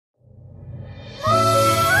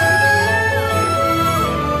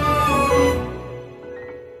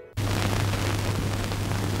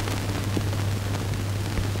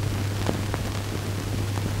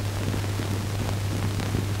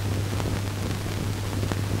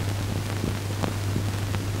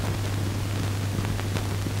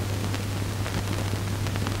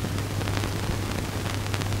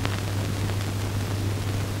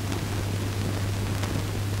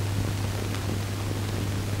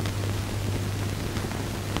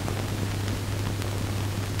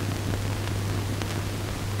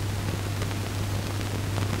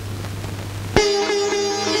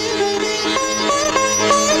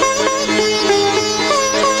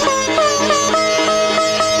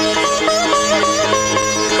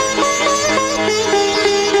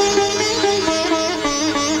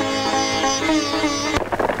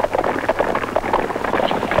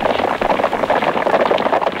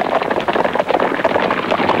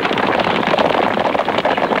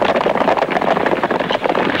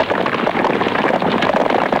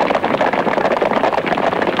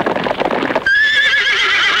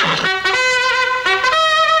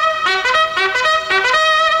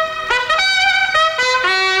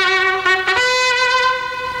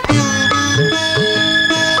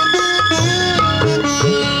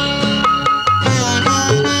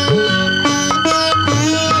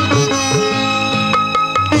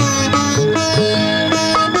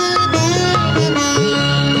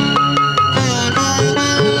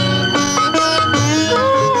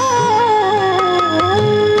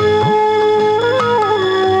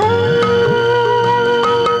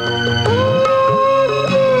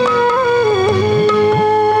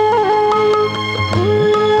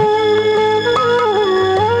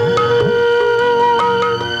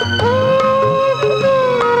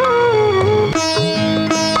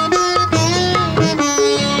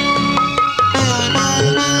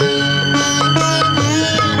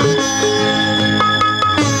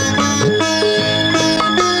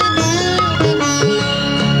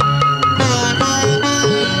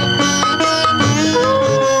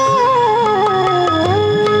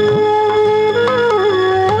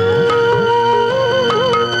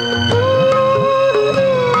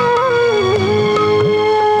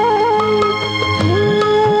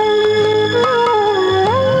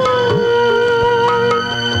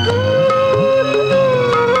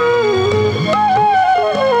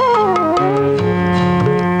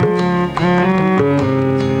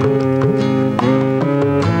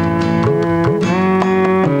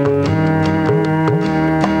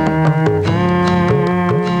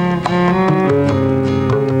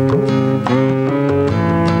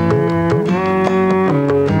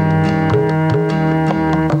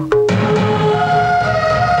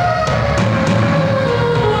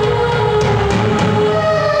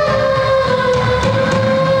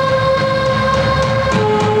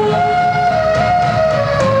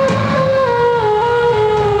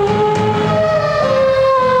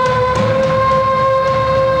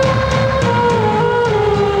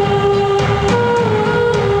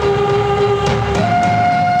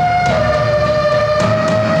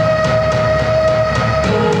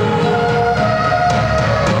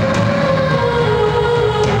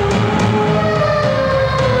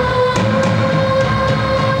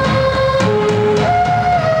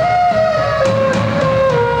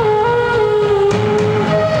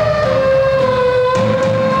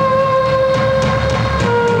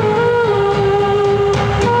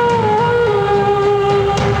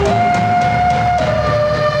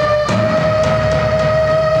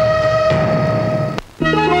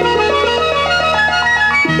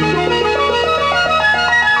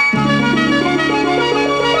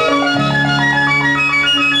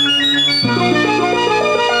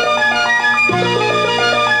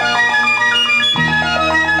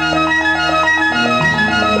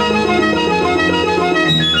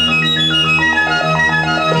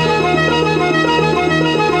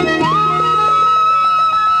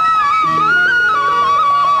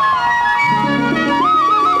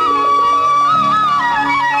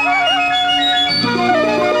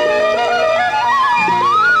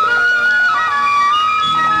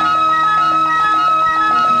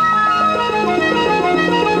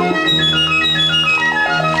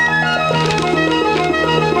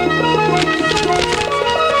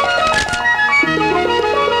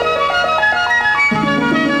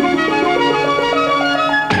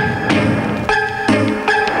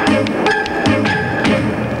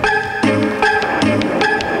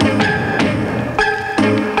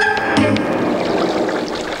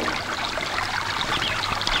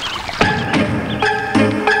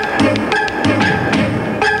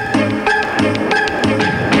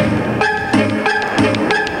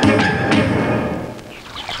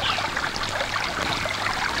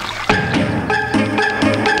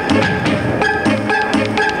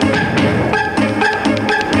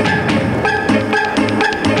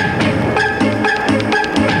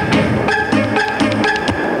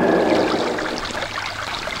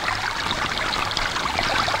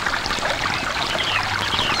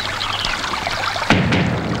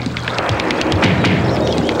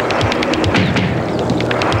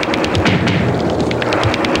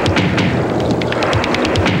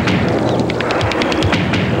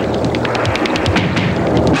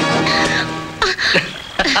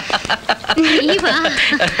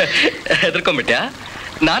ಹೆದರ್ಕೊಂಡ್ಬಿಟ್ಯಾ?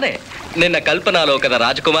 ನಾನೇ ನಿನ್ನ ಕಲ್ಪನಾ ಲೋಕದ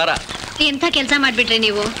ರಾಜಕುಮಾರ. ಎಂಥ ಕೆಲಸ ಮಾಡ್ಬಿಟ್ರಿ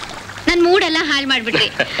ನೀವು, ನನ್ ಮೂಡೆಲ್ಲ ಹಾಳು ಮಾಡ್ಬಿಟ್ರಿ.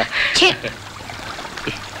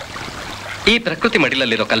 ಈ ಪ್ರಕೃತಿ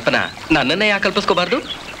ಮಡಿಲಲ್ಲಿರೋ ಕಲ್ಪನಾ ನನ್ನನ್ನೇ ಯಾಕೆ ಕಲ್ಪಿಸ್ಕೋಬಾರ್ದು?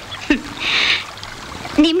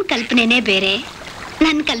 ನಿಮ್ ಕಲ್ಪನೆನೇ ಬೇರೆ,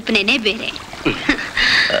 ನನ್ನ ಕಲ್ಪನೆನೇ ಬೇರೆ.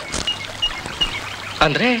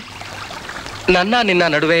 ಅಂದ್ರೆ ನನ್ನ ನಿನ್ನ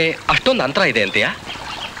ನಡುವೆ ಅಷ್ಟೊಂದು ಅಂತರ ಇದೆ ಅಂತೀಯಾ?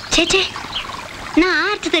 ಛೇ, ನಾ ಆ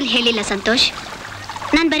ಅರ್ಥದಲ್ಲಿ ಹೇಳಿಲ್ಲ ಸಂತೋಷ್.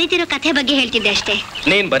 ನಾನು ಬರೀತಿರೋ ಕಥೆ ಬಗ್ಗೆ ಹೇಳ್ತಿದ್ದೆ ಅಷ್ಟೇ.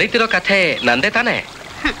 ನೀನ್ ಬರೀತಿರೋ ಕಥೆ ನಂದೇ ತಾನೆ?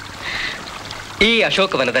 ಈ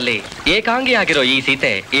ಅಶೋಕವನದಲ್ಲಿ ಏಕಾಂಗಿಯಾಗಿರೋ ಈ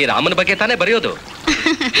ಸೀತೆ ಈ ರಾಮನ ಬಗ್ಗೆ ತಾನೇ ಬರೆಯೋದು?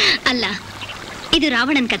 ಅಲ್ಲ, ಇದು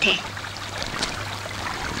ರಾವಣನ ಕಥೆ.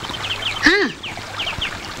 ಹಾ,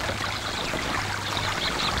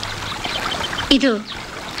 ಇದು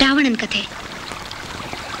ರಾವಣನ ಕಥೆ.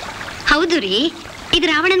 ಹೌದು ರೀ, ಇದು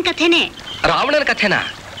ರಾವಣನ ಕಥೆನೇ. ರಾವಣನ ಕಥೆನಾ?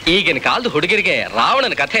 ಈಗಿನ ಕಾಲದ ಹುಡುಗರಿಗೆ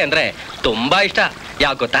ರಾವಣನ ಕಥೆ ಅಂದ್ರೆ ತುಂಬಾ ಇಷ್ಟ.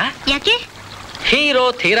 ಯಾಕೆ ಗೊತ್ತಾ? ಯಾಕೆ? ಹೀರೋ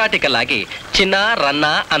ಥಿಯರಾಟಿಕಲ್ ಆಗಿ ಚಿನ್ನ ರನ್ನ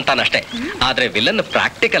ಅಂತಾನಷ್ಟೇ, ಆದ್ರೆ ವಿಲನ್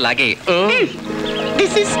ಪ್ರಾಕ್ಟಿಕಲ್ ಆಗಿ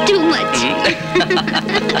ದಿಸ್ ಇಸ್ ಟೂ ಮಚ್.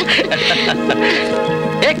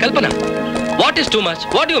 ಏ ಕಲ್ಪನಾ, what is too much?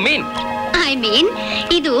 What you mean? I mean,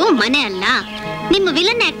 ಇದು ಮನೆ ಅಲ್ಲ. ನಿಮ್ಮ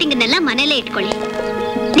ವಿಲನ್ ಆಕ್ಟಿಂಗ್ ಅನ್ನೆಲ್ಲ ಮನೇಲೇ ಇಟ್ಕೊಳ್ಳಿ.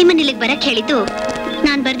 ನಿಮ್ಮನ್ನ ಇಲ್ಲಿಗೆ ಬರಕ್ ಹೇಳಿದ್ದು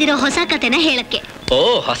ನಾನ್ ಬರ್ದಿರೋ ಹೊಸ ಕಥೆನ ಹೇಳಕ್ಕೆ. ಓ,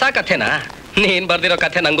 ಹೊಸ ಕಥೆನಾ? ನೀನ್ ಬರ್ದಿರೋ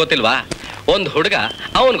ಕಥೆ ನಂಗೆ ಗೊತ್ತಿಲ್ವಾ? ಒಂದ್ ಹುಡುಗ,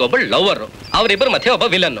 ಅವನಿಗೊಬ್ಬಳು ಲವ್ವರ್, ಅವರಿಬ್ಬರ ಮಧ್ಯೆ ಒಬ್ಬ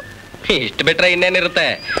ವಿಲನ್ನು. ಇಷ್ಟು ಬಿಟ್ರೆ ಇನ್ನೇನಿರುತ್ತೆ?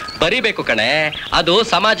 ಬರಿಬೇಕು ಕಣೆ, ಅದು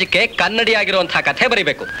ಸಮಾಜಕ್ಕೆ ಕನ್ನಡಿಯಾಗಿರುವಂತಹ ಕಥೆ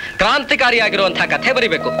ಬರಿಬೇಕು, ಕ್ರಾಂತಿಕಾರಿಯಾಗಿರುವಂತಹ ಕಥೆ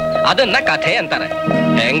ಬರಿಬೇಕು. ಅದನ್ನ ಕಥೆ ಅಂತಾರೆ.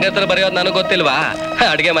 ಹೆಂಗಸರು ಬರೆಯೋದು ನನಗೆ ಗೊತ್ತಿಲ್ವಾ?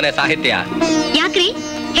 ಅಡ್ಗೆ ಮನೆ ಸಾಹಿತ್ಯ. ಯಾಕ್ರಿ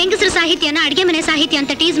ಹೆಂಗಸರು ಸಾಹಿತ್ಯನ ಅಡ್ಗೆ ಮನೆ ಸಾಹಿತ್ಯ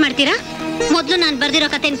ಅಂತ ಟೀಸ್ ಮಾಡ್ತೀರಾ? ಮೊದ್ಲು ನಾನ್ ಬರ್ದಿರೋ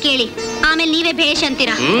ಕಥೆನ್ ಕೇಳಿ, ಆಮೇಲೆ ನೀವೇ ಭೇಷ್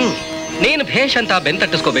ಅಂತೀರಾ. ನೀನ್ ಭೇಷ್ ಅಂತ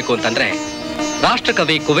ಬೆಂತಟ್ಟಿಸ್ಕೋಬೇಕು ಅಂತಂದ್ರೆ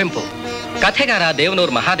ರಾಷ್ಟ್ರಕವಿ ಕುವೆಂಪು, ಕಥೆಗಾರ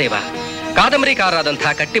ದೇವನೂರ್ ಮಹಾದೇವ,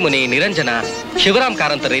 ಕಾದಂಬರಿಕಾರರಾದಂತಹ ಕಟ್ಟಿಮುನಿ ನಿರಂಜನ, ಶಿವರಾಮ್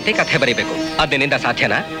ಕಾರಂತ ರೀತಿ ಕಥೆ ಬರೀಬೇಕು. ಅದರಿಂದ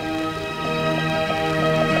ಸಾಧ್ಯನಾ?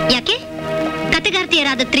 ಯಾಕೆ?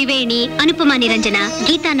 ಕಥೆಗಾರ್ತಿಯರಾದ ತ್ರಿವೇಣಿ, ಅನುಪಮಾ ನಿರಂಜನ,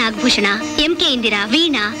 ಗೀತಾ ನಾಗಭೂಷಣ, MK ಇಂದಿರಾ,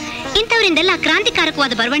 ವೀಣಾ ಇಂಥವರಿಂದೆಲ್ಲ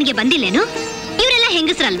ಕ್ರಾಂತಿಕಾರಕವಾದ ಬರವಣಿಗೆ ಬಂದಿಲ್ಲೇನು? ಇವರೆಲ್ಲ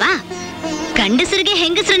ಹೆಂಗಸರಲ್ವಾ? ಗಂಡಸರಿಗೆ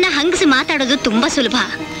ಹೆಂಗಸರನ್ನ ಹಂಗಸಿ ಮಾತಾಡೋದು ತುಂಬಾ ಸುಲಭ.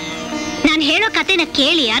 ನಾನು ಹೇಳೋ ಕಥೆನ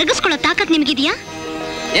ಕೇಳಿ ಅರ್ಗಿಸ್ಕೊಳ್ಳೋ ತಾಕತ್ ನಿಮ್ಗಿದ್ಯಾ?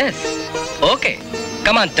 S, okay,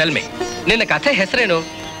 come on tell me. ನಿನ್ನ ಕಥೆ ಹೆಸರೇನು?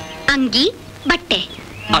 ಅಂಗಿ ಬಟ್ಟೆ.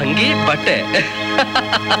 ಅಂಗಿ ಬಟ್ಟೆ.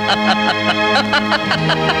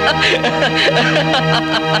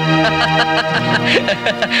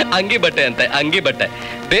 ಅಂಗಿ ಬಟ್ಟೆ ಅಂತೆ, ಅಂಗಿ ಬಟ್ಟೆ.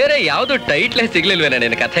 ಬೇರೆ ಯಾವ್ದು ಟೈಟ್ಲೇ ಸಿಗ್ಲಿಲ್ವೇನ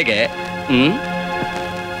ನಿನ್ನ ಕಥೆಗೆ?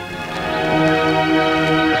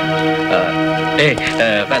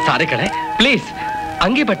 ಸಾರಿ ಕಣೆ, ಪ್ಲೀಸ್.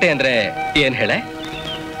 ಅಂಗಿ ಬಟ್ಟೆ ಅಂದ್ರೆ ಏನ್ ಹೇಳೆ?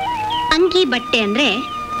 ಅಂಗಿ ಬಟ್ಟೆ ಅಂದ್ರೆ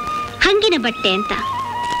ಹಂಗಿನ ಬಟ್ಟೆ ಅಂತ.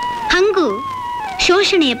 ಹಂಗು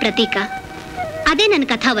ಶೋಷಣೆಯ ಪ್ರತೀಕ. ಅದೇ ನನ್ನ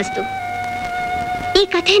ಕಥಾವಸ್ತು. ಈ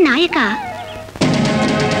ಕಥೆ ನಾಯಕ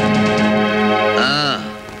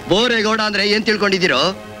ಬೋರೇಗೌಡ ಅಂದ್ರೆ ಏನ್ ತಿಳ್ಕೊಂಡಿದ್ದೀರೋ?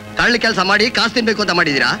 ಕಳ್ಳ ಕೆಲಸ ಮಾಡಿ ಕಾಸು ತಿನ್ಬೇಕು ಅಂತ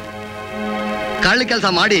ಮಾಡಿದೀರಾ? ಕಳ್ಳ ಕೆಲಸ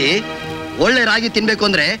ಮಾಡಿ ಒಳ್ಳೆ ರಾಗಿ ತಿನ್ಬೇಕು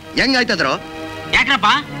ಅಂದ್ರೆ ಹೆಂಗಾಯ್ತದ್ರು? ಯಾಕ್ರಪ್ಪ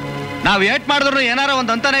ನಾವ್ ಏಟ್ ಮಾಡಿದ್ರು ಏನಾರ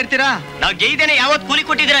ಒಂದ್ ಅಂತಾನೆ ಇರ್ತೀರಾ? ನಾವ್ ಗೈದೇನೆ ಯಾವತ್ ಕೂಲಿ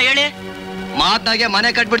ಕೊಟ್ಟಿದ್ದೀರಾ ಹೇಳಿ? ಮಾತ್ನಾಗೆ ಮನೆ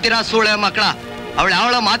ಕಟ್ಬಿಡ್ತೀರಾ ಸೂಳೆ ಮಕ್ಕಳ.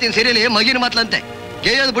 ಅವಳ ಮಾತಿನ ಸಿರಿಲಿ ಮಗಿನ ಮಾತ್ಲಂತೆ.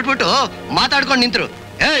 ಗೇಯೋದ್ ಬಿಟ್ಬಿಟ್ಟು ಮಾತಾಡ್ಕೊಂಡು ನಿಂತ್ರು.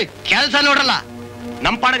 ಏಯ್, ಕೆಲ್ಸ ನೋಡ್ರಲ್ಲ.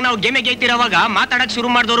 ನಮ್ ಪಾಡಕ್ ನಾವು ಗೇಮೆ ಗೆಯ್ತಿರೋವಾಗ ಮಾತಾಡಕ್ ಶುರು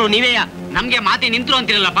ಮಾಡಿದವರು ನೀವೇ. ನಮ್ಗೆ ಮಾತಿ ನಿಂತ್ರು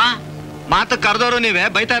ಅಂತಿರಲ್ಲಪ್ಪ. ಮಾತು ಕರೆದವರು ನೀವೇ,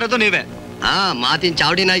 ಬೈತಾ ಇರೋದು ನೀವೇ. ಮಾತಿನ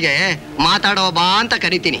ಚಾವಡಿನಾಗೆ ಮಾತಾಡೋ ಬಾ ಅಂತ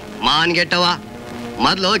ಕರಿತೀನಿ. ಮಾನ್ಗೆಟ್ಟವ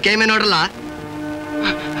ಮೊದ್ಲು ಕೇಮೆ ನೋಡ್ರಲ್ಲ.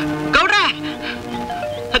 ಗೌಡ್ರೆ,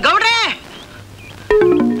 ಗೌಡ್ರೆ,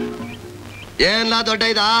 ಏನ್ಲಾ ದೊಡ್ಡ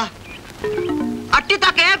ಇದ? ಅಟ್ಟಿ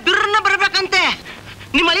ತಾಕೆ ಬಿರ್ರನ್ನ ಬರ್ಬೇಕಂತೆ.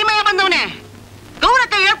 ನಿಮ್ಮ ಅಳಿಮಯ್ಯ ಬಂದವನೆ.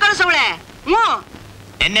 ಗೌರಕ್ಕ ಹೇಳ್ ಕಳಿಸವಳೆ.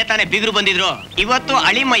 ಎನ್ನೆ ತಾನೆ ಬಿಗ್ರು ಬಂದಿದ್ರು, ಇವತ್ತು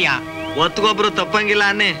ಅಳಿಮಯ್ಯ. ಒತ್ಗೊಬ್ರು ತಪ್ಪಂಗಿಲ್ಲ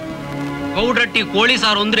ಅನ್ನೆ. ಗೌಡ್ರಟ್ಟಿ ಕೋಳಿ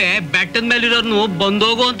ಸಾರು ಅಂದ್ರೆ ಬೆಟ್ಟದ ಮೇಲಿರೋರ್ನು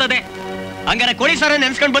ಬಂದೋಗು ಅಂತದೆ. ಹಂಗಾರೆ ಕೋಳಿ ಸಾರು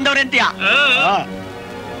ನೆನ್ಸ್ಕೊಂಡ್ ಬಂದವ್ರೆ ಅಂತೀಯ?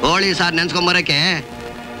 ಕೋಳಿ ಸಾರ್ ನೆನ್ಸ್ಕೊಂಬರಕ್ಕೆ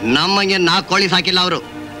ನಮ್ಮಂಗೆ 4 ಕೋಳಿ ಸಾಕಿಲ್ಲ ಅವರು.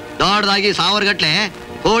 ದೊಡ್ಡದಾಗಿ 1000 ಗಟ್ಲೆ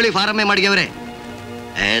ಕೋಳಿ ಫಾರಮ್ಮೆ ಮಾಡ್ಗೆವ್ರೆ.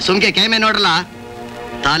 ಸುಮ್ಕೆ ಕೇಮೆ ನೋಡ್ರಲ್ಲ,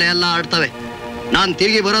 ತಲೆ ಎಲ್ಲ ಆಡ್ತವೆ. ನಾನ್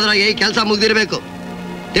ತಿರುಗಿ ಬರೋದ್ರಾಗೆ ಈ ಕೆಲಸ ಮುಗ್ದಿರ್ಬೇಕು.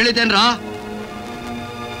 ತಿಳಿತೇನ್ರ?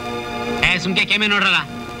 ಸುಮ್ಕೆ ಕೇಮೆ ನೋಡ್ರಲ್ಲ.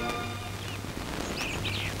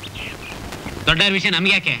 ದೊಡ್ಡ ವಿಷಯ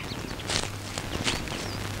ನಮ್ಗೆ ಯಾಕೆ?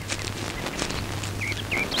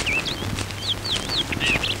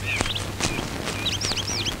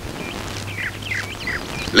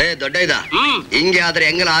 ಲೇ ದೊಡ್ಡ ಇದ, ಹಿಂಗೆ ಆದ್ರೆ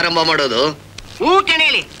ಹೆಂಗಲ್ಲ ಆರಂಭ ಮಾಡೋದು?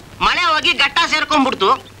 ಕಣೇಳಿ ಮಳೆ ಹೋಗಿ ಗಟ್ಟ ಸೇರ್ಕೊಂಡ್ಬಿಡ್ತು.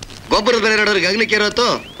 ಗೊಬ್ಬರದ ಬೆಲೆ ನೋಡೋರಿಗೆ ಅಗ್ಲಿಕ್ಕೆ ಇರೋತ್ತು.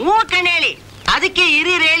 ಕಣೇಳಿ ಅದಕ್ಕೆ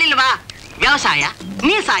ಹಿರಿಯರು ಹೇಳಿಲ್ವಾ? ವ್ಯವಸಾಯ,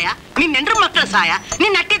 ನೀ ಸಾಯ, ನಿನ್ ಹೆಂಡ್ರ ಮಕ್ಕಳ ಸಾಯ,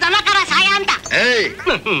 ನಿನ್ ಅಟ್ಟಿ ದನಕರ ಸಾಯ ಅಂತ. ಏಯ್,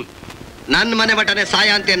 ನನ್ನ ಮನೆ ಬಟ್ಟನೆ ಸಾಯ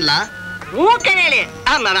ಅಂತೇನ್ಲ? ಹೂ ಕಣೇಳಿ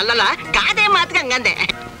ಅಲ್ಲಲ್ಲ ಗಾದೆ ಮಾತ್ಗೆ ಹಂಗಂದೆ.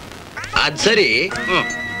 ಅದ್ ಸರಿ,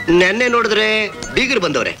 ನೆನ್ನೆ ನೋಡಿದ್ರೆ ಬೀಗರು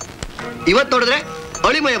ಬಂದವ್ರೆ, ಇವತ್ ನೋಡಿದ್ರೆ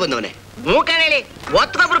ಅಳಿಮಯ ಬಂದವನೆ. ಹೂ ಕಣೇಳಿ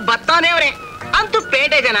ಒತ್ತೊಬ್ರು ಬತ್ತಾನೆ ಅವ್ರೆ. ಅಂತೂ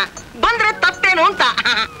ಪೇಟೆ ಜನ ಬಂದ್ರೆ ತಪ್ಪೇನು ಅಂತ.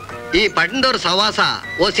 ಈ ಪಟ್ಟಣದವ್ರ ಸವಾಸ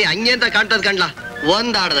ಓಸಿ ಹಂಗೆ ಅಂತ ಕಾಣ್ತದ ಕಣ್ಲಾ.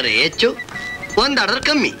 ಒಂದಾಡಿದ್ರೆ ಹೆಚ್ಚು, ಒಂದಾಡಿದ್ರೆ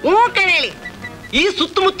ಕಮ್ಮಿ. ಹೂ ಕಣೇಳಿ ಈ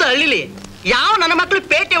ಸುತ್ತಮುತ್ತ ಹಳ್ಳಿಲಿ ಯಾವ ನನ್ನ ಮಕ್ಳು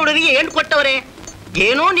ಪೇಟೆ ಹುಡುಗರಿಗೆ ಏನ್ ಕೊಟ್ಟವ್ರೆ?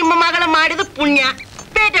 ಏನೋ ನಿಮ್ಮ ಮಗಳ ಮಾಡಿದ ಪುಣ್ಯ,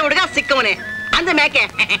 ಪೇಟೆ ಹುಡುಗ ಸಿಕ್ಕವನೆ ಅಂದ ಮ್ಯಾಕೆ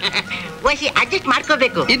ವಸಿ ಅಡ್ಜಸ್ಟ್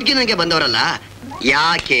ಮಾಡ್ಕೋಬೇಕು. ಇದ್ಕಿ ನಂಗೆ ಬಂದವರಲ್ಲ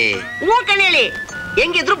ಯಾಕೆ? ಹೂ ಕಣೇಳಿ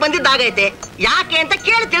ಹೆಂಗಿದ್ರು ಬಂದಿದ್ದಾಗೈತೆ, ಯಾಕೆ ಅಂತ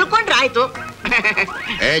ಕೇಳಿ ತಿಳ್ಕೊಂಡ್ರೆ ಆಯ್ತು.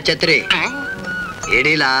 ಏ ಛತ್ರಿ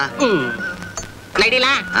ಹಿಡಿಲ ನಡಿಲ.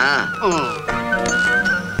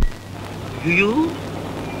 ಅಯ್ಯೋ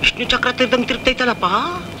ವಿಷ್ಣು ಚಕ್ರ ತಿರ್ದಂಗ್ ತಿರ್ತೈತಲ್ಲಪ್ಪ.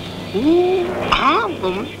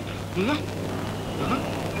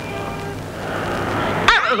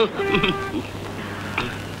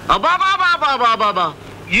 ಅಬಾಬಾಬಾಬಾಬಾಬಾ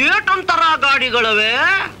ಏಟೊಂತರ ಗಾಡಿಗಳವೆ.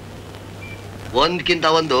 ಒಂದ್ಕಿಂತ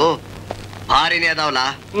ಒಂದು ಭಾರಿನೇ ಅದಾವಲ್ಲ.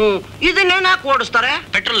 ಇದನ್ನೇನಾಕ್ ಓಡಿಸ್ತಾರೆ?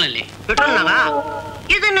 ಪೆಟ್ರೋಲ್ ನಲ್ಲಿ. ಪೆಟ್ರೋಲ್ನಾಗ?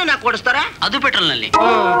 ಇದನ್ನೇನಾಕ್ ಓಡಿಸ್ತಾರೆ? ಅದು ಪೆಟ್ರೋಲ್ ನಲ್ಲಿ.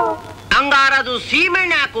 ಹಂಗಾರ ಅದು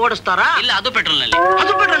ಸೀಮೆಣ್ಣೆ ಹಾಕಿ ಓಡಿಸ್ತಾರ? ಇಲ್ಲ, ಅದು ಪೆಟ್ರೋಲ್ ನಲ್ಲಿ.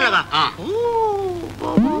 ಅದು ಪೆಟ್ರೋಲ್ನಾಗ?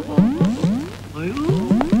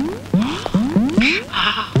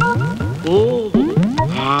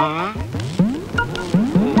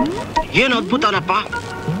 ಏನ್ ಅದ್ಭುತನಪ್ಪ.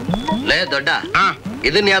 ಲೇ ದೊಡ್ಡ,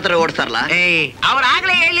 ಇದನ್ನ ಯಾವ ತರ ಓಡಿಸ್ತಾರಲ್ಲ?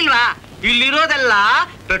 ಅವ್ರಾಗ್ಲೇ ಹೇಳಿಲ್ವಾ ಇಲ್ಲಿರೋದೆಲ್ಲ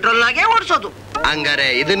ಪೆಟ್ರೋಲ್ನಾಗೆ ಓಡಿಸೋದು. ಹಂಗಾರೆ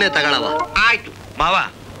ಇದನ್ನೇ ತಗೊಳವ. ಆಯ್ತು ಮಾವ,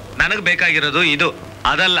 ನನಗ್ ಬೇಕಾಗಿರೋದು ಇದು,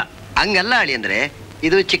 ಅದಲ್ಲ. ಹಂಗಲ್ಲ ಅಳಿ ಅಂದ್ರೆ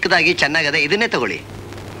ಇದು ಚಿಕ್ಕದಾಗಿ ಚೆನ್ನಾಗದೆ, ಇದನ್ನೇ ತಗೊಳ್ಳಿ.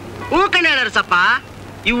 ಹೂ ಕಣೆ ಹೇಳರ್ಸಪ್ಪ,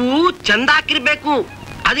 ಇವು ಚಂದ ಹಾಕಿರ್ಬೇಕು,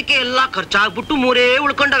 ಅದಕ್ಕೆ ಎಲ್ಲಾ ಖರ್ಚಾಗ್ಬಿಟ್ಟು ಮೂರೇ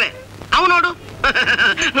ಉಳ್ಕೊಂಡವೆ. ಅವು ನೋಡು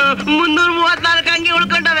 334 ಹಂಗೆ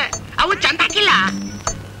ಉಳ್ಕೊಂಡವೆ. ಅವು ಚಂದ ಹಾಕಿಲ್ಲ.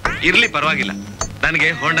 ಇರ್ಲಿ ಪರವಾಗಿಲ್ಲ, ನನಗೆ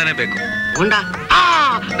ಹೋಂಡಾನೇ ಬೇಕು. ಹೋಂಡಾ?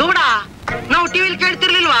 ಗೌಡ, ನಾವು ಟಿವಿಲಿ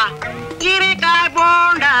ಕೇಳ್ತಿರ್ಲಿಲ್ವಾ ಹೀರೆಕಾಯಿ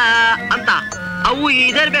ಬೋಂಡ ಅಂತ? ಅವು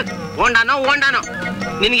ಇದರ್ಬೇಕು. ಹೋಂಡಾನೋ ಹೋಂಡಾನೋ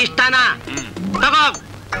ನಿನ್ಗಿಷ್ಟನಾ? ತಗೋ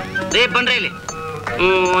ರೇ, ಬನ್ರಿ ಇಲ್ಲಿ.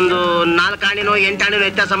 ಒಂದು 4 ಆಣಿನೋ 8 ಆಣಿನೋ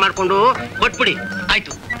ವ್ಯತ್ಯಾಸ ಮಾಡ್ಕೊಂಡು ಕೊಟ್ಬಿಡಿ.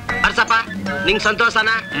 ಆಯ್ತು ಅರ್ಸಪ್ಪ, ನಿಂಗ್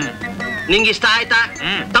ಸಂತೋಷನಾ? ನಿಂಗಿಷ್ಟ ಆಯ್ತಾ?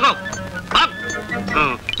 ತಗೋ.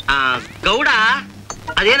 ಗೌಡ,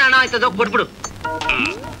 ಅದೇನ ಹಣ ಆಯ್ತದೋ ಕೊಟ್ಬಿಡು.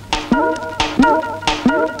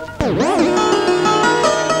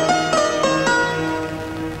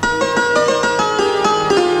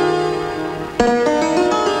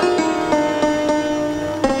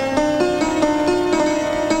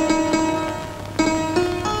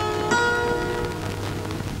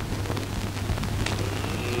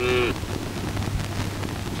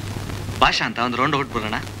 ಭಾಷಾ ಅಂತ ಒಂದು ರೌಂಡ್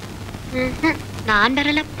ಹೊಟ್ಬಿಡೋಣ. ನಾನ್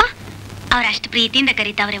ಬರಲ್ಲಪ್ಪ, ಅವ್ರಷ್ಟು ಪ್ರೀತಿಯಿಂದ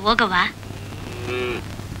ಕರೀತಾವ್ರೆ. ಹೋಗವ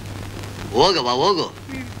ಹೋಗವ ಹೋಗು.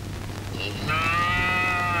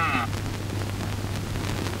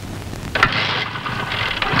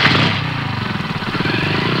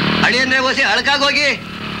 ಅಡಿ ಅಂದ್ರೆ ಓಸಿ ಅಳಕಾಗೋಗಿ.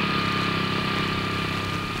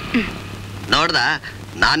 ನೋಡ್ದ,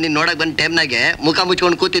 ನಾನ್ ನಿನ್ ನೋಡಕ್ ಬಂದ ಟೈಮ್ನಾಗೆ ಮುಖ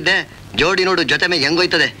ಮುಚ್ಕೊಂಡು ಕೂತಿದ್ದೆ. ಜೋಡಿ ನೋಡು ಜೊತೆ ಮೇಲೆ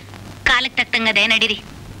ಹೆಂಗೋಯ್ತದೆ. ಕಾಲಕ್ಕೆ ತಕ್ಕಂಗದೆ ನಡೀರಿ.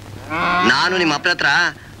 ನಾನು ನಿಮ್ಮ ಅಪ್ಪನ ಹತ್ರ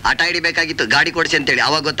ಆಟ ಹಿಡಿಬೇಕಾಗಿತ್ತು, ಗಾಡಿ ಕೊಡ್ಸಿ ಅಂತೇಳಿ.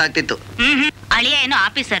 ಅವಾಗ ಗೊತ್ತಾಗ್ತಿತ್ತು. ಅಳಿಯ ಏನೋ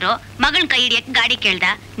ಆಫೀಸರು, ಮಗಳ್ ಕೈ ಹಿಡಿಯಕ್ ಗಾಡಿ ಕೇಳ್ದ.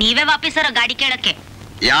 ನೀವೇ ಆಫೀಸರು ಗಾಡಿ ಕೇಳಕ್ಕೆ?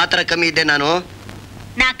 ಯಾವ ತರ ಕಮ್ಮಿ ಇದ್ದೆ ನಾನು?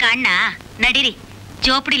 ನಾ ಕಾಣ್ಣ, ನಡೀರಿ.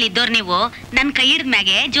 ಜೋಪಡಿಲಿ ಇದ್ದೋರ್ ನೀವು ನನ್ ಕೈ ಹಿಡಿದ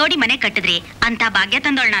ಮ್ಯಾಗೆ ಜೋಡಿ ಮನೆ ಕಟ್ಟಿದ್ರಿ ಅಂತ ಭಾಗ್ಯ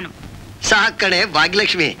ತಂದೋಳ್ ನಾನು. ಸಾಕ್ ಕಣೆ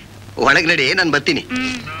ಭಾಗ್ಯಲಕ್ಷ್ಮಿ, ಒಳಗ್ ನಡಿ, ನಾನ್ ಬರ್ತೀನಿ.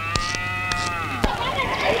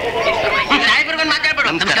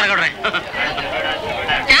 ನಮಸ್ಕಾರ ಗೌಡ್ರೆ.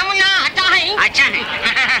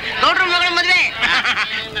 ಗೌಡ್ರ ಮಗಳ ಮದ್ವೆ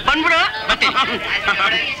ಬಂದ್ಬಿಡು.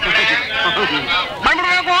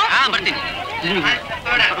 ಬಂದ್ಬಿಡ್ಬೇಕು. ಬರ್ತೀನಿ.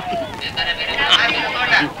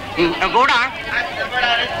 ಗೌಡ,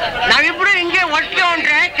 ನಾವಿಬ್ರು ಹಿಂಗೆ ಒಟ್ಟಿಗೆ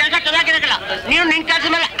ಹೊಂಟ್ರೆ ಕೆಲಸ ಚೆನ್ನಾಗಿರಲ್ಲ. ನೀವು ನಿನ್ ಕೆಲಸ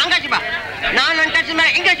ಮೇಲೆ ಹಂಗಾಚಿ ಬಾ, ನಾನು ನನ್ನ ಕೆಲಸ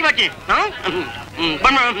ಮೇಲೆ ಹಿಂಗಾಚಿ ಬರ್ತೀನಿ.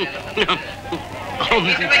 ಬಂದ್ಬಿಡು.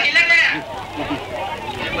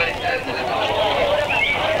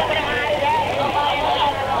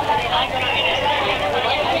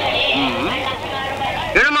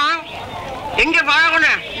 ಹೇಳಮ್ಮ, ಹೆಂಗೆ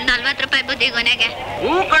ಬಾಳಗೊನೆ? 40 ರೂಪಾಯಿ ಬುದ್ಧಿ ಕೊನೆಗೆ.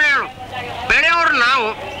 ಹೂ ಕಣೆ ಹೇಳು. ಬೆಳೆಯವರು ನಾವು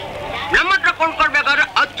ನಮ್ಮ ಹತ್ರ ಕೊಂಡ್ಕೊಳ್ಬೇಕಾದ್ರೆ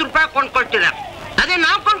 10 ರೂಪಾಯಿ ಕೊಂಡ್ಕೊಳ್ತೀರ. ಅದೇ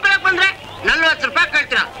ನಾವು ಕೊಂಡ್ಕೊಳಕ್ ಬಂದ್ರೆ 40 ರೂಪಾಯಿ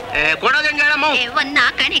ಕೇಳ್ತೀರ. ಕೊಡೋದ್ ಹೆಂಗೆ ಹೇಳಮ್ಮ? ಒಂದ್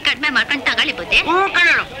 4 ಆಣಿ ಕಡಿಮೆ ಮಾಡ್ಕೊಂಡು ತಗೊಳ್ಳಿ ಬುದ್ಧಿ. ಹೂ ಕಣೆ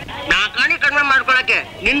ಹೇಳು. 4 ಆಣಿ ಕಡಿಮೆ ಮಾಡ್ಕೊಳಕ್ಕೆ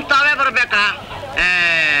ನಿಂತಾವೇ ಬರ್ಬೇಕಾ?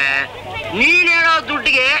 ನೀನ್ ಹೇಳೋ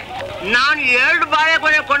ದುಡ್ಡಿಗೆ ನಾನು 2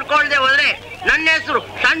 ಬಾಳೆಗೊನೆ ಕೊಂಡ್ಕೊಳ್ದೆ ಹೋದ್ರೆ ನನ್ನ ಹೆಸರು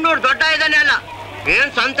ಸಣ್ಣೂರು ದೊಡ್ಡ ಇದ್ದಾನೆ ಅಲ್ಲ.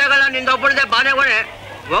 ಏನ್ ಸಂತೆಗಳ ನಿಂದೊಬ್ಬಳದೆ ಬಾಳೆಗೊನೆ.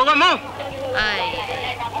 ಹೋಗಮ್ಮ.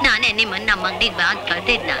 ನಾನೇ ನಿಮ್ಮನ್ನ ನಮ್ಮ ಅಂಗಡಿಗೆ ಬಾ ಅಂತ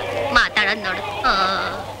ಕಳ್ದಿದ್ನ. ಮಾತಾಡೋದ್ ನೋಡು.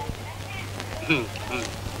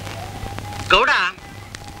 ಗೌಡ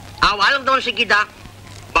ಆ ವಾಲಕದವನು ಸಿಕ್ಕಿದ್ದ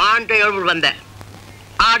ಬಾ ಅಂತ ಹೇಳ್ಬಿಟ್ಟು ಬಂದೆ.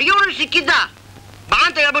 ಆ ಅಡಿಗೆವನು ಸಿಕ್ಕಿದ್ದ ಬಾ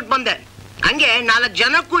ಅಂತ ಹೇಳ್ಬಿಟ್ಟು ಬಂದೆ. ಹಂಗೆ 4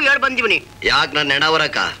 ಜನಕ್ಕೂ ಹೇಳ್ ಬಂದಿವ್ನಿ. ಯಾಕೆ ನನ್ನ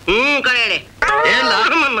ಹೆಣವರಕ್ಕ? ಕಣೆ ಹೇಳಿ. ಏನಿಲ್ಲ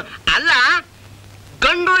ಅಲ್ಲ,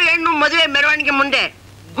 ಗಂಡು ಹೆಣ್ಣು ಮದುವೆ ಮೆರವಣಿಗೆ ಮುಂದೆ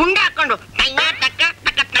ಗುಂಡೆ ಹಾಕೊಂಡು ಟಂಗ ಟಕ್ಕ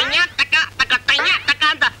ಟಕ್ಕ ಟಂಗ ಟಕ್ಕ ಟಕ್ಕ ಟಂಗ ಟಕ್ಕ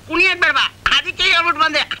ಅಂತ ಕುಣಿಯೋದ್ ಬೇಡವಾ? ಅದಕ್ಕೆ ಹೇಳ್ಬಿಟ್ಟು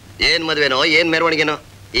ಬಂದೆ. ಏನ್ ಮದ್ವೆನೋ ಏನ್ ಮೆರವಣಿಗೆನೋ,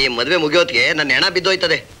 ಈ ಮದ್ವೆ ಮುಗಿಯೋತ್ಗೆ ನನ್ನ ಹೆಣ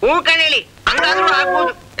ಬಿದ್ದೋಯ್ತದೆ. ಕಣೆ ಹೇಳಿ, ಹಂಗಾದ್ರೂ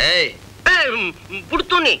ಆಗ್ಬೋದು. ಏಯ್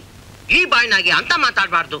ಬಿಡ್ತೂನಿ, ಈ ಬಾಯಿನಾಗೆ ಅಂತ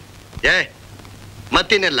ಮಾತಾಡ್ಬಾರ್ದು.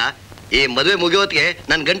 ಮತ್ತಿನ್ನೆಲ್ಲ ಈ ಮದ್ವೆ ಮುಗಿಯೋತ್ಗೆ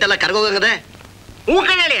ನನ್ ಗಂಟೆಲ್ಲ ಕರ್ಗೋಗದೆ.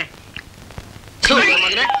 ಕಣೆ ಹೇಳಿ.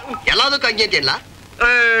 ಎಲ್ಲದಕ್ಕೂ ಹಂಗೆ ಅಂತಿಲ್ಲ.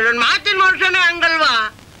 ನನ್ ಮಾತಿನ ವರ್ಷನೇ ಹಂಗಲ್ವಾ,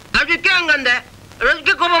 ಅದಕ್ಕೆ ಹಂಗಂದೆ.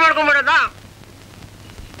 ರಸ್ಗೆ ಕೋಪ ಮಾಡ್ಕೊಂಡ್ಬಿಡದ.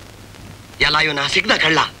 ಎಲ್ಲ ಇವನ ಸಿಗ್ದ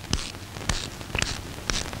ಕಳ್ಳ.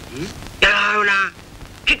 ಇವನ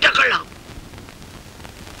ಚಿಟ್ಟ ಕಳ್ಳ.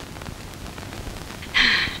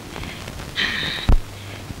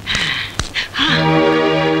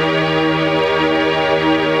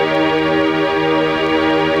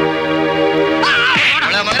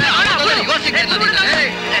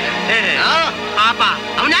 ಪಾಪ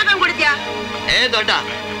ಅವನ ಯಾಕಂಗ್ ಕೊಡ್ತೀಯ? ದೊಡ್ಡ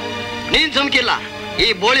ನೀನ್ ಸುಮ್ಕಿಲ್ಲ. ಈ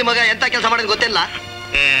ಬೋಳಿ ಮಗ ಎಂತ ಕೆಲಸ ಮಾಡೋದು ಗೊತ್ತಿಲ್ಲ.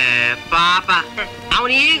 ಪಾಪ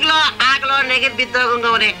ಅವನು ಈಗ್ಲೋ ಆಗ್ಲೋ ನೆಗೆದ್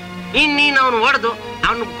ಬಿದ್ದೋಗಂಗವನೇ. ನೀನ್ ಅವನು ಹೊಡೆದು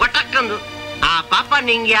ಅವನು ಗೊಟ್ಟಕ್ಕಂದು ಆ ಪಾಪ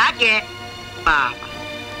ನಿಂಗೆ ಯಾಕೆ? ಪಾಪ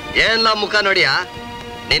ಏನ್ಲ ಮುಖ ನೋಡಿಯಾ,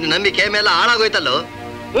 ನಿನ್ ನಂಬಿಕೆ ಮೇಲೆ ಹಾಳಾಗೋಯ್ತಲ್ಲೋ.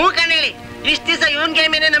 ಕಣೇಳಿ, ಇಷ್ಟ ದಿವಸ ಇವನ್ ಗೇ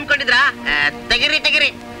ಮೇಲೆ ನಂಬ್ಕೊಂಡಿದ್ರ? ತೆಗಿರಿ ತೆಗಿರಿ.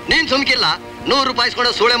 ನೀನ್ ಸುಮ್ಕಿಲ್ಲ. 100 ರೂಪಾಯಿ ಇಸ್ಕೊಂಡ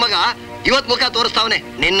ಸೂಳೆ ಮಗ ಇವತ್ ಮುಖ ತೋರಿಸ್ತಾವನೆ.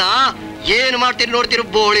 ನಿನ್ನ ಏನ್ ಮಾಡ್ತೀರಿ ನೋಡ್ತೀರಿ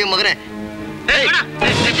ಬೋಳಿ ಮಗನೇ.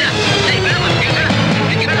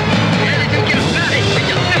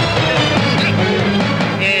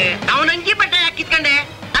 ಅವನಂಗಿ ಬಟ್ಟೆ ಯಾಕೆ ಕಿತ್ಕೊಂಡೆ?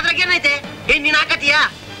 ಅದ್ರಾಗೇನೈತೆ? ಏನ್ ನೀನ್ ಹಾಕತೀಯ?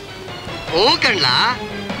 ಕಣ್ಲ,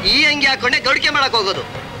 ಈ ಅಂಗಿ ಹಾಕೊಂಡೆ ಗೌಡಿಕೆ ಮಾಡಕ್ ಹೋಗೋದು.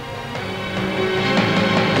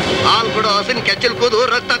 ಹಾಲ್ ಕೊಡೋ ಹಸಿನ ಕೆಚ್ಚಲ್ ಕೂದು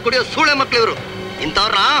ರಕ್ತ ಕುಡಿಯೋ ಸೂಳೆ ಮಕ್ಳು ಇವ್ರು.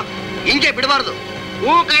 ಇಂಥವ್ರ ಹಿಂಗೆ ಬಿಡಬಾರ್ದು.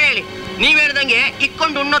 ಹೇಳಿ, ನೀವ್ ಹೇಳ್ದಂಗೆ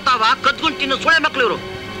ಇಕ್ಕೊಂಡು ಉಣ್ಣೋತಾವ ಕದ್ಕೊಂಡು ತಿನ್ನೋ ಸೂಳೆ ಮಕ್ಳು ಇವ್ರು.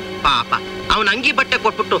 ಪಾಪ ಅವನ ಅಂಗಿ ಬಟ್ಟೆ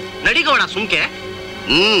ಕೊಟ್ಬಿಟ್ಟು ನಡಿಗೋಣ ಸುಮ್ಕೆ.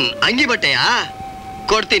 ಅಂಗಿ ಬಟ್ಟೆಯಾ?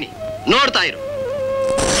 ಕೊಡ್ತೀನಿ, ನೋಡ್ತಾ ಇರು.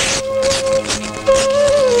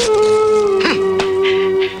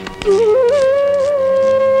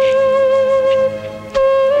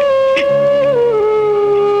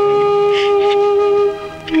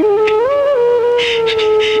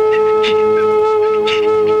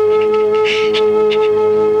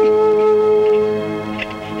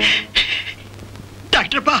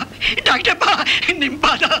 ಡಾಕ್ಟರ್ಪ್ಪ, ನಿಮ್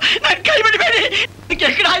ಪಾದ ನನ್ ಕೈ ಬಿಡಬೇಡಿ.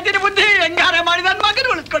 ಕೆಕ್ಕಡ ಆಯ್ತೀನಿ ಬುದ್ಧಿ. ಹೆಂಗಾರ ಮಾಡಿ ನನ್ ಮಗನ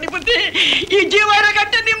ಉಳಿಸ್ಕೊಡಿ ಬುದ್ಧಿ. ಈ ಜೀವನ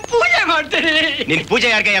ಗಂಟೆ ನಿಮ್ ಪೂಜೆ ಮಾಡ್ತೀನಿ. ನಿನ್ ಪೂಜೆ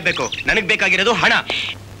ಯಾರಿಗೆ ಆಗ್ಬೇಕು? ನನಗ್ ಬೇಕಾಗಿರೋದು ಹಣ.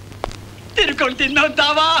 ತಿರ್ಕೊಂಡು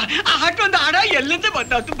ತಿನ್ನೋಂತಾವ ಹಾಕೊಂಡ್ ಹಣ ಎಲ್ಲಿಂದ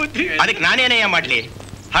ಬಂದಾತು ಬುದ್ಧಿ? ಅದಕ್ಕೆ ನಾನೇನಯ್ಯ ಮಾಡ್ಲಿ?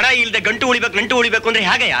 ಹಣ ಇಲ್ದೆ ಗಂಟು ಉಳಿಬೇಕು ಅಂದ್ರೆ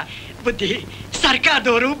ಹೇಗಯ್ಯ? ಬುದ್ಧಿ,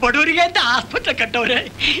 ಸರ್ಕಾರದವರು ಬಡವರಿಗೆ ಅಂತ ಆಸ್ಪತ್ರೆ ಕಟ್ಟವ್ರೆ.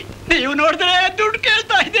 ನೀವು ನೋಡಿದ್ರೆ ದುಡ್ಡು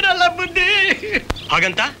ಕೇಳ್ತಾ ಇದ್ದೀರಲ್ಲ ಬುದ್ಧಿ.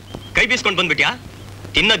 ಹಾಗಂತ ಕೈ ಬೀಸ್ಕೊಂಡ್ ಬಂದ್ಬಿಟ್ಯಾ?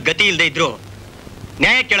 ತಿನ್ನೋದ್ ಗತಿ ಇಲ್ದೆ ಇದ್ರು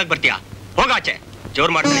ನ್ಯಾಯ ಕೇಳಕ್ ಬರ್ತೀಯಾ? ಹೋಗಾಚೆ.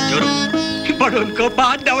 ಜೋರ್ ಮಾಡ್ತೀನಿ, ಜೋರು. ಬಡವನ್ ಕೋಪ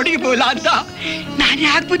ದೌಡಿಗೆ ಬೋಲ ಅಂತ ನಾನು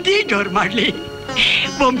ಯಾಕೆ ಬುದ್ಧಿ ಜೋರ್ ಮಾಡ್ಲಿ?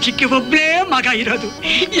 ವಂಶಕ್ಕೆ ಒಬ್ಬನೇ ಮಗ ಇರೋದು.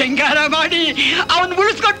 ಹೆಂಗಾರ ಮಾಡಿ ಅವನ್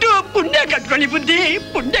ಉಳಿಸ್ಕೊಟ್ಟು ಪುಣ್ಯ ಕಟ್ಕೊಳ್ಳಿ ಬುದ್ಧಿ,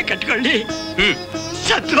 ಪುಣ್ಯ ಕಟ್ಕೊಳ್ಳಿ.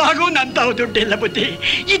 ಸತ್ವಾಗೂ ನಂತಾವ್ ದುಡ್ಡಿಲ್ಲ ಬುದ್ಧಿ.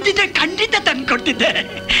 ಇದ್ದಿದ್ದೆ ಖಂಡಿತ ತಂದ್ಕೊಡ್ತಿದ್ದೆ.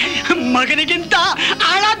 ಮಗನಿಗಿಂತ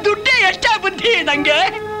ಆಳ ದುಡ್ಡೇ ಎಷ್ಟ ಬುದ್ಧಿ ನಂಗೆ.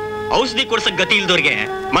 ಔಷಧಿ ಕೊಡ್ಸಕ್ ಗತಿ ಇಲ್ದವ್ರಿಗೆ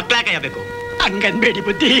ಮಕ್ಳಾಕಯ್ಯಬೇಕು. ಹಂಗನ್ಬೇಡಿ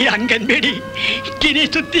ಬುದ್ಧಿ, ಹಂಗನ್ಬೇಡಿ. ಕಿರಿ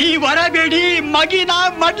ಸುತ್ತಿ ಹೊರಬೇಡಿ. ಮಗಿನ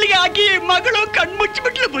ಮಡ್ಲಿಗೆ ಹಾಕಿ ಮಗಳು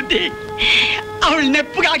ಕಣ್ಮುಚ್ಚಿಬಿಟ್ಲು ಬುದ್ಧಿ. ಅವಳು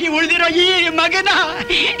ನೆಪ್ಪಗಾಗಿ ಉಳಿದಿರೋ ಈ ಮಗನ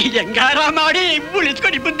ಹೆಂಗಾರ ಮಾಡಿ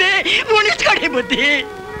ಉಳಿಸ್ಕೊಡಿ ಬುದ್ಧಿ, ಉಳಿಸ್ಕೊಡಿ ಬುದ್ಧಿ.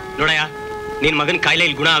 ನೋಡಯ್ಯ, ನಿನ್ ಮಗನ್ ಕಾಯಿಲೆ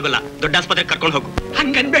ಇಲ್ಲಿ ಗುಣ ಆಗೋಲ್ಲ. ದೊಡ್ಡ ಆಸ್ಪತ್ರೆಗೆ ಕರ್ಕೊಂಡು ಹೋಗು.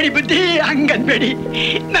 ಹಂಗನ್ಬೇಡಿ ಬುದ್ಧಿ, ಹಂಗನ್ಬೇಡಿ.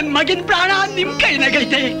 ನನ್ ಮಗಿನ ಪ್ರಾಣ ನಿಮ್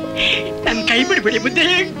ಕೈನಾಗೈತೆ. ನನ್ ಕೈ ಬಿಡ್ಬೇಡಿ ಬುದ್ಧಿ,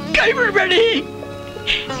 ಕೈ ಬಿಡ್ಬೇಡಿ.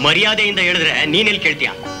 ಮರ್ಯಾದೆಯಿಂದ ಹೇಳಿದ್ರೆ ನೀನೆಲ್ಲಿ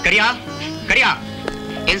ಕೇಳ್ತೀಯ? ಕರಿಯಾ ಕರಿಯಾ.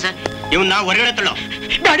 ಏನ್ ಸರ್? ಇವನ್ನ ಹೊರಗಡೆ ತಳ್ಳೋ.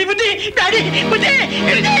 ಗಾಡಿ ಬುದ್ಧಿ, ಗಾಡಿ ಬುದ್ಧಿ,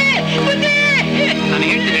 ಬುದ್ಧಿ. ನಾನು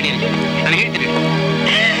ಹೇಳ್ತೀನಿ,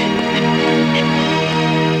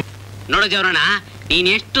 ನೋಡೋ ಜವರಣ್ಣ, ನೀನ್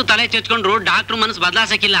ಎಷ್ಟು ತಲೆ ಚಚ್ಕೊಂಡ್ರು ಡಾಕ್ಟ್ರು ಮನಸ್ಸು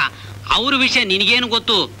ಬದಲಾಸಕ್ಕಿಲ್ಲ. ಅವ್ರ ವಿಷಯ ನಿನಗೇನು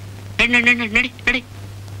ಗೊತ್ತು? ನಡಿ.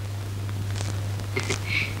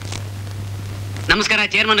 ನಮಸ್ಕಾರ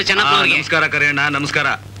ಚೇರ್ಮನ್ ಚೆನ್ನಪ್ಪ ಅವ್ರಿಗೆ. ನಮಸ್ಕಾರ ಕರಿಯಣ್ಣ, ನಮಸ್ಕಾರ.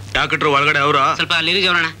 ಡಾಕ್ಟ್ರು ಒಳಗಡೆ ಅವ್ರ ಸ್ವಲ್ಪ ಅಲ್ಲಿರಿ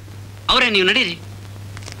ಜವರಣ್ಣ. ಅವ್ರೇ, ನೀವು ನಡೀರಿ.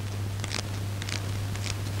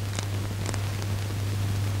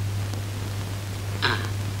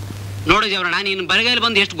 ನೋಡು ಜವರಣ್ಣ, ನೀನು ಬರಗೈಲಿ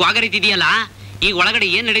ಬಂದು ಎಷ್ಟು ಗ್ವಾಗರಿತಿದೆಯಲ್ಲ, ಈಗ ಒಳಗಡೆ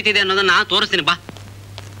ಏನ್ ನಡೀತಿದೆ ಅನ್ನೋದನ್ನ ತೋರಿಸ್ತೀನಿ ಬಾ.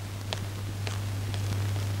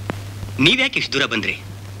 ನೀವ್ಯಾಕೆ ಇಷ್ಟು ದೂರ ಬಂದ್ರಿ?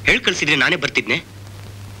 ಹೇಳ್ ಕಳ್ಸಿದ್ರೆ ನಾನೇ ಬರ್ತಿದ್ನೆ.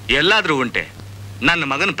 ಎಲ್ಲಾದ್ರೂ ಉಂಟೆ. ನನ್ನ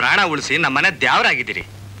ಮಗನ ಪ್ರಾಣ ಉಳಿಸಿ ನಮ್ಮ ಮನೆ ದ್ಯಾವ್ರಾಗಿದ್ದೀರಿ.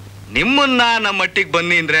 ನಿಮ್ಮನ್ನ ನಮ್ಮ ಮಟ್ಟಿಗೆ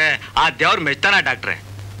ಬನ್ನಿ ಅಂದ್ರೆ ಆ ದೇವ್ರ ಮೆಚ್ತಾನ ಡಾಕ್ಟ್ರೆ?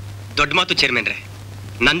 ದೊಡ್ಡ ಮಾತು ಚೇರ್ಮನ್ರೆ,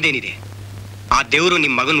 ನಂದೇನಿದೆ, ಆ ದೇವರು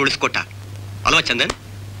ನಿಮ್ಮ ಮಗನ ಉಳಿಸ್ಕೊಟ್ಟ ಅಲ್ವಾ ಚಂದನ್?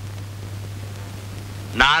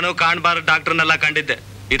 ನಾನು ಕಾಣ್ಬಾರ್ದು ಡಾಕ್ಟರ್ನೆಲ್ಲ ಕಂಡಿದ್ದೆ,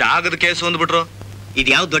 ಇದಾಗದ ಕೇಸು ಅಂದ್ಬಿಟ್ರು.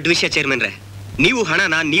 ಇದ್ಯಾವ ದೊಡ್ಡ ವಿಷಯ ಚೇರ್ಮನ್ರೆ? ನೀವು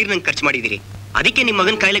ಹಣನ ನೀರ್ನಂಗೆ ಖರ್ಚು ಮಾಡಿದಿರಿ, ಅದಕ್ಕೆ ನಿಮ್ಮ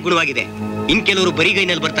ಮಗನ ಕಾಯಿಲೆ ಗುಣವಾಗಿದೆ. ಇನ್ ಕೆಲವರು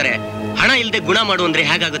ಬರಿಗೈನಲ್ಲಿ ಬರ್ತಾರೆ, ಹಣ ಇಲ್ಲದೆ ಗುಣ ಮಾಡು ಅಂದ್ರೆ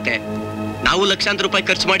ಹೇಗಾಗುತ್ತೆ? ನಾವು ಲಕ್ಷಾಂತರ ರೂಪಾಯಿ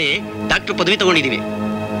ಖರ್ಚು ಮಾಡಿ ಡಾಕ್ಟರ್ ಪದವಿ ತಗೊಂಡಿದೀವಿ.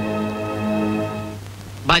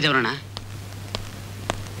 ಬಾ ಜವರಣ.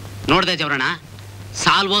 ನೋಡ್ದೆ ಜವರಣ,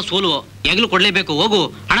 ಸಾಲ್ವೋ ಸೋಲ್ವೋ ಎಗ್ಲು ಕೊಡ್ಲೇಬೇಕು. ಹೋಗು,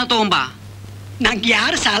 ಹಣ ತಗೊಂಬಾ. ನಂಗೆ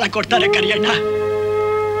ಯಾರು ಸಾಲ ಕೊಡ್ತಾರೆ ಕರಿಯಣ್ಣ?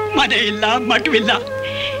 ಮನೆ ಇಲ್ಲ, ಮಠವಿಲ್ಲ,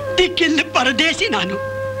 ದಿಕ್ಕಿಲ್ಲ, ಪರದೇಸಿ ನಾನು.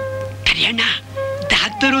 ಕರಿಯಣ್ಣ,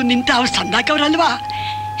 ಡಾಕ್ಟರು ನಿಂತ ಅವ್ರು ಸಂದಾಕವ್ರಲ್ವಾ?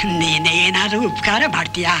 ನೀನೇನಾದ್ರೂ ಉಪಕಾರ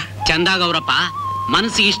ಮಾಡ್ತೀಯಾ? ಚಂದಾಗವ್ರಪ್ಪ,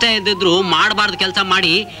 ಮನಸ್ಸಿಗೆ ಇಷ್ಟ ಇದ್ದಿದ್ರು ಮಾಡಬಾರ್ದು ಕೆಲಸ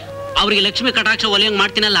ಮಾಡಿ ಅವ್ರಿಗೆ ಲಕ್ಷ್ಮಿ ಕಟಾಕ್ಷ ಒಲಿಯಂಗ್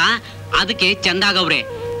ಮಾಡ್ತೀನಲ್ಲ, ಅದಕ್ಕೆ ಚಂದಾಗವ್ರೆ.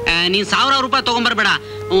 ನೀನ್ 1000 ರೂಪಾಯಿ ತಗೊಂಬರ್ಬೇಡ,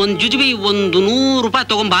 ಒಂದ್ ಜುಜುಬಿ 100 ರೂಪಾಯಿ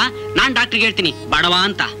ತಗೊಂಬಾ. ನಾನ್ ಡಾಕ್ಟ್ರಿಗೆ ಹೇಳ್ತೀನಿ ಬಡವಾ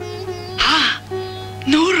ಅಂತ.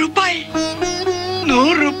 100 ರೂಪಾಯಿ?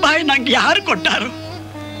 100 ರೂಪಾಯಿ ನಂಗೆ ಯಾರು ಕೊಟ್ಟಾರು?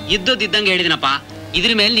 ಇದ್ದಂಗೆ ಹೇಳಿದಿನಪ್ಪ,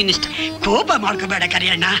 ಇದ್ರ ಮೇಲೆ ನಿನ್ನಿಷ್ಟ. ಕೋಪ ಮಾಡ್ಕೋಬೇಡ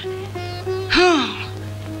ಕರಿಯಣ್ಣ.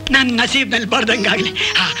 ನನ್ನ ನಸೀಬ್ನಲ್ಲಿ ಬರ್ದಂಗಾಗ್ಲಿ.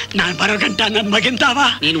 ನಾನು ಬರೋ ಗಂಟ ನನ್ನ ಮಗಂತಾವ.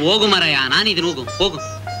 ನೀನು ಹೋಗು ಮರಯ್ಯ, ನಾನು ಇದನ್ನ ಹೋಗು ಹೋಗು.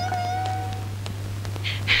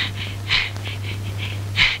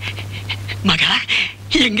 ಮಗ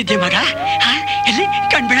ಹೆಂಗಿದ್ದೆ ಮಗ? ಎಲ್ಲಿ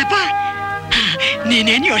ಕಣ್ಬೇಡಪ್ಪ.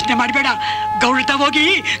 ನೀನೇನು ಯೋಚನೆ ಮಾಡಬೇಡ, ಗೌಡ್ತ ಹೋಗಿ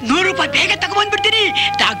 100 ರೂಪಾಯಿ ಬೇಗ ತಗೊಂಡ್ಬಂದ್ಬಿಡ್ತೀನಿ.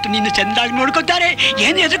 ಡಾಕ್ಟರ್ ನಿನ್ನ ಚಂದಾಗಿ ನೋಡ್ಕೊತಾರೆ,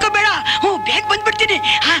 ಏನು ಹೆದರ್ಕೋಬೇಡ. ಬೇಗ ಬಂದ್ಬಿಡ್ತೀನಿ.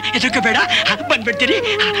 ಹೆದರ್ಕೋಬೇಡ, ಬಂದ್ಬಿಡ್ತೀನಿ.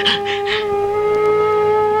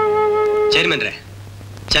 ಚೇರ್ಮನ್ರೆ,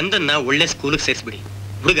 ಚಂದನ್ನ ಒಳ್ಳೆ ಸ್ಕೂಲಿಗೆ ಸೇರಿಸ್ಬಿಡಿ.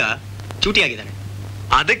 ಹುಡುಗ ಚೂಟಿ ಆಗಿದ್ದಾನೆ.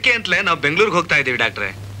 ಅದಕ್ಕೆ ಅಂತಲೇ ನಾವು ಬೆಂಗಳೂರಿಗೆ ಹೋಗ್ತಾ ಇದೀವಿ ಡಾಕ್ಟ್ರೆ.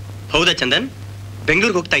 ಹೌದಾ ಚಂದನ್?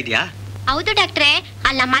 ಬೆಂಗಳೂರಿಗೆ ಹೋಗ್ತಾ ಇದೀಯಾ? ಹೌದು ಡಾಕ್ಟ್ರೆ,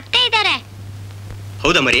 ಅಲ್ಲ ಮತ್ತೆ ಇದ್ದಾರೆ.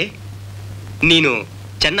 ಹೌದಾ ಮರಿ? ನೀನು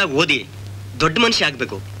ಚೆನ್ನಾಗಿ ಓದಿ ದೊಡ್ಡ ಮನುಷ್ಯ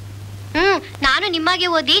ಆಗ್ಬೇಕು. ನಾನು ನಿಮ್ಮಾಗೆ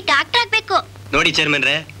ಓದಿ ಡಾಕ್ಟರ್ ಆಗ್ಬೇಕು. ನೋಡಿ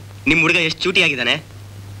ಚೇರ್ಮನ್ರೆ, ನಿಮ್ ಹುಡುಗ ಎಷ್ಟು ಚೂಟಿ ಆಗಿದ್ದಾನೆ.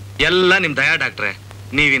 ಎಲ್ಲ ನಿಮ್ ದಯಾ ಡಾಕ್ಟ್ರೆ.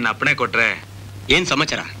 ನೀವಿನ್ ಅಪ್ಪಣೆ ಕೊಟ್ರೆ. ಏನ್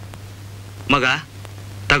ಸಮಾಚಾರ? ಮಗ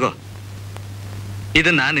ತಗೋ,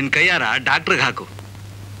 ಇದನ್ನ ನಿನ್ ಕೈಯಾರ ಡಾಕ್ಟ್ರಿಗೆ ಹಾಕು.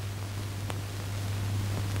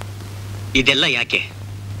 ಇದೆಲ್ಲ ಯಾಕೆ?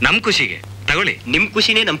 ನಮ್ ಖುಷಿಗೆ ತಗೊಳ್ಳಿ. ನಿಮ್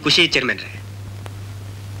ಖುಷಿನೇ ನಮ್ ಖುಷಿ ಚೇರ್ಮನ್ರೆ.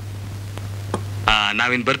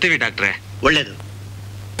 ನಾವಿನ್ ಬರ್ತೀವಿ ಡಾಕ್ಟ್ರೆ. ಒಳ್ಳೇದು,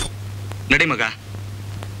 ನಡಿ ಮಗ.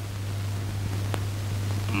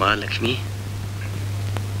 ಮಹಾಲಕ್ಷ್ಮಿ,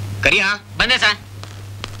 ಕರಿಯಾ ಬಂದೆ ಸರ್.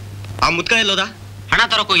 ಆ ಮುದ್ಕ ಎಲ್ಲೋದ? ಹಣ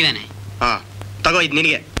ತರಕ್ ಹೋಗಿದ್ದಾನೆ. ತಗೋ, ಇದು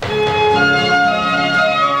ನಿನಗೆ.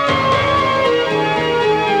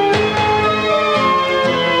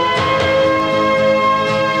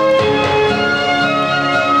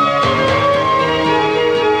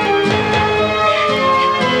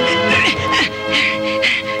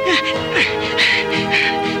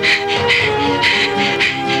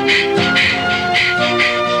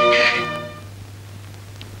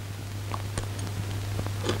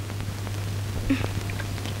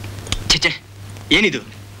 ಏನಿದು?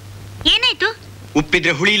 ಏನಾಯ್ತು?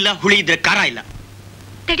 ಉಪ್ಪಿದ್ರೆ ಹುಳಿ ಇಲ್ಲ, ಹುಳಿ ಇದ್ರೆ ಖಾರ ಇಲ್ಲ.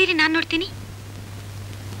 ತಡೀರಿ, ನಾನ್ ನೋಡ್ತೀನಿ.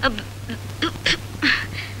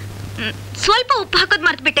 ಸ್ವಲ್ಪ ಉಪ್ಪು ಹಾಕೋದ್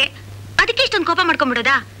ಮರ್ತ್ಬಿಟ್ಟೆ, ಅದಕ್ಕೆ ಇಷ್ಟೊಂದು ಕೋಪ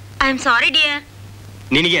ಮಾಡ್ಕೊಂಡ್ಬಿಡೋದಾ? I am sorry dear.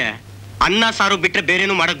 ನಿನಗೆ ಅನ್ನ ಸಾರು ಬಿಟ್ರೆ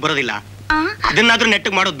ಬೇರೇನು ಮಾಡಕ್ ಬರೋದಿಲ್ಲ, ಅದನ್ನಾದ್ರೂ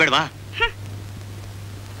ನೆಟ್ಟಗ್ ಮಾಡೋದ್ ಬೇಡವಾ?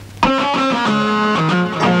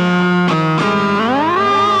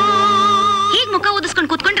 ಹೀಗ್ ಮುಖ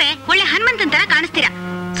ಊದಿಸ್ಕೊಂಡು ಕೂತ್ಕೊಂಡ್ರೆ ಒಳ್ಳೆ ಹನುಮಂತನ್ ತರ ಕಾಣಿಸ್ತೀರಾ.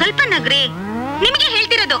 ಸ್ವಲ್ಪ ನಗ್ರಿ, ನಿಮಗೆ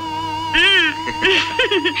ಹೇಳ್ತಿರೋದು.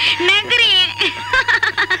 ನಗ್ರಿ.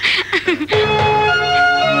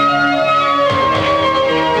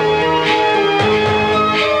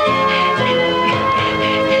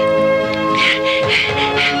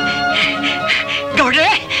 ಗೌಡ್ರೆ,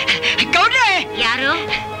 ಗೌಡ್ರೆ. ಯಾರು?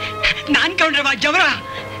 ನಾನ್ ಗೌಡ್ರವ, ಜವರ.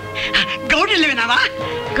 ಗೌಡ್ರಿಲ್ಲವೇನಾವ?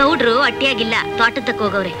 ಗೌಡ್ರು ಅಟ್ಟಿಯಾಗಿಲ್ಲ, ತೋಟದಕ್ಕೆ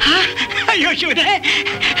ಹೋಗವ್ರೆ. ಅಯ್ಯೋ ಶಿವನೇ.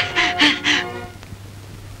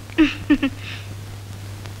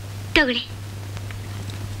 ತಗೊಳ್ಳಿ.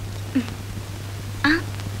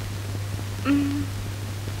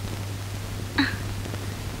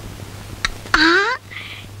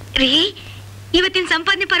 ರೀ, ಇವತ್ತಿನ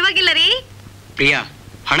ಸಂಪಾದನೆ ಪರವಾಗಿಲ್ಲ ರೀ. ಪ್ರಿಯಾ,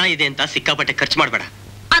 ಹಣ ಇದೆ ಅಂತ ಸಿಕ್ಕಾಪಟ್ಟೆ ಖರ್ಚು ಮಾಡ್ಬೇಡ.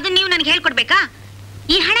 ಅದನ್ನ ನೀವು ನನಗೆ ಹೇಳ್ಕೊಡ್ಬೇಕಾ?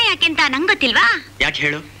 ಈ ಹಣ ಯಾಕೆ ಅಂತ ನಂಗೆ ಗೊತ್ತಿಲ್ವಾ? ಯಾಕೆ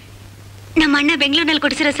ಹೇಳು? ನಮ್ಮ ಅಣ್ಣ ಬೆಂಗಳೂರಿನಲ್ಲಿ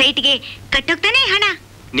ಕೊಡಿಸಿರೋ ಸೈಟ್ಗೆ ಕಟ್ಟೋಗ್ತಾನೆ ಹಣ.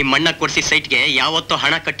 ನಿಮ್ಮ ಅಣ್ಣ ಕೊಡಿಸಿ ಸೈಟ್ಗೆ ಯಾವತ್ತೋ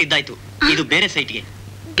ಹಣ ಕಟ್ಟಿದ್ದಾಯ್ತು, ಇದು ಬೇರೆ ಸೈಟ್ಗೆ.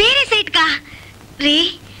 ಬೇರೆ ಸೈಟ್ಗಾ? ರೀ,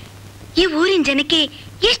 ಈ ಊರಿನ ಜನಕ್ಕೆ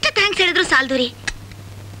ಎಷ್ಟು ಥ್ಯಾಂಕ್ಸ್ ಹೇಳಿದ್ರು ಸಾಲದು ರೀ.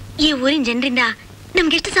 ಈ ಊರಿನ ಜನರಿಂದ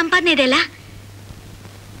ನಮ್ಗೆಷ್ಟು ಸಂಪಾದನೆ ಇದೆ ಅಲ್ಲ.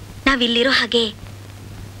 ನಾವಿಲ್ಲಿರೋ ಹಾಗೆ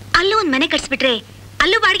ಅಲ್ಲೂ ಒಂದ್ ಮನೆ ಕಟ್ಸ್ಬಿಟ್ರೆ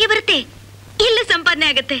ಅಲ್ಲೂ ಬಾಡಿಗೆ ಬರುತ್ತೆ, ಇಲ್ಲೂ ಸಂಪಾದನೆ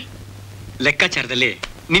ಆಗತ್ತೆ. ಲೆಕ್ಕಾಚಾರದಲ್ಲಿ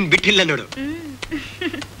ನಿನ್ ಬಿಟ್ಟಿಲ್ಲ ನೋಡು.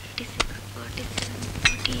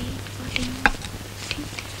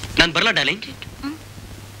 ನಾನ್ ಬರ್ಲಾ ಡಾರ್ಲಿಂಗ್?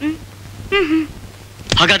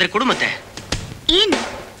 ಹಾಗಾದ್ರೆ ಕೊಡು ಮತ್ತೆ. ಏನು?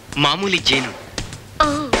 ಮಾಮೂಲಿ ಜೇನು. ಓ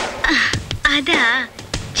ಅದಾ?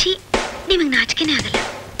 ಛೀ, ನಿಮಗ್ ನಾಚಿಕೆನೇ ಆಗಲ್ಲ.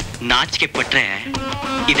 ನಾಚಿಕೆ ಪಟ್ರೆ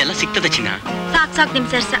ಇದೆಲ್ಲ ಸಿಗ್ತದ ಚಿನ್ನ? ಸಾಕ್ ನಿಮ್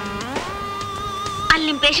ಸರ್ಸ. ಅಲ್ಲಿ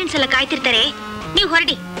ನಿಮ್ ಪೇಷಂಟ್ಸ್ ಎಲ್ಲ ಕಾಯ್ತಿರ್ತಾರೆ, ನೀವು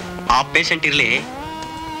ಹೊರಡಿ. ಆ ಪೇಷಂಟ್ ಇರ್ಲಿ,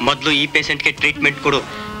 ಮೊದ್ಲು ಈ ಪೇಷಂಟ್ಗೆ ಟ್ರೀಟ್ಮೆಂಟ್ ಕೊಡು.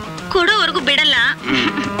 ಕೊಡೋವರೆಗೂ ಬಿಡಲ್ಲ.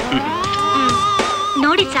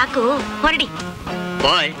 ನೋಡಿ ಸಾಕು, ಹೊರಡಿ.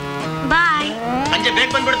 ಬಾಯ್ ಬಾಯ್. ಸಂಜೆ ಬೇಗ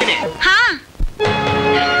ಬಂದ್ಬಿಡ್ತೀನಿ. ಹಾ.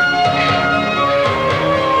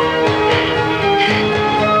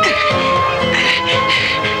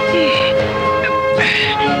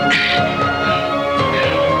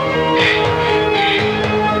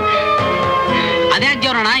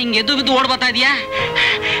 ಹಿಂಗ್ ಎದ್ದು ಬಿದ್ದು ಓಡ್ ಬರ್ತಾ ಇದೀಯಾ?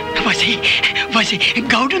 ಬಸಿ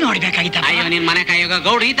ಗೌಡು ನೋಡ್ಬೇಕಾಗಿತ್ತ. ಅಯ್ಯೋ ನಿನ್ ಮನೆ ಕಾಯೋಗ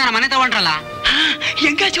ಗೌಡು ಈ ತರ ಮನೆ ತಗೊಂಡ್ರಲ್ಲ,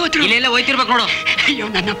 ಹೆಂಗ ಚೋತ್ರು ಇಲ್ಲೆಲ್ಲ ಹೋಯ್ತಿರ್ಬೇಕು ನೋಡು. ಅಯ್ಯೋ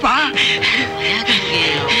ನನ್ನಪ್ಪ.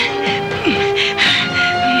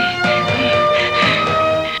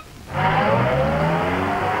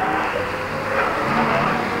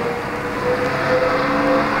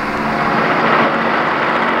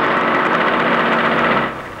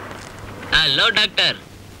 Hello doctor.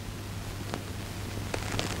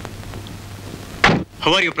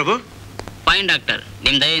 How are you Prabhu? Fine doctor,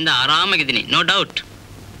 ನಿಮ್ ದಯೆಯಿಂದ ಆರಾಮಾಗಿದ್ದೀನಿ, no doubt.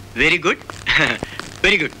 Very good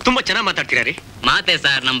very good. ತುಂಬಾ ಚೆನ್ನಾಗಿ ಮಾತಾಡ್ತೀರಾ ರೀ. ಮಾತೆ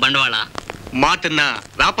ಸರ್ ನಮ್ ಬಂಡವಾಳ. ಮಾತನ್ನ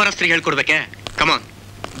ವ್ಯಾಪಾರಸ್ಥರಿಗೆ ಹೇಳ್ಕೊಡ್ಬೇಕೆ? ಕಮಾನ್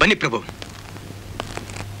ಬನ್ನಿ ಪ್ರಭು,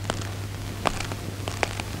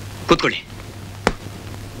 ಕೂತ್ಕೊಳ್ಳಿ.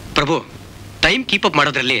 ಪ್ರಭು, ಟೈಮ್ ಕೀಪ್ ಅಪ್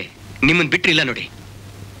ಮಾಡೋದ್ರಲ್ಲಿ ನಿಮ್ಮನ್ನ ಬಿಟ್ರಿಲ್ಲ ನೋಡಿ.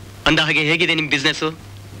 ಅಂದ ಹಾಗೆ ಹೇಗಿದೆ ನಿಮ್ ಬಿಸ್ನೆಸ್?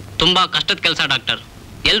 ತುಂಬಾ ಕಷ್ಟದ ಕೆಲಸ ಡಾಕ್ಟರ್.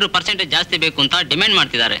 ಎಲ್ರು ಪರ್ಸೆಂಟೇಜ್ ಜಾಸ್ತಿ ಬೇಕು ಅಂತ ಡಿಮ್ಯಾಂಡ್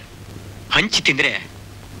ಮಾಡ್ತಿದ್ದಾರೆ. ಹಂಚಿ ತಿಂದ್ರೆ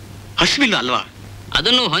ಹಸುವಿಲ್ಲ ಅಲ್ವಾ?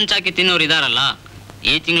 ಅದನ್ನು ಹೊಂಚಾಕಿ ತಿನ್ನೋರು ಇದಾರಲ್ಲ.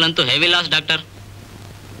 ಈ ತಿಂಗಳಂತೂ ಹೆವಿ ಲಾಸ್ ಡಾಕ್ಟರ್.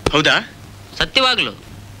 ಹೌದಾ? ಸತ್ಯವಾಗ್ಲು.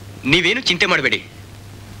 ನೀವೇನು ಚಿಂತೆ ಮಾಡಬೇಡಿ,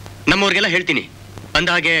 ನಮ್ಮವ್ರಿಗೆಲ್ಲ ಹೇಳ್ತೀನಿ. ಅಂದ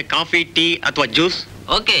ಹಾಗೆ ಕಾಫಿ, ಟೀ ಅಥವಾ ಜ್ಯೂಸ್?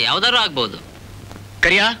 ಓಕೆ, ಯಾವ್ದಾದ್ರು ಆಗ್ಬೋದು.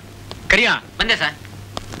 ಕರಿಯಾ ಕರಿಯಾ. ಬಂದೆ ಸರ್.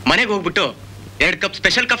 ಮನೆಗೆ ಹೋಗ್ಬಿಟ್ಟು 2 ಕಪ್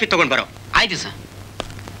ಸ್ಪೆಷಲ್ ಕಾಫಿ ತಗೊಂಡ್ ಬರೋ. ಆಯ್ತು ಸರ್.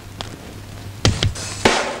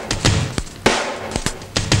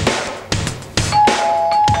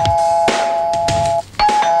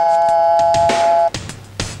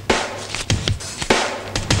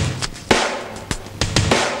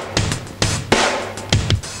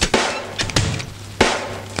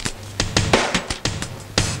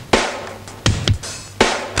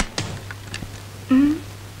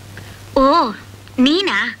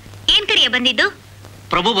 ನೀನಾ? ಏನ್ ಕರಿಯ ಬಂದಿದ್ದು?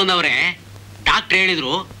 ಪ್ರಭು ಬಂದವ್ರೆ, ಡಾಕ್ಟರ್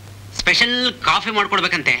ಹೇಳಿದ್ರು ಸ್ಪೆಷಲ್ ಕಾಫಿ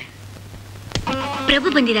ಮಾಡ್ಕೊಡ್ಬೇಕಂತೆ. ಪ್ರಭು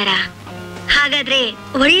ಬಂದಿದಾರಾ? ಹಾಗಾದ್ರೆ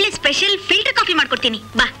ಒಳ್ಳೆ ಸ್ಪೆಷಲ್ ಫಿಲ್ಟರ್ ಕಾಫಿ ಮಾಡ್ಕೊಡ್ತೀನಿ,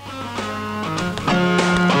 ಬಾ.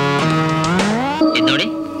 ಇದು ನೋಡಿ,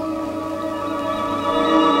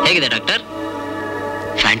 ಹೇಗಿದೆ ಡಾಕ್ಟರ್?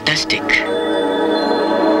 ಫ್ಯಾಂಟಾಸ್ಟಿಕ್.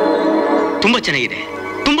 ತುಂಬಾ ಚೆನ್ನಾಗಿದೆ,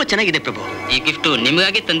 ತುಂಬಾ ಚೆನ್ನಾಗಿದೆ ಪ್ರಭು. ಈ ಗಿಫ್ಟ್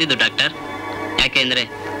ನಿಮಗಾಗಿ ತಂದಿದ್ದು ಡಾಕ್ಟರ್. ಯಾಕೆಂದ್ರೆ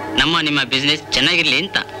ನಿಮ್ಮ ಬಿಸ್ನೆಸ್ ಚೆನ್ನಾಗಿರ್ಲಿ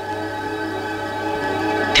ಅಂತ.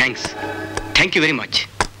 Thanks, thank you very much.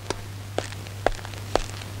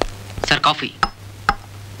 Sir coffee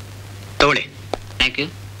ತಗೊಳ್ಳಿ. Thank you.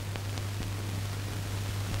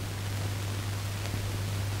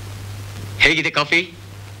 ಹೇಗಿದೆ ಕಾಫಿ?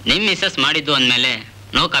 ನಿಮ್ ಮಿಸಸ್ ಮಾಡಿದ್ದು ಅಂದಮೇಲೆ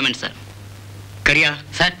ನೋ ಕಾಮೆಂಟ್ ಸರ್. ಕರಿಯಾ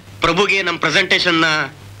ಸರ್, ಪ್ರಭುಗೆ ನಮ್ಮ ಪ್ರೆಸೆಂಟೇಶನ್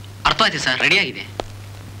ಅರ್ಥ ಆಯ್ತು ಸರ್, ರೆಡಿ ಆಗಿದೆ.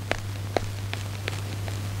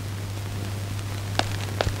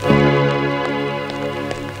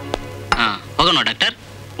 ಹೋಗೋಣ ಡಾಕ್ಟರ್?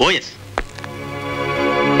 ಓ ಎಸ್.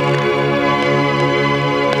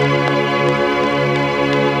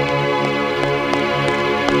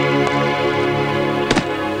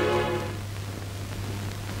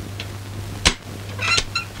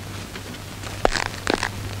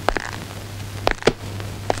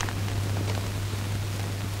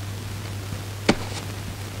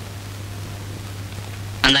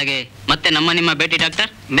 ಅಂದಾಗೆ ಮತ್ತೆ ನಿಮ್ಮ ಭೇಟಿ ಡಾಕ್ಟರ್?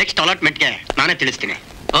 ನೆಕ್ಸ್ಟ್ ಅಲಾಟ್ಮೆಂಟ್ಗೆ ನಾನೇ ತಿಳಿಸ್ತೀನಿ.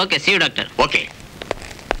 Okay, C you doctor. Okay.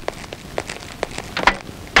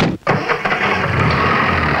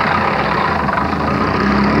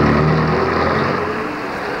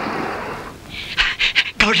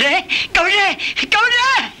 ಗೌಡ್ರೆ ಗೌಡ್ರೆ ಗೌಡ್ರೆ.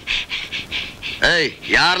 ಏಯ್,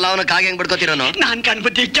 ಯಾರ್ಲ ಅವನ ಕಾಗೆ ಹೆಂಗ್ ಬಿಡ್ಕೋತಿರೋನು? ನಾನ್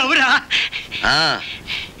ಕಣ್ಬುದ್ಧಿ ಗೌರ. ಹಾ,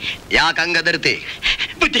 ಯಾಕ ಹಂಗದರ್ತಿ?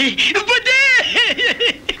 ಬುದ್ಧಿ ಬುದ್ಧಿ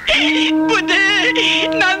ಬುದ್ಧಿ,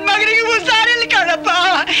 ನನ್ ಮಗನಿಗೆ ಹುಷಾರಿಲ್ಲ ಕಣಪ್ಪ.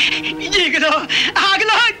 ಈಗಲೂ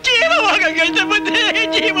ಆಗ್ಲೋ ಜೀವ ಹೋಗಂಗೈತೆ ಬುದ್ಧಿ,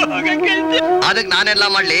 ಜೀವ ಹೋಗಂಗೈತೆ. ಅದಕ್ ನಾನೆಲ್ಲ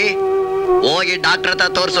ಮಾಡ್ಲಿ? ಹೋಗಿ ಡಾಕ್ಟರ್ ಹತ್ರ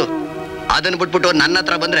ತೋರ್ಸು. ಅದನ್ನ ಬಿಟ್ಬಿಟ್ಟು ನನ್ನ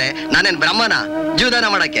ಹತ್ರ ಬಂದ್ರೆ ನಾನೇನ್ ಬ್ರಹ್ಮನ ಜೀವದಾನ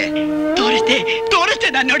ಮಾಡಕ್ಕೆ? ತೋರಿಸ್ತೆ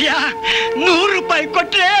ನಾನು ನೋಡಿಯಾ. 100 ರೂಪಾಯಿ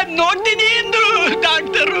ಕೊಟ್ರೆ ನೋಡ್ತೀನಿ ಎಂದು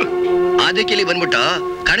ಡಾಕ್ಟರು. ಅದಕ್ಕೆ ಇಲ್ಲಿ ಬಂದ್ಬಿಟ್ಟು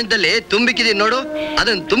ಕಣದಲ್ಲಿ ತುಂಬಿಕಿದೀನಿ ನೋಡು,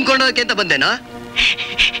 ಅದನ್ನ ತುಂಬಿಕೊಂಡೋದಕ್ಕೆ ಅಂತ ಬಂದೇನಾ?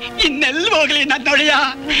 ಇನ್ನೆಲ್ಲ ಹೋಗ್ಲಿ ನನ್ನ ನೋಡಿಯಾ.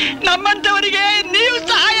 ನಮ್ಮಂತವರಿಗೆ ನೀವು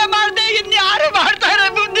ಸಹಾಯ ಮಾಡದೆ ಇನ್ಯಾರು ಮಾಡ್ತಾರೆ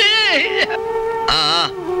ಬುದ್ಧಿ?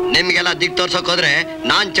 ನಿಮ್ಗೆಲ್ಲ ದಿಕ್ ತೋರ್ಸಕ್ ಹೋದ್ರೆ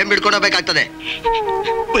ನಾನ್ ಚೆಂಬಿಡ್ಕೊಂಡೋಗ್ಬೇಕಾಗ್ತದೆ.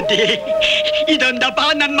 ಬುದ್ಧಿ ಇದೊಂದಪ್ಪ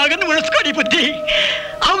ನನ್ ಮಗನ್ ಉಳಿಸ್ಕೊಡಿ ಬುದ್ಧಿ.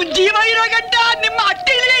 ಅವನ್ ಜೀವ ಇರೋ ಗಂಟ ನಿಮ್ಮ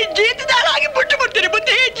ಅಟ್ಟಿಲಿ ಜೀತದಾರಾಗಿ ಬಿಟ್ಬಿಡ್ತೀನಿ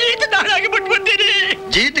ಬುದ್ಧಿ. ಜೀತದಾರಾಗಿ ಬಿಟ್ಬಿಡ್ತೀನಿ.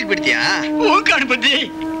 ಜೀತಿಗೆ ಬಿಡ್ತೀಯಾ? ಹೂ ಕಾಣ್ ಬುದ್ಧಿ.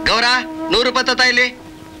 ಗೌರ 100 ರೂಪಾಯಿ ತತ್ತ ಇಲ್ಲಿ.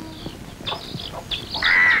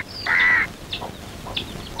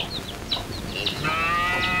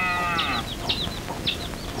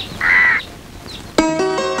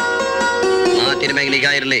 ಮಾತಿನ ಮ್ಯಾಗ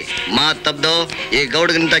ನಿಗಾ ಇರ್ಲಿ. ಮಾತ್ ತಪ್ದು ಈ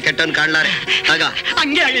ಗೌಡ್ಗಿಂತ ಕೆಟ್ಟನ್ ಕಾಣ್ಲಾರೆ. ಆಗ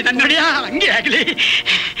ಹಂಗೆ ಆಗ್ಲಿ ನನ್ನ ನೋಡಿಯಾ, ಹಂಗೆ ಆಗ್ಲಿ.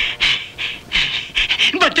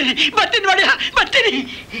 ಬರ್ತೀನಿ ನೋಡಿಯಾ, ಬರ್ತೀನಿ.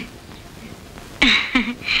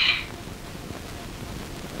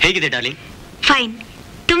 ಹೇಗಿದೆ ಡಾರ್ಲಿಂಗ್? ಫೈನ್,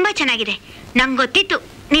 ತುಂಬಾ ಚೆನ್ನಾಗಿದೆ. ನಂಗೆ ಗೊತ್ತಿತ್ತು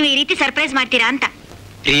ನೀವು ಈ ರೀತಿ ಸರ್ಪ್ರೈಸ್ ಮಾಡ್ತೀರಾ ಅಂತ.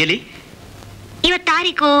 ರಿಯಲಿ? ಇವತ್ತು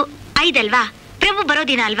ತಾರೀಕು 5 ಅಲ್ವಾ? ಪ್ರಭು ಬರೋ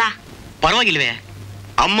ದಿನ ಅಲ್ವಾ? ಪರವಾಗಿಲ್ವೇ?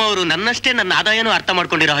 ಅಮ್ಮ ಅವರು ನನ್ನಷ್ಟೇ ನನ್ನ ಆದಾಯನೂ ಅರ್ಥ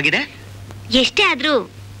ಮಾಡ್ಕೊಂಡಿರೋ ಹಾಗಿದೆ. ಎಷ್ಟೇ ಆದ್ರೂ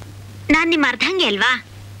ನಾನ್ ನಿಮ್ಮ ಅರ್ಧಂಗಿ ಅಲ್ವಾ?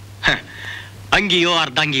 ಅಂಗಿಯೋ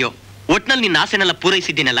ಅರ್ಧಂಗಿಯೋ, ಒಟ್ನಲ್ಲಿ ನಿನ್ನ ಆಸೆನೆಲ್ಲ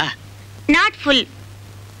ಪೂರೈಸಿದ್ದೀನಲ್ಲ. Not full,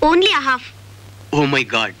 only a half. O my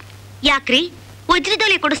god. ಯಾಕ್ರಿ,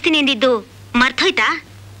 ವಜ್ರದೊಲೆ ಕೊಡಿಸ್ತೀನಿ ಎಂದಿದ್ದು ಮರ್ತೋಯ್ತಾ?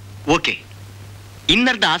 ಓಕೆ,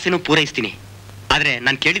 ಇನ್ನರ್ಧ ಆಸೆನೂ ಪೂರೈಸ್ತೀನಿ. ಆದ್ರೆ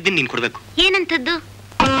ನಾನು ಕೇಳಿದ್ದೀನಿ ನೀನ್ ಕೊಡ್ಬೇಕು. ಏನಂತದ್ದು?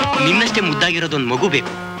 ನಿನ್ನಷ್ಟೇ ಮುದ್ದಾಗಿರೋದೊಂದು ಮಗು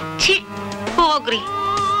ಬೇಕು. ಛೀ, ಹೋಗ್ರಿ.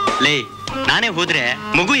 ಲೇ, ನಾನೇ ಹೋದ್ರೆ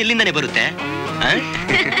ಮಗು ಎಲ್ಲಿಂದಾನೆ ಬರುತ್ತೆ?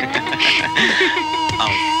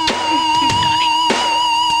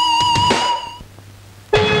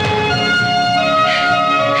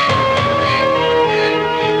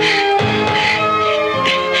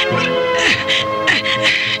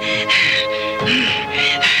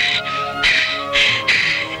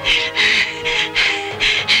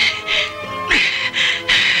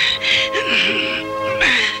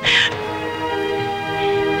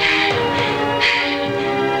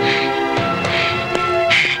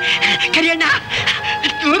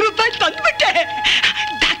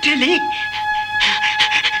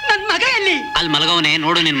 ನನ್ ಮಗ ಎಲ್ಲಿ? ಅಲ್ಲಿ ಮಲಗವನೇ,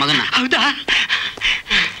 ನೋಡು ನಿನ್ ಮಗನ. ಹೌದಾ?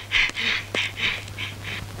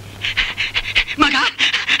 ಮಗ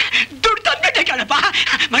ದುಡ್ಡು ತಂದ್ಬಿಟ್ಟೆ ಕಣಪ್ಪ.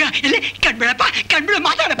 ಮಗ ಎಲ್ಲಿ? ಕಣ್ಬಿಡಪ್ಪ, ಕಣ್ಬಿಡು,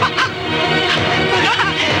 ಮಾತಾಡಪ್ಪ.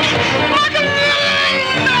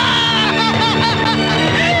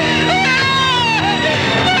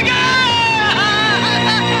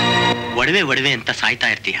 ಒಡವೆ ಒಡವೆ ಅಂತ ಸಾಯ್ತಾ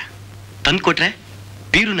ಇರ್ತೀಯ. ತಂದ್ಕೊಟ್ರೆ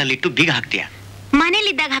ಬೀರುನಲ್ಲಿಟ್ಟು ಬೀಗ ಹಾಕ್ತೀಯ.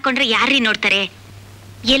 ಮನೇಲಿದ್ದಾಗ ಹಾಕೊಂಡ್ರೆ ಯಾರ್ರೀ ನೋಡ್ತಾರೆ?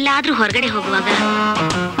 ಎಲ್ಲಾದ್ರೂ ಹೊರಗಡೆ ಹೋಗುವಾಗ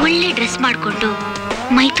ಒಳ್ಳೆ ಡ್ರೆಸ್ ಮಾಡ್ಕೊಂಡು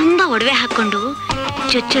ಮೈ ತುಂಬಾ ಒಡವೆ ಹಾಕೊಂಡು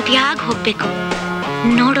ಜೊತೆಯಾಗಿ ಹೋಗ್ಬೇಕು.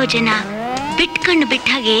 ನೋಡೋ ಜನ ಬಿಟ್ಕಣ್ಣು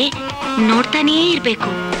ಬಿಟ್ಟಾಗೆ ನೋಡ್ತಾನೇ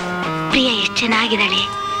ಇರ್ಬೇಕು. ಪ್ರಿಯ ಎಷ್ಟು ಚೆನ್ನಾಗಿದ್ದಾಳೆ,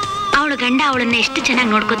 ಅವಳ ಗಂಡ ಅವಳನ್ನ ಎಷ್ಟು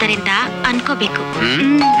ಚೆನ್ನಾಗಿ ನೋಡ್ಕೋತಾರೆ ಅಂತ ಅನ್ಕೋಬೇಕು.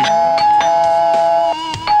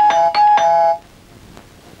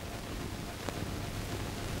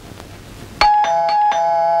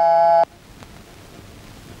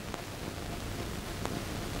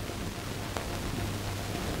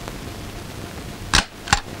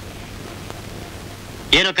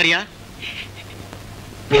 ಏನೋ ಕರಿಯ?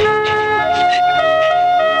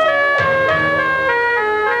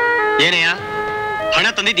 ಏನಯ್ಯ, ಹಣ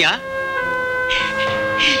ತಂದಿದ್ಯಾ?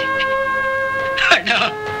 ಹಣ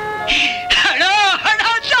ಹಣ ಹಣ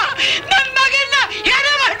ಅಂತ ನನ್ನ ಮಗನ್ನ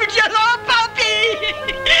ಏನೇ ಮಾಡ್ಬಿಟ್ಯಲ್ಲ ಪಾಪಿ.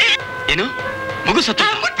 ಏನು ಮಗು ಸತ್ತ?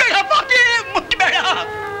 ಮುಟ್ಬೇಡ ಪಾಪಿ, ಮುಟ್ಬೇಡ.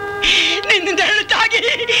 ನಿನ್ನಿಂದ ಹೇಳ್ತಾಗಿ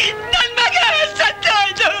ನನ್ನ ಮಗ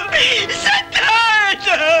ಸತ್ತಾಯ್ತು.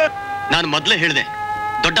 ನಾನು ಮೊದಲೇ ಹೇಳಿದೆ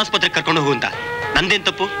ದೊಡ್ಡ ಆಸ್ಪತ್ರೆಗೆ ಕರ್ಕೊಂಡು ಹೋಗು ಅಂತ. ನಂದೇನ್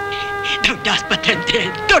ತಪ್ಪು? ದೊಡ್ಡ ಆಸ್ಪತ್ರೆ ಅಂತೆ,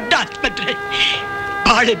 ದೊಡ್ಡ ಆಸ್ಪತ್ರೆ.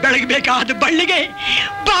 ಬಾಳೆ ಬೆಳಗಬೇಕಾದ ಬಳ್ಳಿಗೆ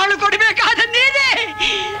ಬಾಳು ಕೊಡಬೇಕಾದ ನೀನೇ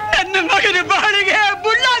ನನ್ನ ಮಗನ ಬಾಳಿಗೆ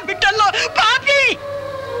ಬುಳ್ಳಾಗ್ಬಿಟ್ಟಲ್ಲೋ ಪಾಪಿ.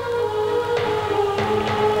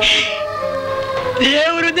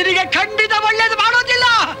 ದೇವರು ನಿನಗೆ ಖಂಡಿತ ಒಳ್ಳೇದು ಮಾಡೋದಿಲ್ಲ.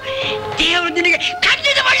 ದೇವರು ನಿನಗೆ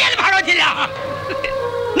ಖಂಡಿತ ಒಳ್ಳೇದು ಮಾಡೋದಿಲ್ಲ.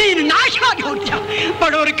 ನೀನು ನಾಶವಾಗಿ ಹೋಗ್ತೀಯ.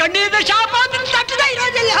 ಬಡವರ ಕಣ್ಣಿಂದ ಶಾಪ ತಟ್ಟದೇ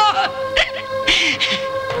ಇರೋದಿಲ್ಲ.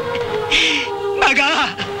 ಮಗ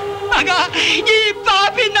ಮಗ, ಈ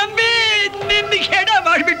ಪಾಪಿ ನಂಬಿ ನಿನ್ಗೆ ಹೆಣ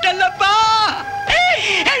ಮಾಡ್ಬಿಟ್ಟಲ್ಲಪ್ಪ.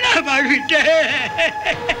 ಹೆಣ ಮಾಡ್ಬಿಟ್ಟೆ.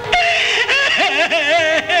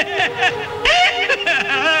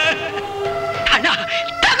 ಹಣ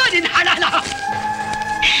ತಗೋದಿನ ಹಣನ.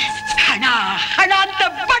 ಹಣ ಹಣ ಅಂತ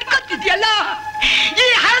ಬಡ್ಕೊತಿದ್ಯಲ್ಲ, ಈ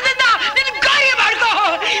ಹಣದಿಂದ ನಿನ್ ಗಾಯ ಮಾಡ್ಕೋ,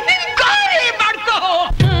 ನಿನ್ ಗಾಯ ಮಾಡ್ಕೋ.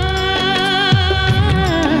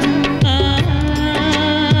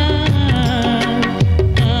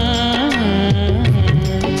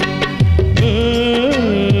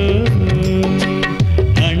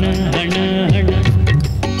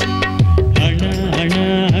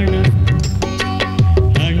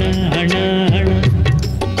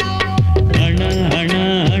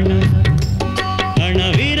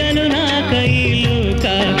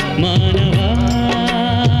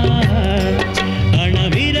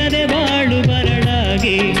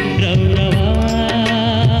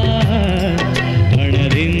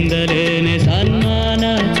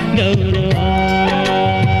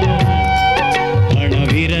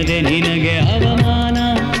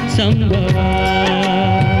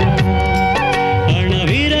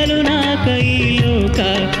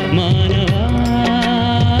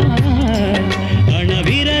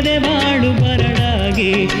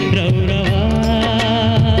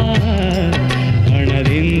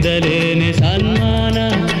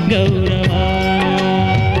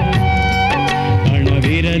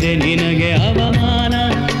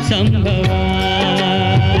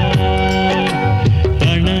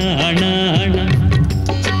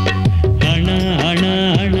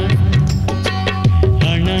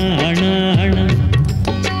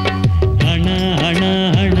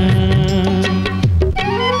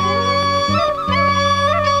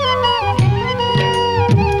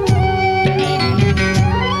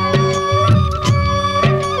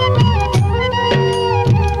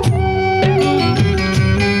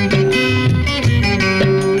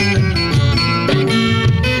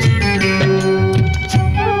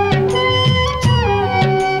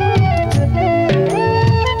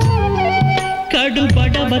 ಕಡು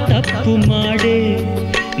ಬಡವ ತಪ್ಪು ಮಾಡೆ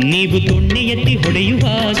ನೀವು ದೊಣ್ಣೆ ಎತ್ತಿ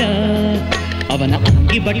ಹೊಡೆಯುವಾಗ ಅವನ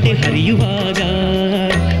ಅಂಗಿ ಬಟ್ಟೆ ಹರಿಯುವಾಗ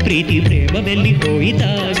ಪ್ರೀತಿ ಪ್ರೇಮವೆಲ್ಲಿ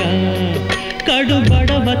ಹೋಯಿದಾಗ ಕಡು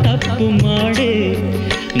ಬಡವ ತಪ್ಪು ಮಾಡೆ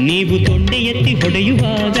ನೀವು ದೊಣ್ಣೆ ಎತ್ತಿ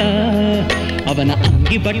ಹೊಡೆಯುವಾಗ ಅವನ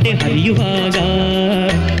ಅಂಗಿ ಬಟ್ಟೆ ಹರಿಯುವಾಗ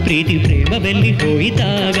ಪ್ರೀತಿ ಪ್ರೇಮವೆಲ್ಲಿ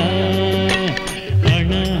ಹೋಯಿದಾಗ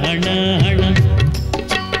ಹಣ ಹಣ ಹಣ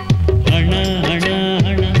ಹಣ ಹಣ ಹಣ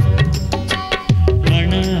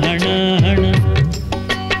ಹಣ ಹಣ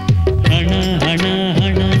ಹಣ ಹಣ ಹಣ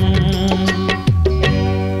ಹಣ.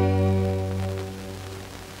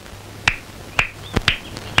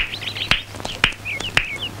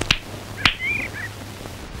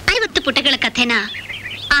 ಪುಟಗಳ ಕಥೆನ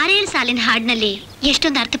 6-7 ಸಾಲಿನ ಹಾಡಿನಲ್ಲಿ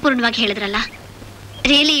ಎಷ್ಟೊಂದು ಅರ್ಥಪೂರ್ಣವಾಗಿ ಹೇಳಿದ್ರಲ್ಲ.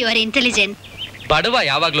 Really you are intelligent. ಬಡವ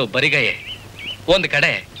ಯಾವಾಗ್ಲೂ ಬರಿಗಯೇ. ಒಂದ್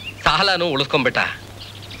ಕಡೆ ಸಾಲನೂ ಉಳಿಸ್ಕೊಂಡ್ಬಿಟ್ಟ,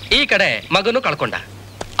 ಈ ಕಡೆ ಮಗನೂ ಕಳ್ಕೊಂಡ.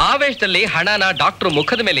 ಆವೇಶದಲ್ಲಿ ಹಣನ ಡಾಕ್ಟ್ರು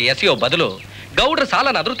ಮುಖದ ಮೇಲೆ ಎಸೆಯೋ ಬದಲು ಗೌಡ್ರ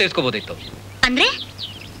ಸಾಲನಾದ್ರೂ ತೀರ್ಸ್ಕೋಬೋದಿತ್ತು. ಅಂದ್ರೆ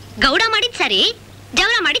ಗೌಡ ಮಾಡಿದ್ ಸರಿ,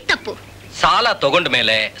 ಜವರ ಮಾಡಿದ್ ತಪ್ಪು. ಸಾಲ ತಗೊಂಡ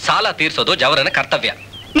ಮೇಲೆ ಸಾಲ ತೀರ್ಸೋದು ಜವರನ ಕರ್ತವ್ಯ.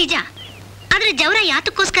 ನಿಜ. ಆದ್ರೆ ಜವರ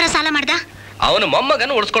ಯಾತಕ್ಕೋಸ್ಕರ ಸಾಲ ಮಾಡ್ದ? ಅವನು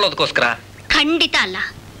ಮೊಮ್ಮಗನ ಉಳಿಸ್ಕೊಳ್ಳೋದಕ್ಕೋಸ್ಕರ. ಖಂಡಿತ ಅಲ್ಲ.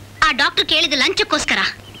 ಆ ಡಾಕ್ಟರ್ ಕೇಳಿದ ಲಂಚಕ್ಕೋಸ್ಕರ.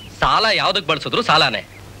 ಸಾಲ ಯಾವ್ದಕ್ ಬಳಸಿದ್ರು ಸಾಲಾನೆ.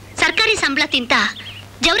 ಸರ್ಕಾರಿ ಸಂಬಳ ತಿಂತ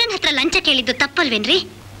ಜವರನ್ ಹತ್ರ ಲಂಚ ಕೇಳಿದ್ದು ತಪ್ಪಲ್ವೇನ್ರಿ?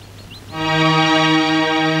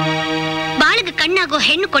 ಬಾಳಗ ಕಣ್ಣಾಗೋ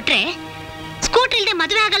ಹೆಣ್ಣು ಕೊಟ್ರೆ ಸ್ಕೂಟರ್ ಇಲ್ದೆ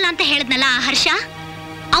ಮದುವೆ ಆಗಲ್ಲ ಅಂತ ಹೇಳಿದ್ನಲ್ಲ ಆ ಹರ್ಷ,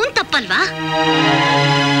 ಅವನ್ ತಪ್ಪಲ್ವಾ?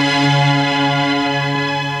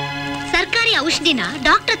 ಸರ್ಕಾರಿ ಔಷಧಿನ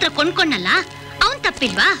ಡಾಕ್ಟರ್ ಹತ್ರ ಕೊಂಡ್ಕೊಂಡಲ್ಲ, ಅವನ್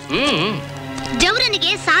ತಪ್ಪಿಲ್ವಾ?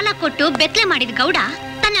 ಜವರನಿಗೆ ಸಾಲ ಕೊಟ್ಟು ಬೆತ್ತಲೆ ಮಾಡಿದ ಗೌಡ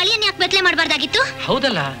ತನ್ನ ಅಳಿಯನ್ ಯಾಕೆ ಬೆತ್ತಲೆ ಮಾಡಬಾರ್ದಾಗಿತ್ತು?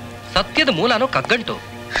 ಹೌದಲ್ಲ, ಸತ್ಯದ ಮೂಲನೂ ಕಗ್ಗಂಟು.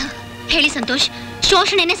 ಹೇಳಿ ಸಂತೋಷ್,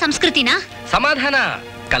 ಶೋಷಣೆನೇ ಸಂಸ್ಕೃತಿನಾ? ಸಮಾಧಾನ.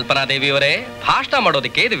 ಕಲ್ಪನಾ ದೇವಿಯವರೇ, ಭಾಷಣ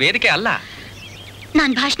ಮಾಡೋದಕ್ಕೆ ಇದು ವೇದಿಕೆ ಅಲ್ಲ.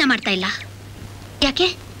 ನಾನ್ ಭಾಷಣ ಮಾಡ್ತಾ ಇಲ್ಲ. ಯಾಕೆ,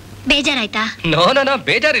 ಬೇಜಾರಾಯ್ತಾ? No no no,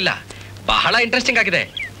 ಬೇಜಾರಿಲ್ಲ. ಬಹಳ ಇಂಟ್ರೆಸ್ಟಿಂಗ್ ಆಗಿದೆ,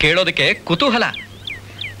 ಕೇಳೋದಕ್ಕೆ ಕುತೂಹಲ.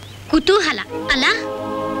 ಕುತೂಹಲ ಅಲ್ಲ?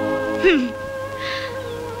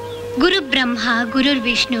 ಗುರು ಬ್ರಹ್ಮ ಗುರುರ್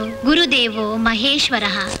ವಿಷ್ಣು ಗುರುದೇವೋ ಮಹೇಶ್ವರ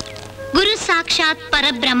ಗುರು ಸಾಕ್ಷಾತ್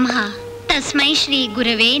ಪರಬ್ರಹ್ಮ ತಸ್ಮೈ ಶ್ರೀ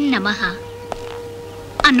ಗುರವೇ ನಮಃ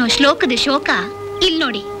ಅನ್ನೋ ಶ್ಲೋಕದ ಶೋಕ ಇಲ್ಲಿ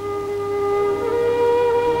ನೋಡಿ.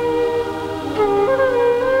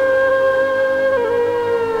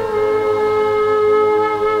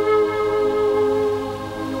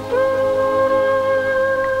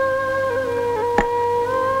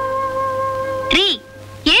 ರೀ,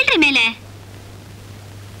 ಹೇಳ್ರಿ ಮೇಲೆ.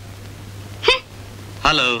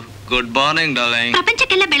 Hello, good morning darling.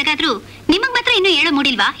 ಪ್ರಪಂಚಕ್ಕೆಲ್ಲ ಬೆಳಗಾದ್ರು ನಿಮಗ್ ಮಾತ್ರ ಇನ್ನೂ ಹೇಳೋ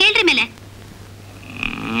ಮೂಡಿಲ್ವಾ? ಹೇಳ್ರಿ ಮೇಲೆ.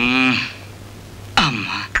 ಅಮ್ಮ,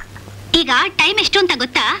 ಈಗ ಟೈಮ್ ಎಷ್ಟು ಅಂತ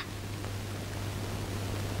ಗೊತ್ತಾ?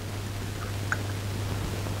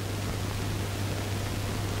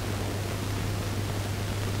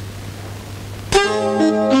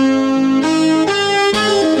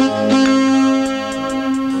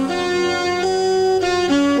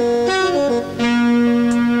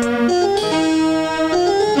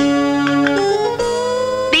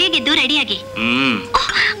 ಬೇಗೆದ್ದು ರೆಡಿಯಾಗಿ.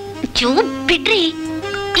 ಬಿಡ್ರಿ,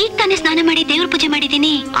 ಈಗ ತಾನೇ ಸ್ನಾನ ಮಾಡಿ ದೇವ್ರ ಪೂಜೆ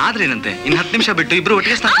ಮಾಡಿದೀನಿ. ಆದ್ರೇನಂತೆ, ಇನ್ 10 ನಿಮಿಷ ಬಿಟ್ಟು ಇಬ್ರು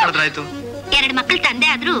ಒಟ್ಟಿಗೆ ಸ್ನಾನ ಮಾಡಿದ್ರಾಯ್ತು. 2 ಮಕ್ಕಳ ತಂದೆ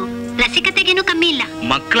ಆದ್ರೂ ರಸಿಕತೆಗೇನು ಕಮ್ಮಿ ಇಲ್ಲ.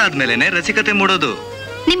 ಮಕ್ಕಳಾದ್ಮೇಲೆನೆ ರಸಿಕತೆ ಮೂಡೋದು.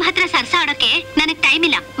 ನಿಮ್ ಹತ್ರ ಸರ್ಸ ಆಡೋಕೆ ನನಗ್ ಟೈಮ್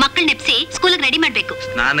ಇಲ್ಲ. ಮಕ್ಕಳ ನೆಪ್ಸಿ ಸ್ಕೂಲ್ಗೆ ರೆಡಿ ಮಾಡ್ಬೇಕು.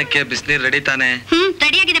 ಸ್ನಾನಕ್ಕೆ ಬಿಸಿನೀರ್ ರೆಡಿ ತಾನೆ?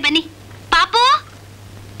 ರೆಡಿ ಆಗಿದೆ, ಬನ್ನಿ. ಪಾಪು,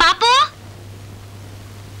 ಪಾಪು.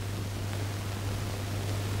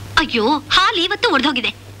 ಅಯ್ಯೋ, ಹಾಲು ಇವತ್ತು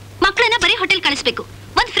ಒಡೆದೋಗಿದೆ. ಮಕ್ಕಳನ್ನ ಬರೀ ಹೋಟೆಲ್ ಕಳಿಸ್ಬೇಕು.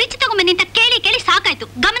 ಒಂದ್ ಫ್ರಿಜ್ ತಗೊಂಬನ್ನಿ ಅಂತ ಕೇಳಿ ಕೇಳಿ ಸಾಕಾಯ್ತು.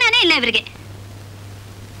 ಗಮನನೇ ಇಲ್ಲ ಇವರಿಗೆ.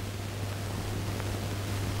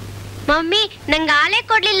 ಮಮ್ಮಿ, ನಂಗೆ ಹಾಲೇ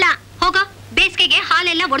ಕೊಡ್ಲಿಲ್ಲ. ಹೋಗೋ, ಬೇಸಿಗೆಗೆ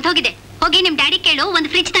ಹಾಲೆಲ್ಲ ಒಡೆದೋಗಿದೆ. ಹೋಗಿ ನಿಮ್ ಡ್ಯಾಡಿ ಕೇಳು, ಒಂದ್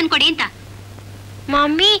ಫ್ರಿಜ್ ತಂದ್ಕೊಡಿ ಅಂತ.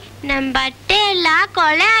 ಮಮ್ಮಿ, ನಮ್ ಬಟ್ಟೆ ಎಲ್ಲ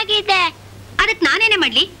ಕೊಳೆ ಆಗಿದೆ. ಅದಕ್ ನಾನೇನೆ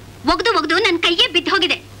ಮಾಡ್ಲಿ? ಒಗ್ದು ಒಗ್ದು ನನ್ ಕೈಯೇ ಬಿದ್ದು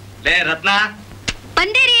ಹೋಗಿದೆ. ಲೇ ರತ್ನ,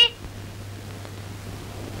 ಬಂದೇರಿ.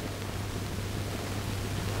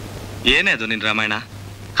 ಏನೇ ಅದು ನಿನ್ ರಾಮಾಯಣ?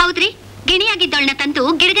 ಹೌದ್ರಿ, ಗಿಣಿಯಾಗಿದ್ದವಳನ್ನ ತಂದು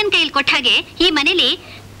ಗಿಡಗನ್ ಕೈಯಲ್ಲಿ ಕೊಟ್ಟ ಹಾಗೆ ಈ ಮನೇಲಿ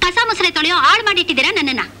ಕಸ ಮೊಸರೆ ತೊಳೆಯೋ ಆಳ್ ಮಾಡಿಟ್ಟಿದ್ದೀರಾ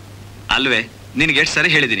ನನ್ನನ್ನ. ಅಲ್ವೇ, ನಿನ್ಗೆ ಎಷ್ಟು ಸರಿ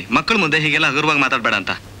ಹೇಳಿದೀನಿ, ಮಕ್ಕಳ ಮುಂದೆ ಹೀಗೆಲ್ಲ ಹಗುರವಾಗಿ ಮಾತಾಡ್ಬೇಡ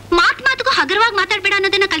ಅಂತ. ಮಾತಿಗೂ ಹಗುರವಾಗಿ ಮಾತಾಡ್ಬೇಡ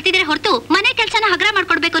ಅನ್ನೋದನ್ನ ಕಲ್ತಿದ್ರೆ ಹೊರತು ಮನೆ ಕೆಲ್ಸನ ಹಗುರ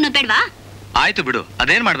ಮಾಡ್ಕೊಡ್ಬೇಕು ಅನ್ನೋದು ಬೇಡ್ವಾ? ಆಯ್ತು ಬಿಡು,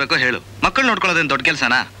 ಅದೇನ್ ಮಾಡ್ಬೇಕೋ ಹೇಳು. ಮಕ್ಕಳು ನೋಡ್ಕೊಳ್ಳೋದೇನ್ ದೊಡ್ಡ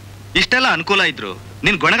ಕೆಲ್ಸನಾ? ಇಷ್ಟೆಲ್ಲ ಅನುಕೂಲ ಇದ್ರು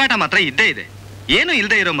ನಿನ್ ಗುಣಗಾಟ ಮಾತ್ರ ಇದ್ದೇ ಇದೆ. ಏನು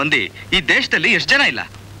ಇಲ್ದೇ ಇರೋ ಮಂದಿ ಈ ದೇಶದಲ್ಲಿ ಎಷ್ಟು ಜನ ಇಲ್ಲ.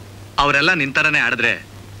 ಅವರೆಲ್ಲ ನಿಂತರನೇ ಆಡಿದ್ರೆ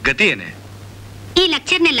ಗತಿ ಏನೇ? ಈ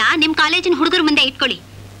ಲೆಕ್ಚರ್ನೆಲ್ಲ ನಿಮ್ ಕಾಲೇಜಿನ ಹುಡುಗರ ಮುಂದೆ ಇಟ್ಕೊಳ್ಳಿ.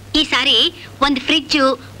 ಈ ಸಾರಿ ಒಂದ್ ಫ್ರಿಡ್ಜ್,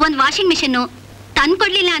 ಒಂದ್ ವಾಷಿಂಗ್ ಮಿಷಿನ್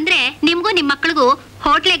ತಂದ್ಕೊಡ್ಲಿಲ್ಲ ಅಂದ್ರೆ ನಿಮ್ಗೂ ನಿಮ್ ಮಕ್ಳಿಗೂ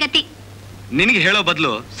ಹೋಟ್ಲೆ ಗತಿ. ನಿನಗೆ ಹೇಳೋ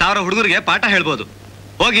ಬದಲು 1000 ಹುಡುಗರಿಗೆ ಪಾಠ ಹೇಳ್ಬೋದು.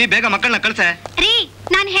 ಹೋಗಿ ಬೇಗ ಮಕ್ಕಳನ್ನ ಕಳ್ಸೆ. ರೀ,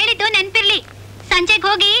 ನಾನ್ ಹೇಳಿದ್ದು ನೆನ್ಪಿರ್ಲಿ. ಸಂಜೆಗೆ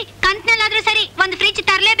ಹೋಗಿ ಕಂತ್ನಲ್ಲಾದ್ರೂ ಸರಿ ಒಂದ್ ಫ್ರಿಡ್ಜ್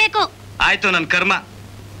ತರ್ಲೇಬೇಕು. ಆಯ್ತು, ನನ್ ಕರ್ಮ.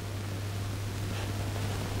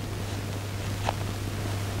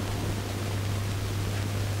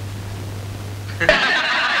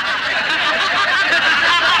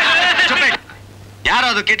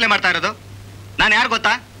 ಅದು ಕೀಟ್ಲೆ ಮಾಡ್ತಾ ಇರೋದು? ನಾನು ಯಾರು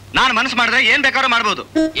ಗೊತ್ತಾ? ನಾನು ಮನಸ್ಸು ಮಾಡಿದ್ರೆ ಏನ್ ಬೇಕಾದ್ರೂ ಮಾಡ್ಬೋದು.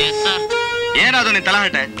 ಏನದು ನಿನ್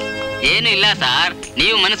ತಲಹಟೆ? ಏನು ಇಲ್ಲ ಸರ್,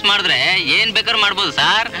 ನೀವು ಮನಸ್ಸು ಮಾಡಿದ್ರೆ ಏನ್ ಬೇಕಾದ್ರೂ ಮಾಡ್ಬೋದು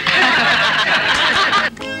ಸರ್.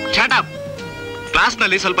 Shot up. ಕ್ಲಾಸ್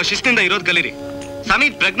ನಲ್ಲಿ ಸ್ವಲ್ಪ ಶಿಸ್ತಿಂದ ಇರೋದ್ ಕಲೀರಿ.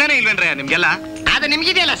 ಸಮೀತ್ ಪ್ರಜ್ಞಾನೇ ಇಲ್ವೇನ್ರ ನಿಮ್ಗೆಲ್ಲ? ಅದು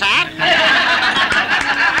ನಿಮ್ಗಿದೆಯಲ್ಲ ಸರ್.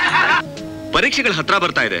 ಪರೀಕ್ಷೆಗಳ ಹತ್ರ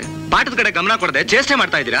ಬರ್ತಾ ಇದೆ, ಪಾಠದ ಕಡೆ ಗಮನ ಕೊಡದೆ ಚೇಷ್ಟೆ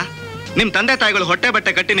ಮಾಡ್ತಾ ಇದ್ದೀರಾ. ನಿಮ್ ತಂದೆ ತಾಯಿಗಳು ಹೊಟ್ಟೆ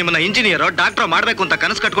ಬಟ್ಟೆ ಕಟ್ಟಿ ನಿಮ್ಮನ್ನ ಇಂಜಿನಿಯರೋ ಡಾಕ್ಟರೋ ಮಾಡ್ಬೇಕು ಅಂತ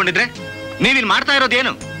ಕನಸು ಕಟ್ಕೊಂಡಿದ್ರೆ ನೀವಿಲ್ ಮಾಡ್ತಾ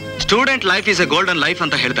ಇರೋದೇನು? Student life is A golden life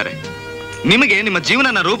ಅಂತ ಹೇಳ್ತಾರೆ. ನಿಮಗೆ ನಿಮ್ಮ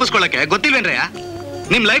ಜೀವನನ ರೂಪಿಸ್ಕೊಳ್ಳಕ್ಕೆ ಗೊತ್ತಿಲ್ವೇನ್ರಯ್ಯ?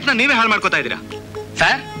 ನಿಮ್ ಲೈಫ್ ನ ನೀವೇ ಹಾಳು ಮಾಡ್ಕೋತಾ ಇದ್ದೀರಾ.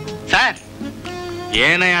 ಸರ್ ಸರ್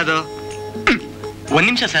ಏನೇ ಅದು? ಒಂದ್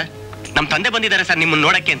ನಿಮಿಷ ಸರ್, ನಮ್ ತಂದೆ ಬಂದಿದ್ದಾರೆ ಸರ್ ನಿಮ್ಮನ್ನ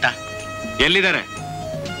ನೋಡಕ್ಕೆ ಅಂತ. ಎಲ್ಲಿದ್ದಾರೆ?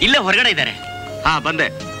 ಇಲ್ಲೇ ಹೊರಗಡೆ ಇದ್ದಾರೆ. ಹಾ ಬಂದೆ.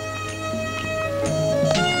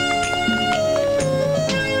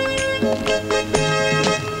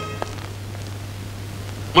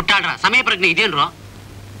 ಮುಟ್ಟಾಡ್ರ ಸಮಯ ಪ್ರಜ್ಞೆ ಇದೇನ್ರು?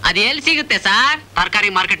 ಅದ್ ಎಲ್ಲಿ ಸಿಗುತ್ತೆ ಸರ್? ತರಕಾರಿ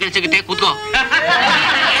ಮಾರ್ಕೆಟ್ ನಲ್ಲಿ ಸಿಗುತ್ತೆ, ಕೂತ್ಕೋ.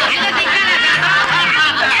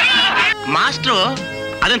 ಮಾಸ್ಟ್ರು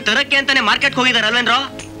ಅದನ್ನ ತರಕ್ಕೆ ಅಂತಾನೆ ಮಾರ್ಕೆಟ್ ಹೋಗಿದಾರಲ್ವೇನ್ರೋ?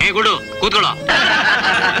 ಏ ಗುಡು, ಕೂತ್ಕೊಳ್ಳೋ.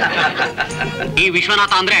 ಈ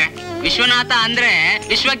ವಿಶ್ವನಾಥ ಅಂದ್ರೆ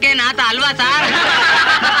ವಿಶ್ವಕ್ಕೆ ನಾಥ ಅಲ್ವಾ ಸರ್?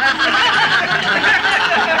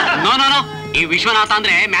 ನೋ ನೋ ನೋ, ಈ ವಿಶ್ವನಾಥ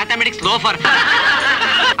ಅಂದ್ರೆ ಮ್ಯಾಥಮೆಟಿಕ್ಸ್ ಲೋಫರ್.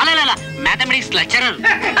 ಅಲ್ಲ ಮ್ಯಾಥಮೆಟಿಕ್ಸ್ ಲೆಕ್ಚರರ್.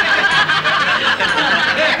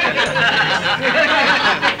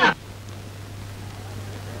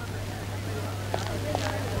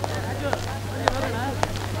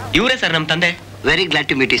 ಇವರೇ ಸರ್ ನಮ್ ತಂದೆ. Very glad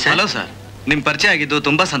to meet you sir. Hello sir, ನಿಮ್ ಪರಿಚಯ ಆಗಿದ್ದು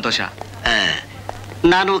ತುಂಬಾ ಸಂತೋಷ.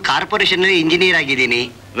 ನಾನು ಕಾರ್ಪೊರೇಷನ್ ಇಂಜಿನಿಯರ್ ಆಗಿದ್ದೀನಿ.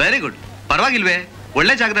 Very good. ಪರವಾಗಿಲ್ವೇ,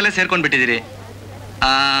 ಒಳ್ಳೆ ಜಾಗದಲ್ಲೇ ಸೇರ್ಕೊಂಡ್ ಬಿಟ್ಟಿದ್ದೀರಿ.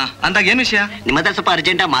 ಅಂದಾಗ ಏನ್ ವಿಷಯ? ನಿಮ್ಮ ಹತ್ರ ಸ್ವಲ್ಪ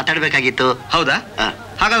ಅರ್ಜೆಂಟ್ ಮಾತಾಡ್ಬೇಕಾಗಿತ್ತು. ಹೌದಾ?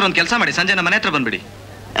 ಹಾಗಾದ್ರೆ ಒಂದ್ ಕೆಲಸ ಮಾಡಿ, ಸಂಜೆ ನಮ್ಮ ಮನೆ ಹತ್ರ ಬಂದ್ಬಿಡಿ.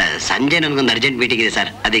 ಸಂಜೆ ನನ್ಗೊಂದು ಅರ್ಜೆಂಟ್ ಮೀಟಿಂಗ್ ಇದೆ ಸರ್,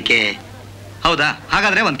 ಅದಕ್ಕೆ. ಹೌದಾ?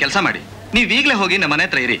 ಹಾಗಾದ್ರೆ ಒಂದ್ ಕೆಲಸ ಮಾಡಿ, ನೀವ್ ಈಗ್ಲೇ ಹೋಗಿ ನಮ್ಮ ಮನೆ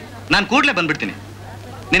ಹತ್ರ ಇರಿ, ನಾನು ಕೂಡ್ಲೇ ಬಂದ್ಬಿಡ್ತೀನಿ.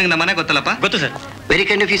 ನಿನಗೆ ನಮ್ಮ ಮನೆ ಗೊತ್ತಲ್ಲಪ್ಪ? ಗೊತ್ತು sir. Very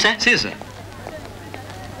kind of you sir. C sir.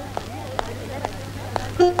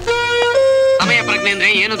 ಸಮಯ ಪ್ರಜ್ಞೆ ಅಂದ್ರೆ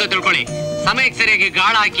ಏನು ಅಂತ ತಿಳ್ಕೊಳ್ಳಿ. ಸಮಯಕ್ಕೆ ಸರಿಯಾಗಿ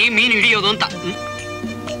ಗಾಳ ಹಾಕಿ ಮೀನು ಹಿಡಿಯೋದು ಅಂತ.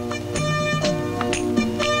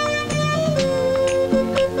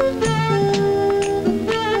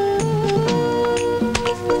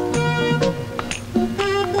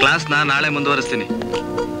 ಕ್ಲಾಸ್ನ ನಾಳೆ ಮುಂದುವರಿಸ್ತೀನಿ.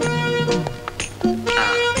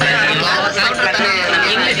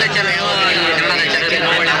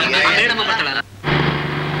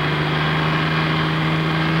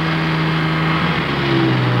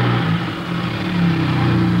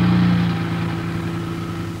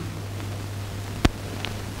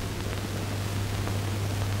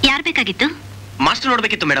 ಯಾರ್ ಬೇಕಾಗಿತ್ತು? Master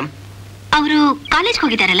ನೋಡ್ಬೇಕಿತ್ತು madam. ಅವರು ಕಾಲೇಜ್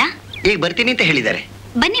ಹೋಗಿದಾರಲ್ಲ? ಈಗ ಬರ್ತೀನಿ ಅಂತ ಹೇಳಿದ್ದಾರೆ.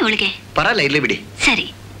 ಬನ್ನಿ ಒಳಗೆ. ಪರಲ್ಲ, ಇರ್ಲಿ ಬಿಡಿ. ಸರಿ.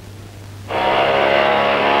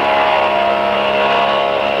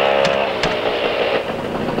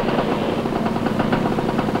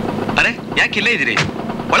 ಅರೆ, ಯಾಕೆ ಇಲ್ಲೇ ಇದ್ದೀರಿ?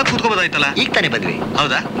 ಒಳಗೆ ಕೂತ್ಕೋಬೋದಾಯ್ತಲ್ಲ? ಈಗ ತಾನೇ ಬಂದ್ವಿ.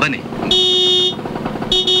 ಹೌದಾ? ಬನ್ನಿ.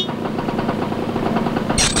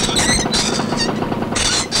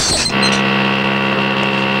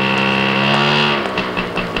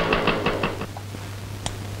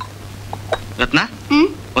 ರತ್ನ,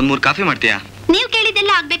 ಒಂದ್ 3 ಕಾಫಿ ಮಾಡ್ತೀಯಾ? ನೀವು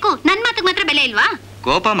ಕೇಳಿದ್ದೆಲ್ಲ ಆಗ್ಬೇಕು, ನನ್ ಮಾತಿಗೆ ಮಾತ್ರ ಬೆಲೆ ಇಲ್ವಾ?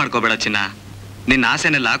 ಕೋಪ ಮಾಡ್ಕೋಬೇಡ ಚಿನ್ನ, ನಿನ್ನ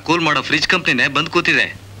ಆಸೆನೆಲ್ಲ ಕೂಲ್ ಮಾಡೋ ಫ್ರಿಜ್ ಕಂಪ್ನಿನೇ ಬಂದ್ ಕೂತಿದೆ.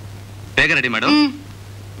 ಬೇಗ ರೆಡಿ ಮಾಡು.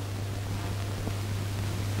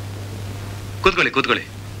 ಕೂತ್ಕೊಳ್ಳಿ.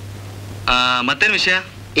 ಮತ್ತೇನ್ ವಿಷಯ?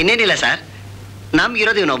 ಇನ್ನೇನಿಲ್ಲ ಸರ್,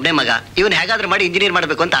 ನಮ್ಗಿರೋದು ಇವನು ಒಬ್ಬನೇ ಮಗ. ಇವನ್ ಹೇಗಾದ್ರೂ ಮಾಡಿ ಇಂಜಿನಿಯರ್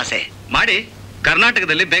ಮಾಡ್ಬೇಕು ಅಂತ ಆಸೆ. ಮಾಡಿ.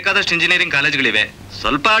 ಕರ್ನಾಟಕದಲ್ಲಿ ಬೇಕಾದಷ್ಟು ಇಂಜಿನಿಯರಿಂಗ್ ಕಾಲೇಜ್ಗಳಿವೆ,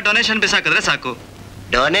 ಸ್ವಲ್ಪ ಡೊನೇಷನ್ ಬಿಸಾಕಿದ್ರೆ ಸಾಕು.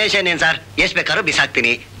 ಡೊನೇಷನ್ ಏನ್ ಸರ್, ಎಷ್ಟ್ ಬೇಕಾದ್ರೂ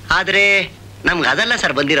ಬಿಸಾಕ್ತೀನಿ. ಆದ್ರೆ ನಮ್ಗೆ ಅದಲ್ಲ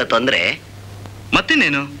ಸರ್ ಬಂದಿರೋ ತೊಂದ್ರೆ.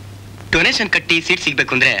 ಮತ್ತಿನ್ನೇನು? ಡೊನೇಷನ್ ಕಟ್ಟಿ ಸೀಟ್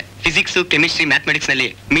ಸಿಗ್ಬೇಕು ಅಂದ್ರೆ ಫಿಸಿಕ್ಸ್, ಕೆಮಿಸ್ಟ್ರಿ, ಮ್ಯಾಥಮೆಟಿಕ್ಸ್ ನಲ್ಲಿ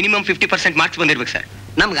ಮಿನಿಮಮ್ 50% ಮಾರ್ಕ್ಸ್ ಬಂದಿರ್ಬೇಕು ಸರ್.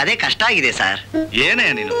 ನಮ್ಗೆ ಅದೇ ಕಷ್ಟ ಆಗಿದೆ ಸರ್. ಏನೇ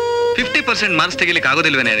ನೀನು 50% ಮಾರ್ಕ್ಸ್ ತೆಗಿಲಿಕ್ಕೆ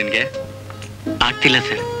ಆಗೋದಿಲ್ವೇನೆ ನಿನ್ಗೆ? ಆಗ್ತಿಲ್ಲ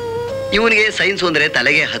ಸರ್. ಇವನಿಗೆ ಸೈನ್ಸ್ ಅಂದ್ರೆ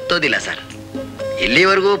ತಲೆಗೆ ಹತ್ತೋದಿಲ್ಲ ಸರ್.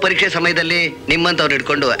 ಇಲ್ಲಿವರೆಗೂ ಪರೀಕ್ಷೆ ಸಮಯದಲ್ಲಿ ನಿಮ್ಮಂತವ್ರು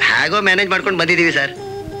ಇಟ್ಕೊಂಡು ಹೇಗೋ ಮ್ಯಾನೇಜ್ ಮಾಡ್ಕೊಂಡು ಬಂದಿದೀವಿ ಸರ್.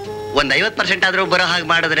 ಒಂದ್ 50% ಆದ್ರೂ ಬರೋ ಹಾಗೆ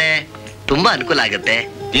ಮಾಡಿದ್ರೆ ತುಂಬಾ ಅನುಕೂಲ ಆಗುತ್ತೆ.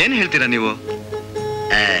 ಏನ್ ಹೇಳ್ತೀರಾ ನೀವು?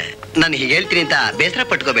 ನಾನು ಹೀಗೆ ಹೇಳ್ತೀನಿ ಅಂತ ಬೇಸರ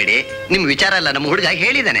ಪಟ್ಕೋಬೇಡಿ. ನಿಮ್ ವಿಚಾರ ಅಲ್ಲ, ನಮ್ಮ ಹುಡುಗ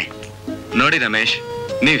ಹೇಳಿದಾನೆ. ನೋಡಿ ರಮೇಶ್,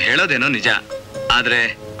 ನೀವ್ ಹೇಳೋದೇನೋ ನಿಜ, ಆದ್ರೆ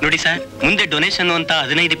ನೋಡಿ ಸರ್, ಮುಂದೆ ಡೊನೇಷನ್ ಅಂತ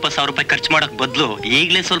 15-20 ಸಾವಿರ ರೂಪಾಯಿ ಖರ್ಚು ಮಾಡಕ್ ಬದಲು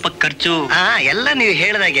ಈಗ್ಲೇ ಸ್ವಲ್ಪ ಖರ್ಚು. ಎಲ್ಲ ನೀವು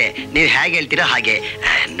ಹೇಳ್ದಾಗೆ, ನೀವು ಹೇಗೆ ಹೇಳ್ತೀರೋ ಹಾಗೆ.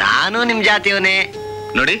 ನಾನು ನಿಮ್ ಜಾತಿಯವನೇ.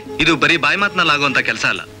 ನೋಡಿ, ಇದು ಬರೀ ಬಾಯಿ ಮಾತ್ನಲ್ಲಿ ಆಗುವಂತ ಕೆಲಸ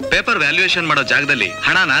ಅಲ್ಲ. ಪೇಪರ್ ವ್ಯಾಲ್ಯೂಯೇಷನ್ ಮಾಡೋ ಜಾಗದಲ್ಲಿ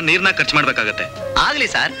ಹಣನ ನೀರ್ನ ಖರ್ಚು ಮಾಡ್ಬೇಕಾಗತ್ತೆ. ಆಗ್ಲಿ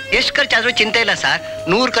ಸರ್, ಎಷ್ಟು ಖರ್ಚಾದ್ರೂ ಚಿಂತೆ ಇಲ್ಲ ಸರ್.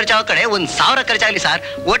 100 ಖರ್ಚಾಗೋ ಕಡೆ 1000 ಖರ್ಚಾಗ್ಲಿ ಸರ್.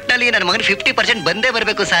 ಒಟ್ಟಲ್ಲಿ ನನ್ನ ಮಗನ 50% ಬಂದೇ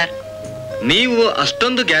ಬರ್ಬೇಕು ಸರ್. ನೀವು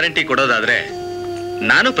ಅಷ್ಟೊಂದು ಗ್ಯಾರಂಟಿ ಕೊಡೋದಾದ್ರೆ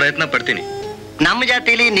ನಾನು ಪ್ರಯತ್ನ ಪಡ್ತೀನಿ. ನಮ್ಮ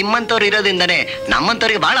ಜಾತಿಲಿ ನಿಮ್ಮಂತವ್ರು ಇರೋದ್ರಿಂದನೇ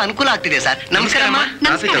ನಮ್ಮಂತವ್ರಿಗೆ ಬಹಳ ಅನುಕೂಲ ಆಗ್ತಿದೆ ಸರ್. ನಮಸ್ಕಾರ.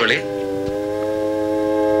 ಕಾಫಿ ತಗೊಳ್ಳಿ.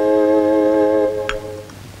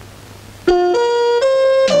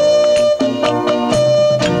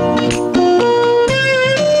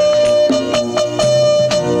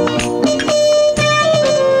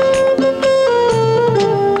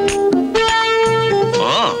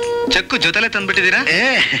 ತಂದ್ಬಿಟ್ಟಿದ್ದೀರಾ?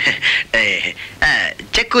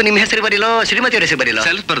 ಚೆಕ್ಕು ನಿಮ್ಮ ಹೆಸರು ಬರೀಲೋ ಶ್ರೀಮತಿಯವ್ರ ಹೆಸರು ಬರೀಲೋ?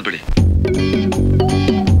 ಸೆಲ್ಫ್ ಬರ್ದ್ಬಿಡಿ.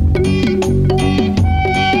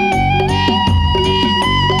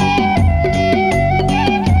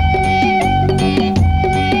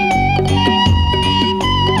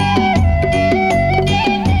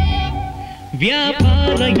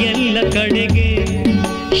 ವ್ಯಾಪಾರ ಎಲ್ಲ ಕಡೆಗೆ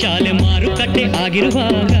ಶಾಲೆ ಮಾರುಕಟ್ಟೆ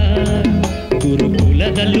ಆಗಿರುವಾಗ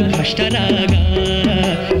ಗುರುಕುಲದಲ್ಲೂ ಭ್ರಷ್ಟರಾಗ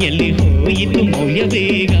ಎಲ್ಲಿ ಹೋಯಿತು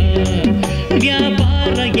ಮೌಲ್ಯವೇಗ.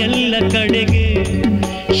 ವ್ಯಾಪಾರ ಎಲ್ಲ ಕಡೆಗೆ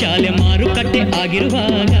ಶಾಲೆ ಮಾರುಕಟ್ಟೆ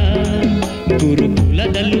ಆಗಿರುವಾಗ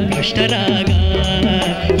ಗುರುಕುಲದಲ್ಲೂ ಭ್ರಷ್ಟರಾಗ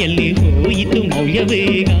ಎಲ್ಲಿ ಹೋಯಿತು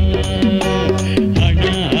ಮೌಲ್ಯವೇಗ. ಹಣ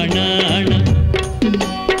ಹಣ ಹಣ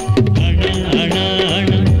ಹಣ ಹಣ ಹಣ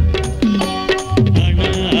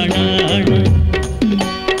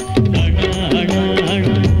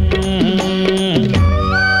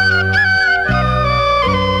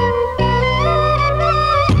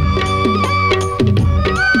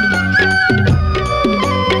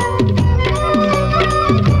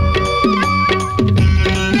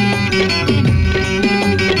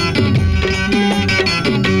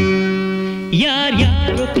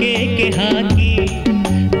ಯಾರ್ಯಾರು ಕೇಕೆ ಹಾಕಿ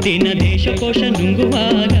ದಿನ ದೇಶಕೋಶ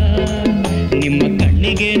ನುಂಗುವಾಗ ನಿಮ್ಮ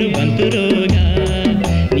ಕಣ್ಣಿಗೇನು ಬಂತು ರೋಗ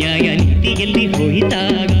ನ್ಯಾಯ ನೀತಿಯಲ್ಲಿ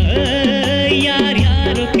ಹೋಯಿತಾಗ.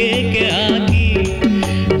 ಯಾರ್ಯಾರು ಕೇಕೆ ಹಾಕಿ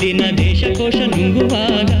ದಿನ ದೇಶಕೋಶ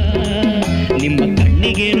ನುಂಗುವಾಗ ನಿಮ್ಮ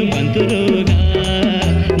ಕಣ್ಣಿಗೇನು ಬಂತು ರೋಗ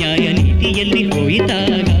ನ್ಯಾಯ ನೀತಿಯಲ್ಲಿ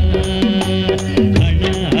ಹೋಯಿತಾಗ. ಹಣ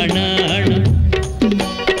ಹಣ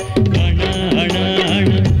ಹಣ ಹಣ ಹಣ ಹಣ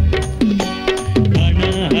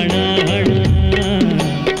ಹಣ ಹಣ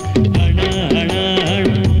ಹಣ ಹಣ ಹಣ.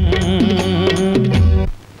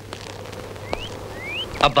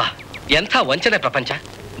 ಅಬ್ಬಾ, ಎಂಥ ವಂಚನೆ ಪ್ರಪಂಚ!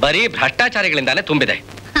 ಬರೀ ಭ್ರಷ್ಟಾಚಾರಿಗಳಿಂದಾನೇ ತುಂಬಿದೆ.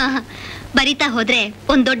 ಬರಿತಾ ಹೋದ್ರೆ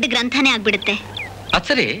ಒಂದ್ ದೊಡ್ಡ ಗ್ರಂಥನೇ ಆಗ್ಬಿಡುತ್ತೆ. ಅದ್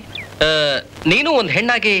ಸರಿ, ನೀನು ಒಂದ್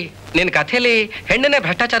ಹೆಣ್ಣಾಗಿ ನಿನ್ ಕಥೆಯಲ್ಲಿ ಹೆಣ್ಣನ್ನೇ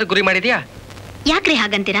ಭ್ರಷ್ಟಾಚಾರ ಗುರಿ ಮಾಡಿದ್ಯಾ? ಯಾಕ್ರಿ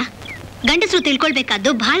ಹಾಗಂತೀರಾ? ಗಂಡಸರು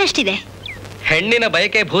ತಿಳ್ಕೊಳ್ಬೇಕಾದ್ದು ಬಹಳಷ್ಟಿದೆ. ಹೆಣ್ಣಿನ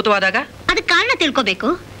ಬಯಕೆ ಭೂತವಾದಾಗ ಅದಕ್ಕೆ ಕಾರಣ ತಿಳ್ಕೋಬೇಕು,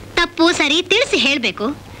 ತಪ್ಪು ಸರಿ ತಿಳಿಸಿ ಹೇಳ್ಬೇಕು.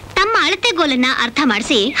 ತಮ್ಮ ಅಳತೆಗೋಲನ್ನ ಅರ್ಥ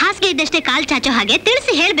ಮಾಡಿಸಿ ಹಾಸಿಗೆ ಇದ್ದಷ್ಟೇ ಕಾಲ್ ಚಾಚೋ ಹಾಗೆ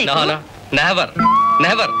ತಿಳಿಸಿ ಹೇಳ್ಬೇಕು. Never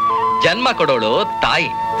never. ಜನ್ಮ ಕೊಡೋಳು ತಾಯಿ,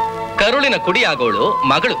 ಕರುಳಿನ ಕುಡಿ ಆಗೋಳು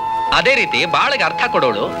ಮಗಳು, ಅದೇ ರೀತಿ ಬಾಳಗೆ ಅರ್ಥ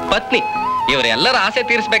ಕೊಡೋಳು ಪತ್ನಿ. ಇವರೆಲ್ಲರ ಆಸೆ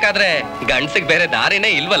ತೀರಿಸಬೇಕಾದ್ರೆ ಗಂಡಸಿಗೆ ಬೇರೆ ದಾರಿನೇ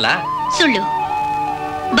ಇಲ್ವಲ್ಲ. ಸುಳ್ಳು.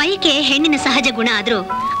 ಬಯಕೆ ಹೆಣ್ಣಿನ ಸಹಜ ಗುಣ ಆದ್ರೂ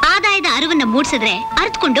ಆದಾಯದ ಅರಿವನ್ನ ಮೂಡಿಸಿದ್ರೆ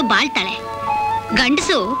ಅರ್ಥಕೊಂಡು ಬಾಳ್ತಾಳೆ.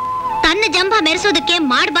 ಗಂಡಸು ತನ್ನ ಜಂಬ ಮೆರೆಸೋದಕ್ಕೆ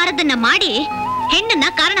ಮಾಡಬಾರದನ್ನ ಮಾಡಿ ಹೆಣ್ಣನ್ನ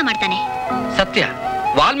ಕಾರಣ ಮಾಡ್ತಾನೆ. ಸತ್ಯ,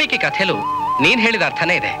 ವಾಲ್ಮೀಕಿ ಕಥೆಲು ನೀನ್ ಹೇಳಿದ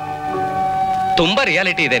ಅರ್ಥನೇ ಇದೆ. ತುಂಬಾ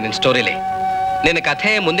ರಿಯಾಲಿಟಿ ಇದೆ ನಿನ್ ಸ್ಟೋರಿಲಿ. ನಿನ್ನ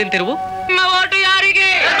ಕಥೆ ಮುಂದಿನ ತಿರುವು. ನಿಮ್ಮ ಓಟು ಯಾರಿಗೆ?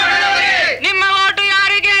 ನಿಮ್ಮ ಓಟು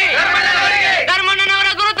ಯಾರಿಗೆ? ಧರ್ಮಣ್ಣನವರ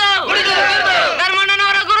ಗುರುತು,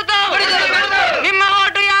 ಧರ್ಮಣ್ಣನವರ ಗುರುತು. ನಿಮ್ಮ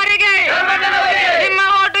ಓಟು ಯಾರಿಗೆ? ನಿಮ್ಮ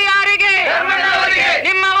ಓಟು ಯಾರಿಗೆ?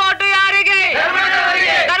 ನಿಮ್ಮ ಓಟು ಯಾರಿಗೆ?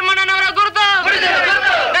 ಧರ್ಮಣ್ಣನವರ ಗುರುತು,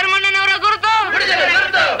 ಧರ್ಮಣ್ಣನವರ ಗುರುತು,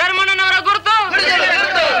 ಧರ್ಮಣ್ಣನವರ ಗುರುತು.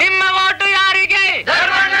 ನಿಮ್ಮ ಓಟು ಯಾರಿಗೆ?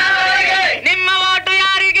 ನಿಮ್ಮ ಓಟು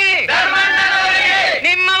ಯಾರಿಗೆ?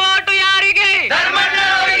 ನಿಮ್ಮ ಓಟು ಯಾರಿಗೆ?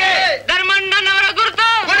 ಧರ್ಮಣ್ಣನವರ ಗುರುತು.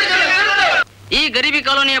 ಈ ಗರೀಬಿ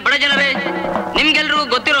ಕಾಲೋನಿಯ ಬಡ ಜನರೇ, ನಿಮ್ಗೆಲ್ರಿಗೂ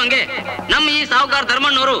ಗೊತ್ತಿರೋ ಹಂಗೆ ನಮ್ಮ ಈ ಸಾಹುಕಾರ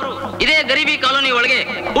ಧರ್ಮಣ್ಣವರು ಇದೇ ಗರೀಬಿ ಕಾಲೋನಿ ಒಳಗೆ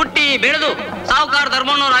ಹುಟ್ಟಿ ಬೆಳೆದು ಸಾಹುಕಾರ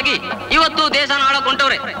ಧರ್ಮಣ್ಣವರಾಗಿ ಇವತ್ತು ದೇಶ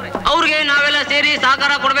ಆಳಕೊಂಡವ್ರೆ. ಅವ್ರಿಗೆ ನಾವೆಲ್ಲ ಸೇರಿ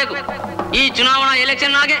ಸಹಕಾರ ಕೊಡ್ಬೇಕು. ಈ ಚುನಾವಣಾ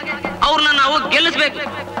ಎಲೆಕ್ಷನ್ ಆಗೆ ಅವ್ರನ್ನ ನಾವು ಗೆಲ್ಲಿಸ್ಬೇಕು.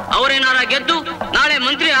 ಅವ್ರೇನಾರ ಗೆದ್ದು ನಾಳೆ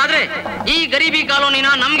ಮಂತ್ರಿ ಆದ್ರೆ ಈ ಗರೀಬಿ ಕಾಲೋನಿನ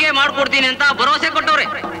ನಮ್ಗೆ ಮಾಡ್ಕೊಡ್ತೀನಿ ಅಂತ ಭರವಸೆ ಕೊಟ್ಟವ್ರೆ.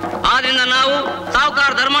 ಆದ್ರಿಂದ ನಾವು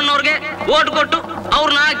ಸಾಹುಕಾರ ಧರ್ಮಣ್ಣವ್ರಿಗೆ ಓಟ್ ಕೊಟ್ಟು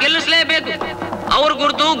ಅವ್ರನ್ನ ಗೆಲ್ಲಿಸ್ಲೇಬೇಕು. ಅವ್ರ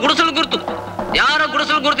ಗುರುತು ಗುಡಿಸಲು ಗುರುತು. ಯಾರ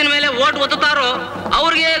ಗುಡಿಸಲು ಗುರುತಿನ ಮೇಲೆ ಓಟ್ ಒತ್ತುತ್ತಾರೋ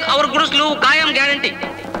ಅವ್ರಿಗೆ ಅವ್ರ ಗುಡಿಸಲು ಕಾಯಂ ಗ್ಯಾರಂಟಿ.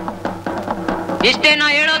 ಇಷ್ಟೇ ನಾ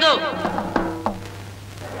ಹೇಳೋದು.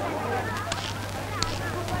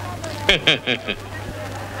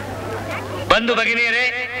 ಬಂಧು ಭಗಿನಿಯರೇ,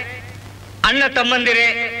 ಅಣ್ಣ ತಮ್ಮಂದಿರೇ,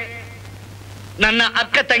 ನನ್ನ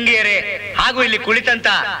ಅಕ್ಕ ತಂಗಿಯರೇ, ಹಾಗೂ ಇಲ್ಲಿ ಕುಳಿತಂತ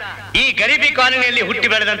ಈ ಗರೀಬಿ ಕಾಲೋನಿಯಲ್ಲಿ ಹುಟ್ಟಿ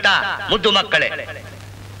ಬೆಳೆದಂತ ಮುದ್ದು ಮಕ್ಕಳೇ,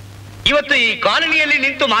 ಇವತ್ತು ಈ ಕಾಲೋನಿಯಲ್ಲಿ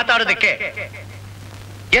ನಿಂತು ಮಾತಾಡೋದಕ್ಕೆ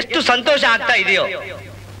ಎಷ್ಟು ಸಂತೋಷ ಆಗ್ತಾ ಇದೆಯೋ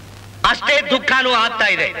ಅಷ್ಟೇ ದುಃಖನೂ ಆಗ್ತಾ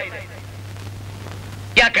ಇದೆ.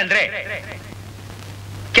 ಯಾಕಂದ್ರೆ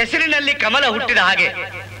ಕೆಸರಿನಲ್ಲಿ ಕಮಲ ಹುಟ್ಟಿದ ಹಾಗೆ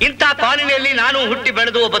ಇಂಥ ಕಾಲೋನಿಯಲ್ಲಿ ನಾನು ಹುಟ್ಟಿ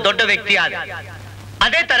ಬೆಳೆದು ಒಬ್ಬ ದೊಡ್ಡ ವ್ಯಕ್ತಿ ಆದ.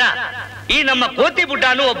 ಅದೇ ತರ ಈ ನಮ್ಮ ಕೋತಿ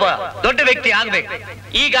ಬುಡ್ಡಾನು ಒಬ್ಬ ದೊಡ್ಡ ವ್ಯಕ್ತಿ ಆಗ್ಬೇಕು.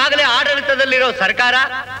 ಈಗಾಗಲೇ ಆಡಳಿತದಲ್ಲಿರೋ ಸರ್ಕಾರ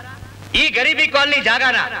ಈ ಗರೀಬಿ ಕಾಲನಿ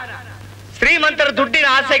ಜಾಗನ ಶ್ರೀಮಂತರ ದುಡ್ಡಿನ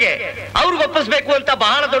ಆಸೆಗೆ ಅವ್ರಿಗೆ ಒಪ್ಪಿಸ್ಬೇಕು ಅಂತ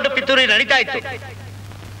ಬಹಳ ದೊಡ್ಡ ಪಿತೂರಿ ನಡೀತಾ ಇತ್ತು.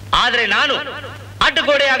 ಆದ್ರೆ ನಾನು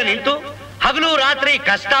ಅಡ್ಡಗೋಡೆಯಾಗಿ ನಿಂತು ಹಗಲು ರಾತ್ರಿ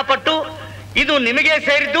ಕಷ್ಟಪಟ್ಟು ಇದು ನಿಮಗೆ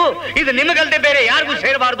ಸೇರಿದ್ದು, ಇದು ನಿಮಗಲ್ಲದೆ ಬೇರೆ ಯಾರಿಗೂ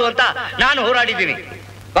ಸೇರಬಾರದು ಅಂತ ನಾನು ಹೋರಾಡಿದ್ದೀನಿ.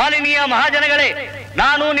 ಕಾಲನಿಯ ಮಹಾಜನಗಳೇ,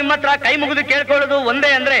 ನಾನು ನಿಮ್ಮ ಹತ್ರ ಕೈ ಮುಗಿದು ಕೇಳ್ಕೊಳ್ಳೋದು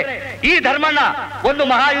ಒಂದೇ ಅಂದ್ರೆ, ಈ ಧರ್ಮಣ್ಣ ಒಂದು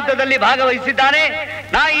ಮಹಾಯುದ್ಧದಲ್ಲಿ ಭಾಗವಹಿಸಿದ್ದಾನೆ.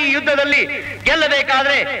 ನಾ ಈ ಯುದ್ಧದಲ್ಲಿ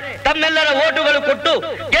ಗೆಲ್ಲಬೇಕಾದ್ರೆ ತಮ್ಮೆಲ್ಲರ ಓಟುಗಳು ಕೊಟ್ಟು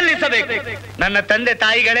ಗೆಲ್ಲಿಸಬೇಕು. ನನ್ನ ತಂದೆ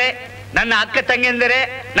ತಾಯಿಗಳೇ, ನನ್ನ ಅಕ್ಕ ತಂಗಿಯಂದಿರೇ,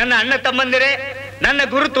 ನನ್ನ ಅಣ್ಣ ತಮ್ಮಂದಿರೇ, ನನ್ನ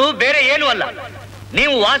ಗುರುತು ಬೇರೆ ಏನೂ ಅಲ್ಲ.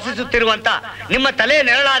 ನೀವು ವಾಸಿಸುತ್ತಿರುವಂತ ನಿಮ್ಮ ತಲೆ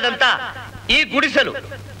ನೆರಳಾದಂತ ಈ ಗುಡಿಸಲು.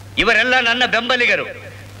 ಇವರೆಲ್ಲ ನನ್ನ ಬೆಂಬಲಿಗರು.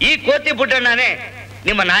 ಈ ಕೋತಿ ಬುಡ್ಡಣ್ಣನೇ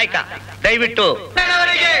ನಿಮ್ಮ ನಾಯಕ. ದಯವಿಟ್ಟು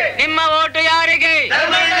ನಿಮ್ಮ ಓಟು ಯಾರಿಗೆ?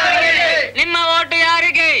 ನಿಮ್ಮ ಓಟು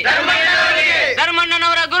ಯಾರಿಗೆ?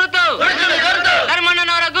 ಧರ್ಮಣ್ಣನವರ ಗುರುತು,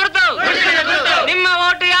 ಧರ್ಮಣ್ಣನವರ ಗುರುತು. ನಿಮ್ಮ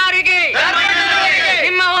ಓಟು ಯಾರಿಗೆ?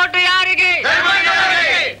 ನಿಮ್ಮ ಓಟು ಯಾರಿಗೆ?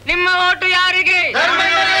 ನಿಮ್ಮ ಓಟು ಯಾರಿಗೆ? ನಿಮ್ಮ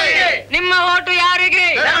ಓಟು ಯಾರಿಗೆ? ನಿಮ್ಮ ಓಟು ಯಾರಿಗೆ?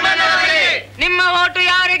 ನಿಮ್ಮ ಓಟು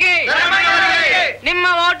ಯಾರಿಗೆ? ನಿಮ್ಮ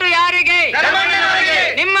ಓಟು ಯಾರಿಗೆ?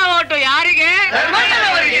 ನಿಮ್ಮ ಓಟು ಯಾರಿಗೆ?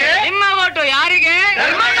 ನಿಮ್ಮ ಓಟು ಯಾರಿಗೆ?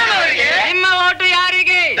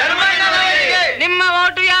 ನಿಮ್ಮ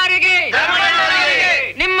ಓಟು ಯಾರಿಗೆ?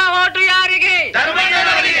 ನಿಮ್ಮ ಓಟು ಯಾರಿಗೆ?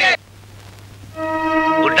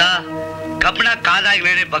 ಗುಡ್ಡ ಕಬ್ಬಣ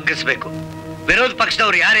ಕಾದಾಗ್ಲೇನೆ ಬಗ್ಗಿಸ್ಬೇಕು. ವಿರೋಧ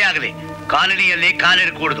ಪಕ್ಷದವ್ರು ಯಾರೇ ಆಗಲಿ ಕಾಲನಿಯಲ್ಲಿ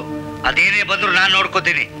ಕಾಲಿಡಕೂಡ್ದು. ಅದೇನೇ ಬಂದ್ರು ನಾನ್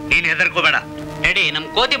ನೋಡ್ಕೋತೀನಿ, ನೀನ್ ಹೆದರ್ಕೋಬೇಡ. ರೆಡಿ. ನಮ್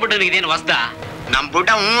ಕೋತಿ ಬುಡ್ಡನಿಗೆ ಇದೇನು ಹೊಸ್ದ? ನಮ್ ಬುಡ್ಡ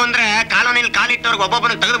ಹೂ ಅಂದ್ರೆ ಕಾಲೋನಿಯಲ್ಲಿ ಕಾಲಿಟ್ಟವ್ರಿಗೆ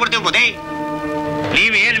ಒಬ್ಬೊಬ್ಬನ ತೆಗೆದು ಬಿಡ್ತೀವಿ ಬೋದೇ.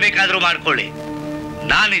 ನೀವ್ ಏನ್ ಬೇಕಾದ್ರೂ ಮಾಡ್ಕೊಳ್ಳಿ,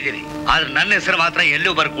 ನಾನಿದ್ದೀನಿ. ಆದ್ರೆ ನನ್ನ ಹೆಸರು ಮಾತ್ರ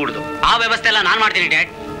ಎಲ್ಲೂ ಬರ್ಕೂಡ್ದು. ಆ ವ್ಯವಸ್ಥೆ ಎಲ್ಲ ನಾನ್ ಮಾಡ್ತೀನಿ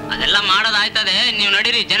ಡ್ಯಾಡ್. ಅದೆಲ್ಲ ಮಾಡೋದಾಯ್ತದೆ, ನೀವು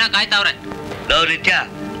ನಡೀರಿ, ಜನ ಕಾಯ್ತಾವ್ರೆ. ಲವ್ ನಿತ್ಯ,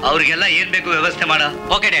 ಅವ್ರಿಗೆಲ್ಲ ಏನ್ ಬೇಕು ವ್ಯವಸ್ಥೆ ಮಾಡ.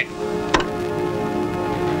 Okay dad.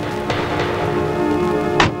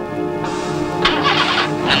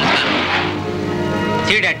 ನಮಸ್ಕಾರ.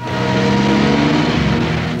 C dad.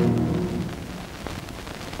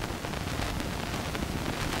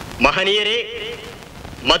 ಮಹನೀಯರೇ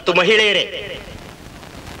ಮತ್ತು ಮಹಿಳೆಯರೇ,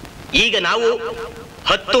 ಈಗ ನಾವು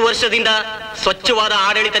 10 ವರ್ಷದಿಂದ ಸ್ವಚ್ಛವಾದ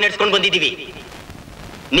ಆಡಳಿತ ನಡೆಸ್ಕೊಂಡು ಬಂದಿದ್ದೀವಿ.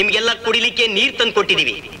 ನಿಮ್ಗೆಲ್ಲ ಕುಡಿಲಿಕ್ಕೆ ನೀರು ತಂದು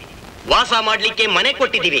ಕೊಟ್ಟಿದ್ದೀವಿ, ವಾಸ ಮಾಡ್ಲಿಕ್ಕೆ ಮನೆ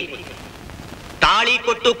ಕೊಟ್ಟಿದ್ದೀವಿ, ತಾಳಿ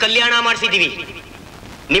ಕೊಟ್ಟು ಕಲ್ಯಾಣ ಮಾಡಿಸಿದ್ದೀವಿ,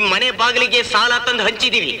 ನಿಮ್ ಮನೆ ಬಾಗಿಲಿಗೆ ಸಾಲ ತಂದು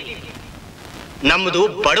ಹಂಚಿದ್ದೀವಿ. ನಮ್ಮದು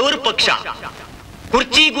ಬಡವರ ಪಕ್ಷ,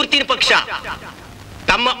 ಕುರ್ಚಿ ಗುರ್ತಿನ ಪಕ್ಷ.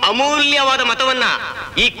 ತಮ್ಮ ಅಮೂಲ್ಯವಾದ ಮತವನ್ನ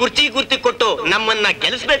ಈ ಕುರ್ಚಿ ಗುರ್ತಿ ಕೊಟ್ಟು ನಮ್ಮನ್ನ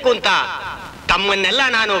ಗೆಲ್ಲಿಸ್ಬೇಕು ಅಂತ ತಮ್ಮನ್ನೆಲ್ಲ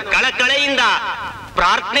ನಾನು ಕಳಕಳೆಯಿಂದ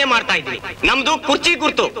ಪ್ರಾರ್ಥನೆ ಮಾಡ್ತಾ ಇದ್ದೀನಿ. ನಮ್ದು ಕುರ್ಚಿ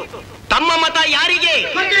ಗುರ್ತು. ತಮ್ಮ ಮತ ಯಾರಿಗೆ?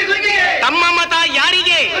 ತಮ್ಮ ಮತ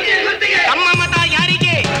ಯಾರಿಗೆ? ತಮ್ಮ ಮತ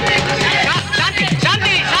ಯಾರಿಗೆ? ಶಾಂತಿ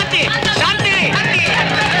ಶಾಂತಿ ಶಾಂತಿ ಶಾಂತಿ ಶಾಂತಿ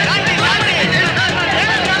ಶಾಂತಿ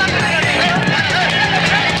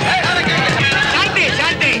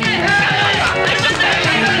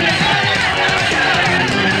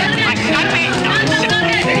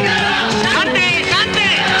ಶಾಂತಿ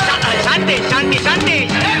ಶಾಂತಿ ಶಾಂತಿ ಶಾಂತಿ.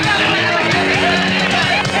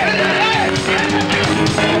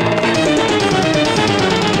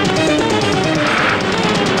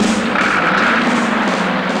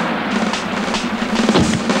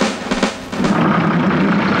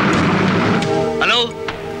 Hello,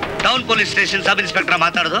 town police station sub inspector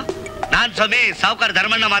ಮಾತಾಡೋದು? ನಾನ್ ಸ್ವಾಮಿ ಸಾವುಕಾರ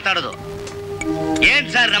ಧರ್ಮಣ್ಣ ಮಾತಾಡೋದು. ಏನ್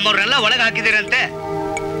ಸರ್, ನಮ್ಮವ್ರೆಲ್ಲ ಒಳಗೆ ಹಾಕಿದಿರಂತೆ?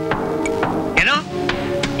 ಏನು?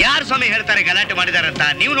 ಯಾರು ಸ್ವಾಮಿ ಹೇಳ್ತಾರೆ ಗಲಾಟೆ ಮಾಡಿದಾರಂತ?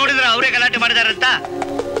 ನೀವು ನೋಡಿದ್ರೆ ಅವರೇ ಗಲಾಟೆ ಮಾಡಿದಾರಂತ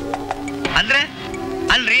ಅಂದ್ರೆ?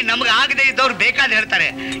 ಅಲ್ರಿ, ನಮ್ಗೆ ಆಗದೆ ಇದ್ದವ್ರು ಬೇಕಾದ ಹೇಳ್ತಾರೆ.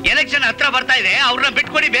 ಎಲೆಕ್ಷನ್ ಹತ್ರ ಬರ್ತಾ ಇದೆ, ಅವ್ರನ್ನ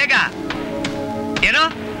ಬಿಟ್ಕೊಡಿ ಬೇಗ. ಏನು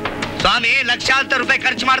ಸ್ವಾಮಿ, ಲಕ್ಷಾಂತರ ರೂಪಾಯಿ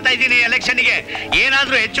ಖರ್ಚು ಮಾಡ್ತಾ ಇದ್ದೀನಿ ಎಲೆಕ್ಷನ್ಗೆ.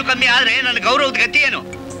 ಏನಾದ್ರೂ ಹೆಚ್ಚು ಕಮ್ಮಿ ಆದ್ರೆ ನನ್ನ ಗೌರವದ ಗತಿ ಏನು?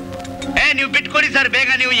 ನೀವು ಬಿಟ್ಕೊಡಿ ಸರ್ ಬೇಗ.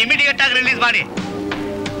 ನೀವು ಇಮಿಡಿಯೇಟ್ ಆಗಿ ರಿಲೀಸ್ ಮಾಡಿ.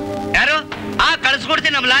 ಯಾರು?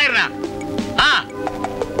 ಕಳಿಸ್ಕೊಡ್ತೀನಿ ನಮ್ಮ ಲಾಯರ್ನ.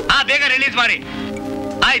 ಬೇಗ ರಿಲೀಸ್ ಮಾಡಿ.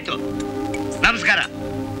 ಆಯ್ತು, ನಮಸ್ಕಾರ.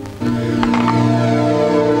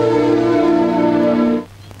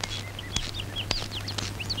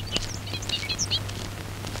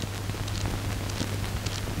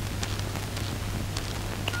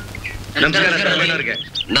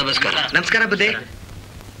 ನಮಸ್ಕಾರ. ನಮಸ್ಕಾರ ಬುದ್ಧಿ.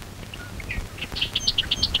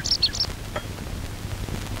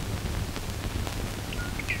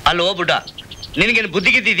 ಅಲ್ಲೋ ಬುಡ್ಡ, ನಿನಗೇನು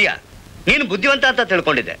ಬುದ್ಧಿಗಿದ್ದಿದ್ಯಾ? ನೀನು ಬುದ್ಧಿವಂತ ಅಂತ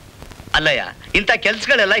ತಿಳ್ಕೊಂಡಿದ್ದೆ. ಅಲ್ಲಯ್ಯ, ಇಂಥ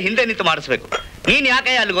ಕೆಲ್ಸಗಳೆಲ್ಲ ಹಿಂದೆ ನಿಂತು ಮಾಡಿಸ್ಬೇಕು. ನೀನ್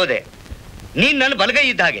ಯಾಕಯ್ಯ ಅಲ್ಲಿಗೋದೆ? ನೀನ್ ನನ್ನ ಬಲಗೈ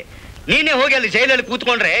ಇದ್ದ ಹಾಗೆ. ನೀನೇ ಹೋಗಿ ಅಲ್ಲಿ ಜೈಲಲ್ಲಿ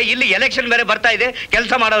ಕೂತ್ಕೊಂಡ್ರೆ ಇಲ್ಲಿ ಎಲೆಕ್ಷನ್ ಬೇರೆ ಬರ್ತಾ ಇದೆ,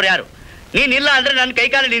 ಕೆಲಸ ಮಾಡೋರು ಯಾರು? ನೀನಿಲ್ಲ ಅಂದ್ರೆ ನನ್ನ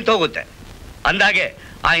ಕೈಕಾಲು ನಿಂತು ಹೋಗುತ್ತೆ. ಅಂದಾಗೆ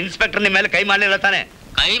ಆ ಇನ್ಸ್ಪೆಕ್ಟರ್ ನಿಮ್ಮ ಮೇಲೆ ಕೈ ಮಾಡಲಿಲ್ಲ ತಾನೆ?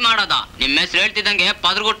 ಕೈ ಮಾಡೋದ? ನಿಮ್ಮ ಹೆಸರು ಹೇಳ್ತಿದ್ದಂಗೆ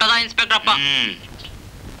ಪದರ್ಗುಟ್ಟದ ಇನ್ಸ್ಪೆಕ್ಟರ್ ಅಪ್ಪ.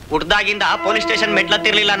 ಹುಡ್ದಾಗಿಂದ ಪೊಲೀಸ್ ಸ್ಟೇಷನ್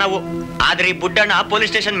ಮೆಟ್ಲತ್ತಿರ್ಲಿಲ್ಲ ನಾವು. ಆದ್ರೆ ಈ ಬುಡ್ಡಣ್ಣ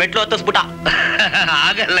ಪೊಲೀಸ್ ಸ್ಟೇಷನ್ ಮೆಟ್ಲು ಹತ್ತಿಸ್ಬಿಟ್ಟ.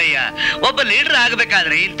 ಆಗಲ್ಲಯ್ಯ, ಒಬ್ಬ ಲೀಡರ್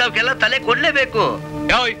ಆಗ್ಬೇಕಾದ್ರೆ ಇಂಥವ್ಕೆಲ್ಲ ತಲೆ ಕೊಡ್ಲೇಬೇಕು.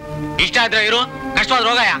 ಇಷ್ಟ ಆದ್ರೆ ಇರು, ಕಷ್ಟವಾದ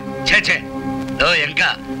ರೋಗಯ. ಛೇ ಎಂಕ,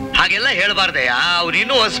 ಹಾಗೆಲ್ಲ ಹೇಳ್ಬಾರ್ದಯ್ಯ.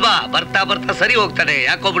 ಅವ್ನಿನ್ನೂ ಹೊಸಬ, ಬರ್ತಾ ಬರ್ತಾ ಸರಿ ಹೋಗ್ತಾನೆ.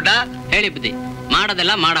 ಯಾಕೋ ಬುಡ್ಡ? ಹೇಳಿ ಬುದ್ಧಿ.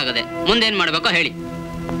 ಮಾಡೋದೆಲ್ಲ ಮಾಡಾಗದೆ. ಮುಂದೇನ್ ಮಾಡ್ಬೇಕೋ ಹೇಳಿ.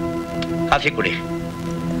 ಕಾಫಿ ಕುಡಿ.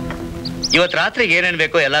 ಇವತ್ತು ರಾತ್ರಿಗೆ ಏನೇನ್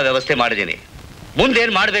ಬೇಕೋ ಎಲ್ಲ ವ್ಯವಸ್ಥೆ ಮಾಡಿದೀನಿ.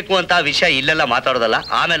 ಮುಂದೇನ್ ಮಾಡ್ಬೇಕು ಅಂತ ವಿಷಯ ಇಲ್ಲೆಲ್ಲ ಮಾತಾಡೋದಲ್ಲ,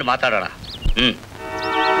 ಆಮೇಲೆ ಮಾತಾಡೋಣ.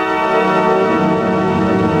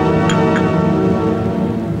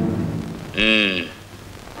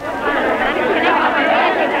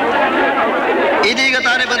 ಇದೀಗ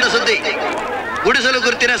ತಾನೇ ಬಂದ ಸುದ್ದಿ. ಗುಡಿಸಲು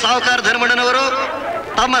ಗುರ್ತಿನ ಸಾಹುಕಾರ ಧರ್ಮಣ್ಣನವರು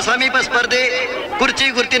ತಮ್ಮ ಸಮೀಪ ಸ್ಪರ್ಧಿ ಕುರ್ಚಿ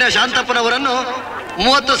ಗುರ್ತಿನ ಶಾಂತಪ್ಪನವರನ್ನು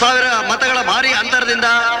 30,000 ಮತಗಳ ಭಾರಿ ಅಂತರದಿಂದ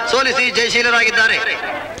ಸೋಲಿಸಿ ಜಯಶೀಲರಾಗಿದ್ದಾರೆ.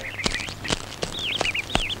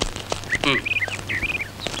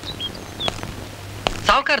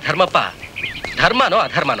 ಸಾಹುಕಾರ ಧರ್ಮಪ್ಪ ಧರ್ಮನೋ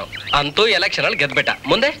ಅಧರ್ಮನೋ ಅಂತೂ ಎಲೆಕ್ಷನ್ ಅಲ್ಲಿ ಗೆದ್ಬಿಟ್ಟ.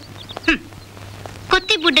 ಮುಂದೆ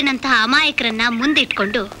ಕೊತ್ತಿಬುಡ್ಡನಂತಹ ಅಮಾಯಕರನ್ನ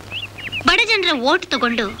ಮುಂದಿಟ್ಕೊಂಡು ಬಡ ಜನರ ಓಟ್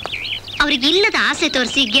ತಗೊಂಡು ಅವ್ರಿಗೆ ಇಲ್ಲದ ಆಸೆ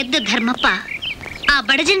ತೋರಿಸಿ ಗೆದ್ದ ಧರ್ಮಪ್ಪ ಆ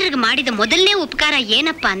ಬಡ ಜನರಿಗೆ ಮಾಡಿದ ಮೊದಲನೇ ಉಪಕಾರ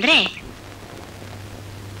ಏನಪ್ಪಾ ಅಂದ್ರೆ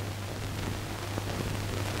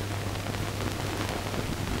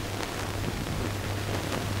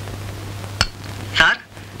ಸರ್,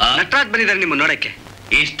 ನಟರಾಜ್ ಬಂದಿದ್ದಾರೆ ನಿಮ್ಮ ನೋಡಕ್ಕೆ.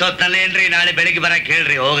 ಇಷ್ಟೊತ್ತಲ್ಲೇನ್ರಿ? ನಾಳೆ ಬೆಳಿಗ್ಗೆ ಬರಕ್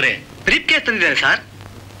ಹೇಳ್ರಿ. ಹೋಗ್ರಿ. ಬ್ರೀಫ್ ಕೇಸ್ ತಂದಿದ್ದಾರೆ ಸರ್.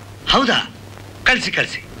 ಹೌದಾ? ಕಳ್ಸಿ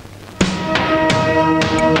ಕಳ್ಸಿ.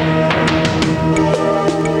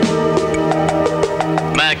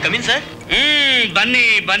 Come in sir. ಬನ್ನಿ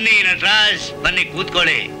ಬನ್ನಿ ನಟರಾಜ್, ಬನ್ನಿ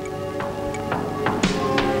ಕೂತ್ಕೊಳ್ಳಿ.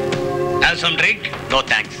 Have some drink? No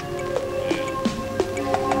thanks.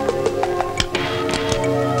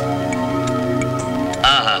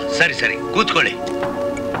 ಸರಿ ಸರಿ, ಕೂತ್ಕೊಳ್ಳಿ.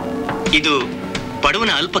 ಇದು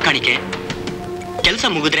ಬಡವನ ಅಲ್ಪ ಕಾಣಿಕೆ. ಕೆಲಸ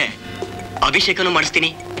ಮುಗಿದ್ರೆ ಅಭಿಷೇಕನೂ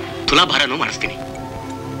ಮಾಡಿಸ್ತೀನಿ, ತುಲಾಭಾರನೂ ಮಾಡಿಸ್ತೀನಿ.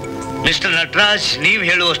 ಮಿಸ್ಟರ್ ನಟರಾಜ್, ನೀವು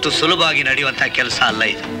ಹೇಳುವಷ್ಟು ಸುಲಭವಾಗಿ ನಡೆಯುವಂತಹ ಕೆಲಸ ಅಲ್ಲ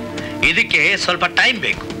ಇದು. ಇದಕ್ಕೆ ಸ್ವಲ್ಪ ಟೈಮ್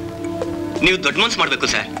ಬೇಕು. ನೀವು ದೊಡ್ಡ ಮನ್ಸು ಮಾಡ್ಬೇಕು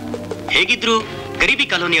ಸರ್. ಹೇಗಿದ್ರು ಗರೀಬಿ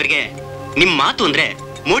ಕಾಲೋನಿಯವರಿಗೆ ನಿಮ್ ಮಾತು ಅಂದ್ರೆ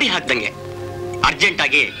ಮೋಡಿ ಹಾಕ್ದಂಗೆ. ಅರ್ಜೆಂಟ್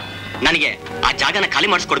ಆಗಿ ನನಗೆ ಆ ಜಾಗನ ಖಾಲಿ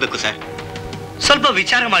ಮಾಡಿಸ್ಕೊಡ್ಬೇಕು ಸರ್. ಸ್ವಲ್ಪ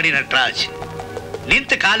ವಿಚಾರ ಮಾಡಿ ನಟರಾಜ್.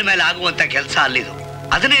 ನಿಂತ ಕಾಲ ಮೇಲೆ ಆಗುವಂತ ಕೆಲಸ ಅಲ್ಲಿದು.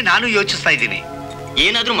 ಅದನ್ನೇ ನಾನು ಯೋಚಿಸ್ತಾ ಇದ್ದೀನಿ.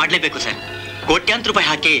 ಏನಾದ್ರೂ ಮಾಡ್ಲೇಬೇಕು ಸರ್. ಕೋಟ್ಯಾಂತರ ರೂಪಾಯಿ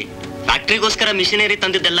ಹಾಕಿ ಫ್ಯಾಕ್ಟ್ರಿಗೋಸ್ಕರ ಮಿಷನರಿ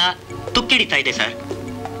ತಂದಿದ್ದೆಲ್ಲ ತುಕ್ಕಿಡಿತಾ ಇದೆ ಸರ್.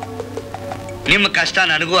 ನಿಮ್ಮ ಕಷ್ಟ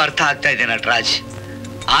ನನಗೂ ಅರ್ಥ ಆಗ್ತಾ ಇದೆ ನಟರಾಜ್.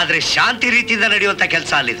 ಆದ್ರೆ ಶಾಂತಿ ರೀತಿಯಿಂದ ನಡೆಯುವಂತ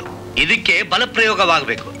ಕೆಲಸ ಅಲ್ಲಿದು. ಇದಕ್ಕೆ ಬಲ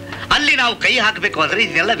ಪ್ರಯೋಗವಾಗಬೇಕು. ಅಲ್ಲಿ ನಾವು ಕೈ ಹಾಕಬೇಕು ಅಂದ್ರೆ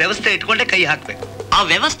ಇದನ್ನೆಲ್ಲ ವ್ಯವಸ್ಥೆ ಇಟ್ಕೊಂಡೆ ಕೈ ಹಾಕ್ಬೇಕು. ಆ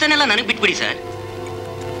ವ್ಯವಸ್ಥೆನೆಲ್ಲ ನನಗೆ ಬಿಟ್ಬಿಡಿ ಸರ್.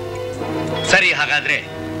 ಸರಿ, ಹಾಗಾದ್ರೆ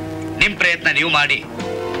ನಿಮ್ ಪ್ರಯತ್ನ ನೀವು ಮಾಡಿ,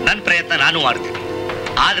 ನನ್ನ ಪ್ರಯತ್ನ ನಾನು ಮಾಡ್ತೀನಿ.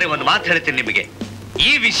 ಆದ್ರೆ ಒಂದು ಮಾತು ಹೇಳ್ತೀನಿ ನಿಮಗೆ,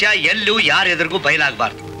 ಈ ವಿಷಯ ಎಲ್ಲೂ ಯಾರ ಎದುರಿಗೂ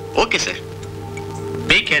ಬಯಲಾಗಬಾರ್ದು. Okay sir.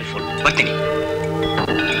 Be careful. ಬರ್ತೀನಿ.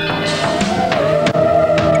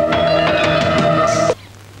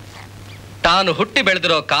 ತಾನು ಹುಟ್ಟಿ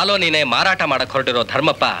ಬೆಳೆದಿರೋ ಕಾಲೋನಿನೇ ಮಾರಾಟ ಮಾಡಕ್ ಹೊರಟಿರೋ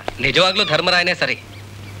ಧರ್ಮಪ್ಪ ನಿಜವಾಗ್ಲೂ ಧರ್ಮರಾಯನೇ ಸರಿ.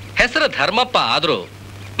 ಹೆಸರು ಧರ್ಮಪ್ಪ ಆದ್ರೂ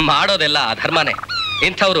ಮಾಡೋದೆಲ್ಲ ಅಧರ್ಮನೇ.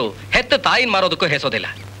 ಇಂಥವ್ರು ಹೆತ್ತ ತಾಯಿನ ಮಾರೋದಕ್ಕೂ ಹೆಸೋದಿಲ್ಲ.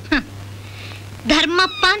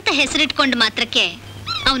 ಧರ್ಮಪ್ಪ ಅಂತ ಹೆಸರಿಟ್ಕೊಂಡ ಮಾತ್ರಕ್ಕೆ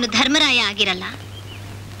ಅವನು ಧರ್ಮರಾಯ ಆಗಿರಲ್ಲ.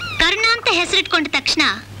 ಕರ್ಣ ಅಂತ ಹೆಸರಿಟ್ಕೊಂಡ ತಕ್ಷಣ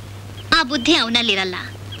ಆ ಬುದ್ಧಿ ಅವನಲ್ಲಿರಲ್ಲ.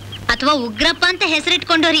 ಅಥವಾ ಉಗ್ರಪ್ಪ ಅಂತ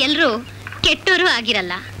ಹೆಸರಿಟ್ಕೊಂಡವ್ರು ಎಲ್ರೂ ಕೆಟ್ಟೋರು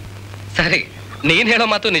ಆಗಿರಲ್ಲ. ಸರಿ, ನೀನ್ ಹೇಳೋ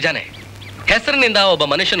ಮಾತು ನಿಜಾನೇ. ಹೆಸರಿನಿಂದ ಒಬ್ಬ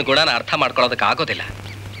ಮನುಷ್ಯನ ಗುಣನ ಅರ್ಥ ಮಾಡ್ಕೊಳ್ಳೋದಕ್ಕೆ ಆಗೋದಿಲ್ಲ.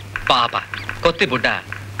 ಪಾಪ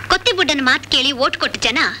ಕೊತ್ತಿಬುಡ್ಡನ ಮಾತು ಕೇಳಿ ಓಟ್ ಕೊಟ್ಟ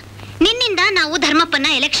ಜನ ನಿನ್ನಿಂದ ನಾವು ಧರ್ಮಪ್ಪನ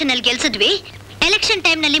ಎಲೆಕ್ಷನ್ ಅಲ್ಲಿ ಗೆಲ್ಸಿದ್ವಿ. ಎಲೆಕ್ಷನ್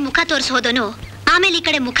ಟೈಮ್ ನಲ್ಲಿ ಮುಖ ತೋರಿಸಿ ಹೋದನು ಆಮೇಲೆ ಈ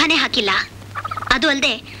ಕಡೆ ಮುಖಾನೇ ಹಾಕಿಲ್ಲ. ಅದು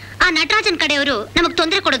ಅಲ್ಲದೆ ಆ ನಟರಾಜನ್ ಕಡೆಯವರು ನಮಗ್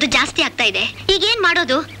ತೊಂದರೆ ಕೊಡೋದು ಜಾಸ್ತಿ ಆಗ್ತಾ ಇದೆ. ಈಗೇನ್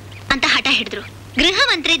ಮಾಡೋದು ಅಂತ ಹಠ ಹಿಡಿದ್ರು. ಗೃಹ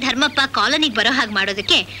ಮಂತ್ರಿ ಧರ್ಮಪ್ಪ ಕಾಲೋನಿಗೆ ಬರೋ ಹಾಗೆ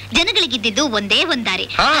ಮಾಡೋದಕ್ಕೆ ಜನಗಳಿಗಿದ್ದು ಒಂದೇ ಒಂದ್ ದಾರಿ.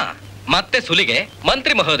 ಮತ್ತೆ ಸುಲಿಗೆ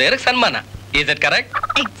ಮಂತ್ರಿ ಮಹೋದಯರಿಗೆ ಸನ್ಮಾನ. Is it correct?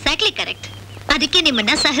 Exactly correct. ಅದಕ್ಕೆ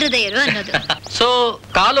ನಿಮ್ಮನ್ನ ಸಹೃದಯರು ಅನ್ನೋದು. ಸೊ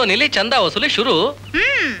ಕಾಲೋನಿಲಿ ಚಂದ ವಸೂಲಿ ಶುರು.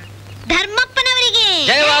 ಧರ್ಮಪ್ಪನವರಿಗೆ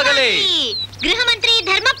ಜಯವಾಗಲಿ. ಗೃಹ ಮಂತ್ರಿ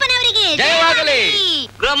ಧರ್ಮಪ್ಪನವರಿಗೆ ಜಯವಾಗಲಿ.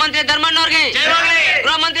 ಗೃಹ ಮಂತ್ರಿ ಧರ್ಮಣ್ಣವ್ರಿಗೆ,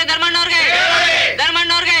 ಗೃಹ ಮಂತ್ರಿ ಧರ್ಮಣ್ಣವ್ರಿಗೆ,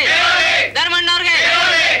 ಧರ್ಮಣ್ಣವ್ರಿಗೆ, ಧರ್ಮಣ್ಣವ್ರಿಗೆ,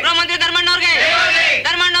 ಗೃಹ ಮಂತ್ರಿ ಧರ್ಮಣ್ಣವ್ರಿಗೆ,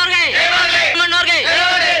 ಧರ್ಮಣ್ಣವ್ರಿಗೆ, ಧರ್ಮಣ್ಣವ್ರಿಗೆ,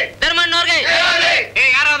 ಧರ್ಮಣ್ಣವ್ರಿಗೆ.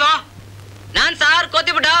 ಯಾರದು? ನಾನ್ ಸಾರ್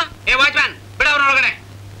ಕೋತಿಬಿಟ್ಟ. ವಾಚ್ಮ್ಯಾನ್ ಬಿಡ ಅವ್ರ ಒಳಗಡೆ.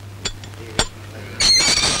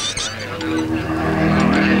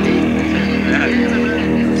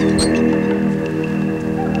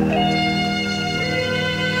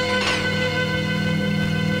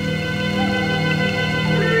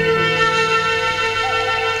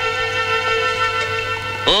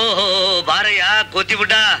 ಓಹೋ, ಬಾರಯ್ಯ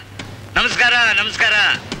ಕೋತಿಬುಡ್ಡ. ನಮಸ್ಕಾರ ನಮಸ್ಕಾರ.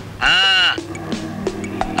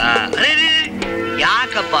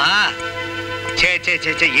 ಯಾಕಪ್ಪ? ಛೇ ಛೇ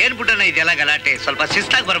ಛೇ ಛೇ, ಏನ್ ಬಿಟ್ಟನ ಇದೆಲ್ಲ ಗಲಾಟೆ? ಸ್ವಲ್ಪ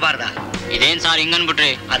ಶಿಸ್ತಾಗಿ ಬರಬಾರ್ದ? ಇದೇನ್ ಸಾರ್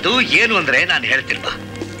ಹಿಂಗನ್ಬಿಟ್ರಿ? ಅದು ಏನು ಅಂದ್ರೆ ನಾನು ಹೇಳ್ತೀನಿ ಬಾ.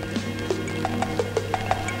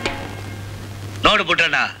 ನೋಡು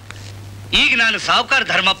ಬುಡ್ರಣ್ಣ, ಈಗ ನಾನು ಸಾಹುಕಾರ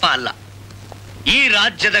ಧರ್ಮಪ್ಪ ಅಲ್ಲ, ಈ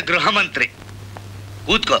ರಾಜ್ಯದ ಗೃಹ ಮಂತ್ರಿ.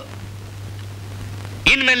 ಕೂತ್ಕೋ.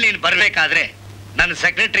 ಇನ್ಮೇಲೆ ನೀನು ಬರ್ಬೇಕಾದ್ರೆ ನನ್ನ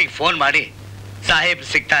ಸೆಕ್ರೆಟರಿಗೆ ಫೋನ್ ಮಾಡಿ ಸಾಹೇಬ್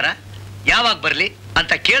ಸಿಗ್ತಾರಾ, ಯಾವಾಗ ಬರ್ಲಿ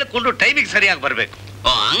ಅಂತ ಕೇಳ್ಕೊಂಡು ಟೈಮಿಗೆ ಸರಿಯಾಗಿ ಬರ್ಬೇಕು.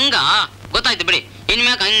 ಓ ಹಂಗ ಗೊತ್ತಾಯ್ತು ಬಿಡಿ,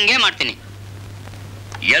 ಇನ್ಮ್ಯಾಗ ಹಂಗೆ ಮಾಡ್ತೀನಿ.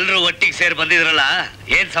 ಎಲ್ರು ಒಟ್ಟಿಗೆ ಸೇರಿ ಬಂದಿದ್ರಲ್ಲ,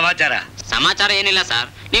 ಏನ್ ಸಮಾಚಾರ? ಸಮಾಚಾರ ಏನಿಲ್ಲ ಸರ್,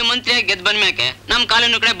 ನೀವು ಮಂತ್ರಿಯಾಗಿ ಗೆದ್ದು ಬಂದ್ಮ್ಯಾಕೆ ನಮ್ಮ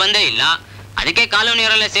ಕಾಲೋನಿ ಕಡೆ ಬಂದೇ ಇಲ್ಲ. ಅದಕ್ಕೆ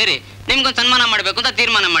ಕಾಲೋನಿಯವರೆಲ್ಲ ಸೇರಿ ನಿಮ್ಗೊಂದು ಸನ್ಮಾನ ಮಾಡ್ಬೇಕು ಅಂತ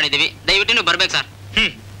ತೀರ್ಮಾನ ಮಾಡಿದೀವಿ. ದಯವಿಟ್ಟು ನೀವು ಬರ್ಬೇಕು ಸರ್.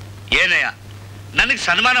 ಏನಯ್ಯ, ನನಗ್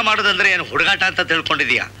ಸನ್ಮಾನ ಮಾಡೋದಂದ್ರೆ ಏನು ಹುಡುಗಾಟ ಅಂತ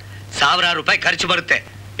ತಿಳ್ಕೊಂಡಿದೀಯ? ಸಾವಿರಾರು ರೂಪಾಯಿ ಖರ್ಚು ಬರುತ್ತೆ,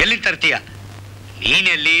 ಎಲ್ಲಿ ತರ್ತೀಯ?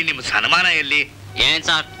 ನೀನೆಲ್ಲಿ, ನಿಮ್ ಸನ್ಮಾನ ಎಲ್ಲಿ? ಏನ್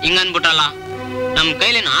ಸರ್ ಹಿಂಗನ್ಬಿಟ್ರಲ್ಲ, ನಮ್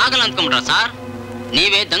ಕೈಲೇನು ಆಗಲ್ಲ ಅಂದ್ಕೊಂಡ್ಬಿಟ್ರ ಸರ್?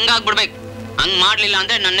 ನೀವೇ ದಂಗಾಗ್ಬಿಡ್ಬೇಕು. ಹಂಗ್ ಮಾಡ್ಲಿಲ್ಲ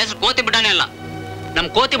ಅಂದ್ರೆ ನನ್ನ ಹೆಸರು ಕೋತಿ ಬಿಡ್ಡಾನೆ ಅಲ್ಲ. ನಮ್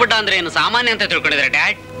ಕೋತಿ ಬಿಡ್ಡ ಅಂದ್ರೆ ಏನು ಸಾಮಾನ್ಯ ಅಂತ ತಿಳ್ಕೊಂಡಿದ್ರೆ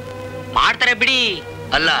ಡ್ಯಾಡ್? ಮಾಡ್ತಾರೆ ಬಿಡಿ.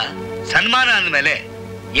 ಅಲ್ಲ, ಸನ್ಮಾನ ಅಂದ್ಮೇಲೆ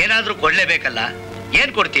ಏನಾದ್ರೂ ಕೊಡ್ಲೇಬೇಕಲ್ಲ,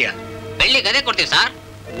 ಏನ್ ಕೊಡ್ತೀಯ? ಬೆಳ್ಳಿ ಗದೆ ಕೊಡ್ತೀವಿ ಸರ್.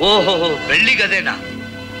 ಓಹೋ, ಬೆಳ್ಳಿ ಗದೆನಾ?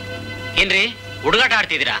 ಏನ್ರಿ ಹುಡುಗಾಟ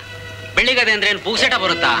ಆಡ್ತಿದ್ದೀರಾ? ಬೆಳ್ಳಿ ಗದೆ ಅಂದ್ರೆ ಏನ್ ಪೂಸೇಟ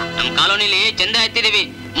ಬರುತ್ತಾ? ನಮ್ ಕಾಲೋನಿಲಿ ಚಂದ ಎತ್ತಿದೀವಿ,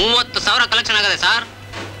 30,000 ಕಲೆಕ್ಷನ್ ಆಗದೆ ಸರ್.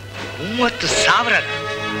 30,000?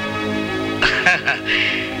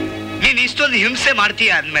 ನೀನ್ ಇಷ್ಟೊಂದು ಹಿಂಸೆ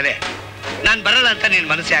ಮಾಡ್ತೀಯ ಅಂದ್ಮೇಲೆ ನಾನ್ ಬರಲ್ಲ ಅಂತ ನಿನ್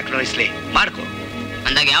ಮನಸ್ಸು ಯಾಕೆ ನೋಯಿಸ್ಲಿ? ಮಾಡ್ಕೊ.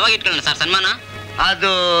 ಅಂದಾಗ ಯಾವಾಗ ಇಟ್ಕೊಳ್ಳೋಣ ಸರ್ ಸನ್ಮಾನ?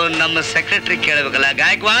 ಅದು ನಮ್ಮ ಸೆಕ್ರೆಟರಿ ಕೇಳಬೇಕಲ್ಲ.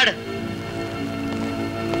 ಗಾಯಕ್ವಾಡ್,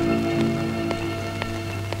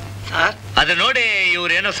 ಅದು ನೋಡಿ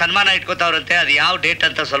ಇವ್ರೇನೋ ಸನ್ಮಾನ ಇಟ್ಕೋತಾವ್ರಂತೆ, ಅದು ಯಾವ ಡೇಟ್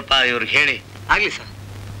ಅಂತ ಸ್ವಲ್ಪ ಇವ್ರಿಗೆ ಹೇಳಿ. ಆಗ್ಲಿ ಸರ್.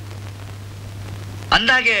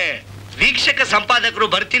 ಅಂದಾಗೆ ವೀಕ್ಷಕ ಸಂಪಾದಕರು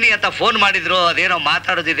ಬರ್ತೀನಿ ಅಂತ ಫೋನ್ ಮಾಡಿದ್ರು, ಅದೇನೋ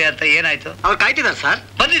ಮಾತಾಡೋದಿದೆ ಅಂತ, ಏನಾಯ್ತು? ಅವ್ರು ಕಾಯ್ತಿದ್ದಾರೆ ಸರ್.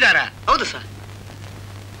 ಬಂದಿದ್ದಾರಾ? ಹೌದು ಸರ್.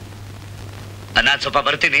 ನಾನ್ ಸ್ವಲ್ಪ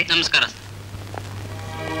ಬರ್ತೀನಿ. ನಮಸ್ಕಾರ.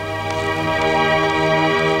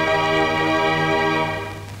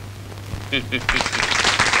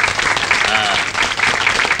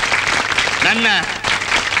 ನನ್ನ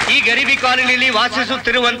ಈ ಗರೀಬಿ ಕಾಲೋನಿಯಲ್ಲಿ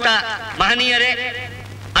ವಾಸಿಸುತ್ತಿರುವಂತ ಮಹನೀಯರೇ,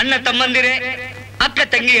 ಅಣ್ಣ ತಮ್ಮಂದಿರೇ, ಅಕ್ಕ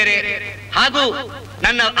ತಂಗಿಯರೇ ಹಾಗೂ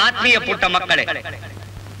ನನ್ನ ಆತ್ಮೀಯ ಪುಟ್ಟ ಮಕ್ಕಳೇ,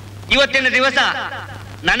 ಇವತ್ತಿನ ದಿವಸ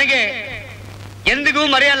ನನಗೆ ಎಂದಿಗೂ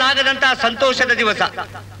ಮರೆಯಲಾಗದಂತಹ ಸಂತೋಷದ ದಿವಸ.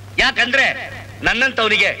 ಯಾಕಂದ್ರೆ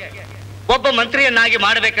ನನ್ನಂತವನಿಗೆ ಒಬ್ಬ ಮಂತ್ರಿಯನ್ನಾಗಿ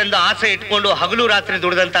ಮಾಡಬೇಕೆಂದು ಆಸೆ ಇಟ್ಕೊಂಡು ಹಗಲು ರಾತ್ರಿ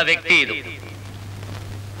ದುಡಿದಂತ ವ್ಯಕ್ತಿ ಇದು.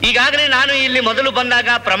 ಈಗಾಗಲೇ ನಾನು ಇಲ್ಲಿ ಮೊದಲು ಬಂದಾಗ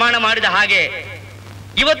ಪ್ರಮಾಣ ಮಾಡಿದ ಹಾಗೆ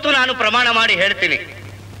ಇವತ್ತು ನಾನು ಪ್ರಮಾಣ ಮಾಡಿ ಹೇಳ್ತೀನಿ,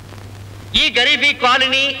 ಈ ಗರೀಬಿ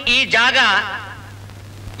ಕಾಲೋನಿ, ಈ ಜಾಗ,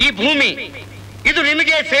 ಈ ಭೂಮಿ ಇದು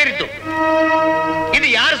ನಿಮಗೆ ಸೇರಿತು. ಇದು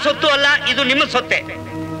ಯಾರ ಸೊತ್ತು ಅಲ್ಲ, ಇದು ನಿಮ್ಮ ಸೊತ್ತೆ.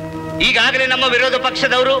 ಈಗಾಗಲೇ ನಮ್ಮ ವಿರೋಧ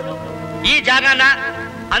ಪಕ್ಷದವರು ಈ ಜಾಗನ,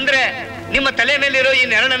 ಅಂದ್ರೆ ನಿಮ್ಮ ತಲೆ ಮೇಲಿರೋ ಈ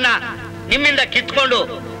ನೆರಳನ್ನ ನಿಮ್ಮಿಂದ ಕಿತ್ಕೊಂಡು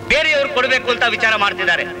ಬೇರೆಯವರು ಕೊಡಬೇಕು ಅಂತ ವಿಚಾರ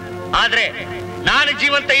ಮಾಡ್ತಿದ್ದಾರೆ. ಆದ್ರೆ ನಾನು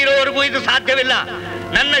ಜೀವಂತ ಇರೋವರೆಗೂ ಇದು ಸಾಧ್ಯವಿಲ್ಲ.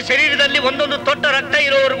 ನನ್ನ ಶರೀರದಲ್ಲಿ ಒಂದೊಂದು ತೊಟ್ಟ ರಕ್ತ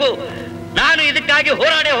ಇರೋವರೆಗೂ ನಾನು ಇದಕ್ಕಾಗಿ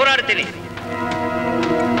ಹೋರಾಡ್ತೀನಿ.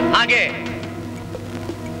 ಹಾಗೆ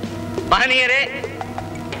ಮಹನೀಯರೇ,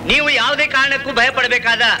 ನೀವು ಯಾವುದೇ ಕಾರಣಕ್ಕೂ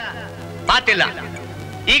ಭಯಪಡಬೇಕಾದ ಮಾತಿಲ್ಲ.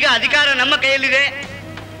 ಈಗ ಅಧಿಕಾರ ನಮ್ಮ ಕೈಯಲ್ಲಿದೆ.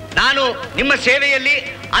 ನಾನು ನಿಮ್ಮ ಸೇವೆಯಲ್ಲಿ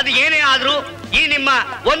ಅದು ಏನೇ ಆದ್ರೂ ಈ ನಿಮ್ಮ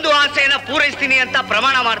ಒಂದು ಆಸೆಯನ್ನ ಪೂರೈಸ್ತೀನಿ ಅಂತ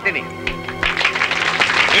ಪ್ರಮಾಣ ಮಾಡ್ತೀನಿ.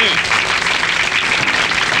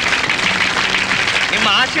 ನಿಮ್ಮ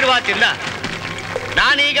ಆಶೀರ್ವಾದದಿಂದ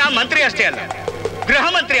ನಾನೀಗ ಮಂತ್ರಿ ಅಷ್ಟೇ ಅಲ್ಲ, ಗೃಹ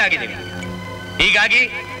ಮಂತ್ರಿ ಆಗಿದ್ದೀನಿ. ಹೀಗಾಗಿ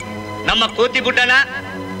ನಮ್ಮ ಕೋತಿ ಬುಡ್ಡನ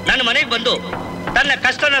ನನ್ನ ಮನೆಗೆ ಬಂದು ತನ್ನ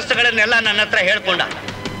ಕಷ್ಟ ನಷ್ಟಗಳನ್ನೆಲ್ಲ ನನ್ನ ಹತ್ರ ಹೇಳ್ಕೊಂಡ.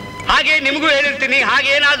 ಹಾಗೆ ನಿಮಗೂ ಹೇಳಿರ್ತೀನಿ,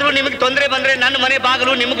 ಹಾಗೇನಾದ್ರೂ ನಿಮಗೆ ತೊಂದರೆ ಬಂದ್ರೆ ನನ್ನ ಮನೆ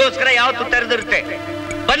ಬಾಗಿಲು ನಿಮಗೋಸ್ಕರ ಯಾವತ್ತೂ ತೆರೆದಿರುತ್ತೆ.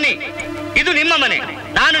 ಬನ್ನಿ, ಇದು ನಿಮ್ಮ ಮನೆ,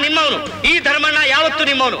 ನಾನು ನಿಮ್ಮವನು, ಈ ಧರ್ಮಣ್ಣ ಯಾವತ್ತೂ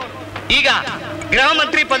ನಿಮ್ಮವನು. ಈಗ ಗೃಹ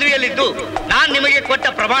ಮಂತ್ರಿ ಪದವಿಯಲ್ಲಿದ್ದು ನಾನು ನಿಮಗೆ ಕೊಟ್ಟ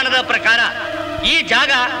ಪ್ರಮಾಣದ ಪ್ರಕಾರ ಈ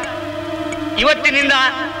ಜಾಗ ಇವತ್ತಿನಿಂದ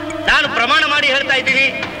ನಾನು ಪ್ರಮಾಣ ಮಾಡಿ ಹೇಳ್ತಾ ಇದ್ದೀನಿ,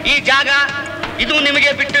 ಈ ಜಾಗ ಇದು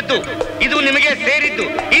ನಿಮಗೆ ಬಿಟ್ಟಿದ್ದು, ಇದು ನಿಮಗೆ ಸೇರಿದ್ದು,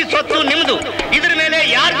 ಈ ಸ್ವತ್ತು ನಿಮ್ದು, ಇದ್ರ ಮೇಲೆ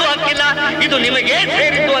ಯಾರ್ದು ಹಕ್ಕಿಲ್ಲ, ಇದು ನಿಮಗೆ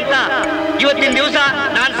ಸೇರಿದ್ದು ಅಂತ ಇವತ್ತಿನ ದಿವಸ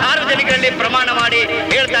ನಾನು ಸಾರ್ವಜನಿಕರಲ್ಲಿ ಪ್ರಮಾಣ ಮಾಡಿ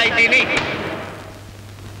ಹೇಳ್ತಾ ಇದ್ದೀನಿ.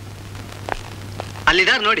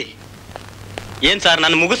 ಅಲ್ಲಿದಾರ್ ನೋಡಿ. ಏನ್ ಸರ್,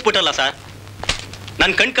 ನಾನು ಮುಗಿಸ್ಬಿಟ್ಟಲ್ಲ ಸರ್,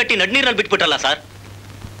 ನನ್ ಕಣ್ ಕಟ್ಟಿ ನಡ್ನೀರಲ್ಲಿ ಬಿಟ್ಬಿಟ್ಟಲ್ಲ ಸರ್.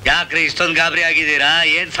 ಯಾಕ್ರಿ ಇಷ್ಟೊಂದು ಗಾಬರಿ ಆಗಿದ್ದೀರಾ?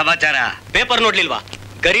 ಏನ್ ಸಮಾಚಾರ? ಪೇಪರ್ ನೋಡ್ಲಿಲ್ವಾ?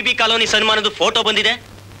 ಗರೀಬಿ ಕಾಲೋನಿ ಸನ್ಮಾನದ ಫೋಟೋ ಬಂದಿದೆ.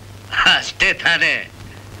 ಅಷ್ಟೇ ತಾನೇ?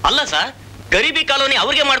 ಅಲ್ಲ ಸರ್, ಗರೀಬಿ ಕಾಲೋನಿ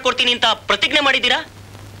ಅವ್ರಿಗೆ ಮಾಡ್ಕೊಡ್ತೀನಿ ಅಂತ ಪ್ರತಿಜ್ಞೆ ಮಾಡಿದ್ದೀರಾ?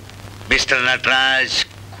 Mister Nataraj,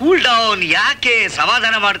 cool down. ಯಾಕೆ?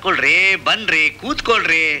 ಸಮಾಧಾನ ಮಾಡ್ಕೊಳ್ರಿ, ಬನ್ರಿ,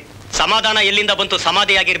 ಕೂತ್ಕೊಳ್ರಿ. ಸಮಾಧಾನ ಎಲ್ಲಿಂದ ಬಂತು?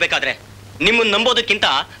 ಸಮಾಧಿಯಾಗಿರ್ಬೇಕಾದ್ರೆ ನಿಮ್ಮನ್ನ ನಂಬೋದಕ್ಕಿಂತ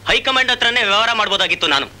ಹೈಕಮಾಂಡ್ ಹತ್ರನೇ ವ್ಯವಹಾರ ಮಾಡ್ಬೋದಾಗಿತ್ತು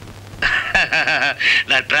ನಾನು.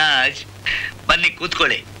 ನಟರಾಜ್, ಬನ್ನಿ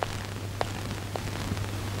ಕೂತ್ಕೊಳ್ಳಿ.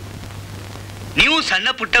 ನೀವು ಸಣ್ಣ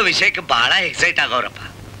ಪುಟ್ಟ ವಿಷಯಕ್ಕೆ ಬಹಳ ಎಕ್ಸೈಟ್ ಆಗೋರಪ್ಪ.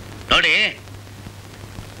 ನೋಡಿ,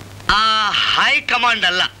 ಆ ಹೈ ಕಮಾಂಡ್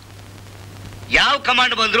ಅಲ್ಲ, ಯಾವ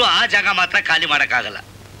ಕಮಾಂಡ್ ಬಂದ್ರೂ ಆ ಜಾಗ ಮಾತ್ರ ಖಾಲಿ ಮಾಡಕ್ಕಾಗಲ್ಲ.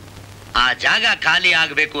 ಆ ಜಾಗ ಖಾಲಿ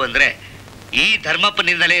ಆಗಬೇಕು ಅಂದ್ರೆ ಈ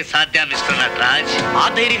ಧರ್ಮಪ್ಪನಿಂದಲೇ ಸಾಧ್ಯ ಮಿಸ್ಟರ್ ನಟರಾಜ್. ಆ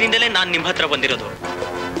ಧೈರ್ಯದಿಂದಲೇ ನಾನು ನಿಮ್ಮ ಹತ್ರ ಬಂದಿರೋದು.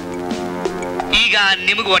 ಈಗ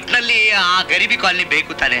ನಿಮಗೆ ಒಟ್ಟಿನಲ್ಲಿ ಆ ಗರೀಬಿ ಕಾಲನಿ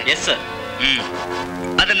ಬೇಕು ತಾನೆ? Yes sir.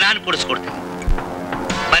 ಅದನ್ನ ನಾನು ಕೊಡಿಸ್ಕೊಡ್ತೀನಿ.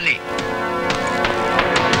 ಬನ್ನಿ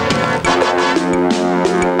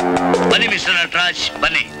ಬನ್ನಿ ಮಿಸ್ಟರ್ ನಟರಾಜ್,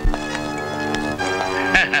 ಬನ್ನಿ.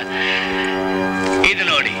 ಇದು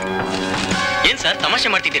ನೋಡಿ. ಏನ್ ಸರ್ ತಮಾಷೆ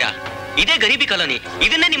ಮಾಡ್ತಿದ್ದೀರಾ? ಇದೇ ಗರೀಬಿ ಕಾಲೋನಿ,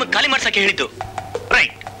 ಇದನ್ನೇ ನಿಮಗೆ ಖಾಲಿ ಮಾಡ್ಸಕ್ಕೆ ಹೇಳಿದ್ದು.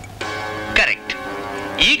 Right, correct.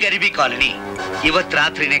 ಈ ಗರೀಬಿ ಕಾಲೋನಿ ಇವತ್ತು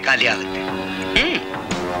ರಾತ್ರಿನೇ ಖಾಲಿ ಆಗುತ್ತೆ.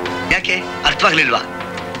 ಯಾಕೆ ಅರ್ಥವಾಗ್ಲಿಲ್ವಾ?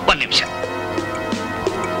 ಒಂದ್ ನಿಮಿಷ.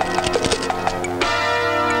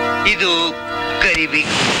 ಇದು ಗರೀಬಿ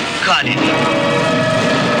ಕಾಲೋನಿ.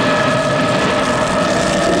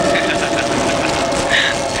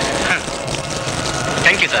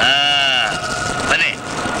 Thank you sir. ಬನ್ನಿ.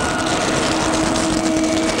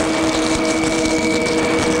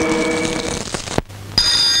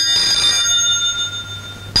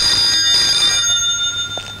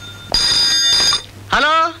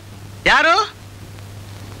 ಹಲೋ, ಯಾರು?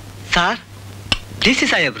 ಸರ್, ಡಿ ಸಿ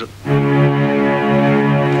ಸಾಹೇಬ್ರು.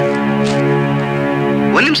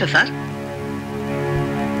 ಒಂದ್ ನಿಮಿಷ ಸರ್.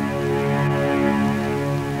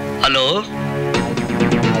 ಹಲೋ,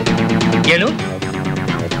 ಏನು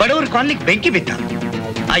ಬಡವ್ರ ಕಾಲನಿಗೆ ಬೆಂಕಿ ಬಿತ್ತ?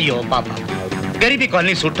 ಅಯ್ಯೋ ಪಾಪ, ಗರೀಬಿ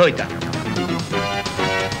ಕಾಲನಿ ಸುಟ್ಟೋಯ್ತಾ?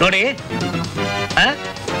 ನೋಡಿ,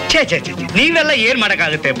 ಛೇ ಛೇ ಛೇ, ನೀವೆಲ್ಲ ಏನ್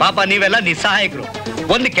ಮಾಡಕ್ಕಾಗುತ್ತೆ ಪಾಪ, ನೀವೆಲ್ಲ ನಿಸ್ಸಹಾಯಕರು.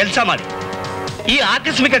 ಒಂದು ಕೆಲಸ ಮಾಡಿ, ಈ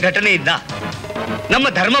ಆಕಸ್ಮಿಕ ಘಟನೆಯಿಂದ ನಮ್ಮ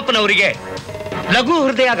ಧರ್ಮಪ್ಪನವರಿಗೆ ಲಘು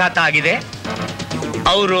ಹೃದಯಾಘಾತ ಆಗಿದೆ.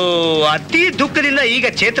 ಅವರು ಅತಿ ದುಃಖದಿಂದ ಈಗ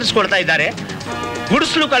ಚೇತರಿಸ್ಕೊಳ್ತಾ ಇದ್ದಾರೆ.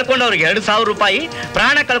 ಗುಡಿಸಲು ಕಳ್ಕೊಂಡವ್ರಿಗೆ 2,000 ರೂಪಾಯಿ,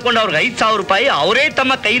 ಪ್ರಾಣ ಕಳ್ಕೊಂಡವ್ರಿಗೆ 5,000 ರೂಪಾಯಿ ಅವರೇ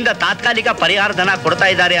ತಮ್ಮ ಕೈಯಿಂದ ತಾತ್ಕಾಲಿಕ ಪರಿಹಾರ ಧನ ಕೊಡ್ತಾ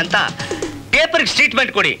ಇದ್ದಾರೆ ಅಂತ ಪೇಪರ್ಗೆ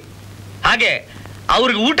ಸ್ಟೇಟ್ಮೆಂಟ್ ಕೊಡಿ. ಹಾಗೆ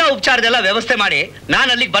ಅವ್ರಿಗೆ ಊಟ ಉಪಚಾರದೆಲ್ಲ ವ್ಯವಸ್ಥೆ ಮಾಡಿ ನಾನು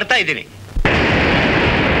ಅಲ್ಲಿಗೆ ಬರ್ತಾ ಇದ್ದೀನಿ.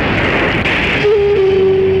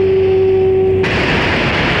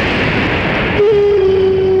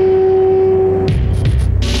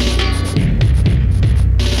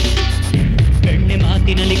 ಬೆಣ್ಣೆ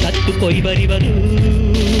ಮಾತಿನಲ್ಲಿ ಕತ್ತು ಕೊಯ್ಬರಿವರು,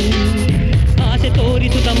 ಆಸೆ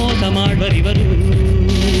ತೋರಿಸುತ್ತ ಮೋಸ ಮಾಡುವರಿವರು,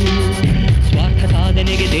 ಸ್ವಾರ್ಥ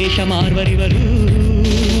ಸಾಧನೆಗೆ ದೇಶ ಮಾರುವರಿವರು,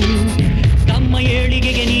 ತಮ್ಮ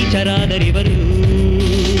ಏಳಿಗೆಗೆ ನೀಚರಾದರಿವರು.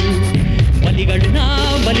 ಬಲಿಗಳು ನಾ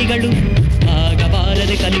ಬಲಿಗಳು,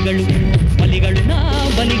 ಆಗಬಾರದೆ ಕಲಿಗಳು, ಬಲಿಗಳು ನಾ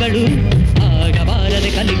ಬಲಿಗಳು,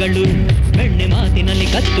 ಆಗಬಾರದೆ ಕಲಿಗಳು. ಬೆಣ್ಣೆ ಮಾತಿನಲ್ಲಿ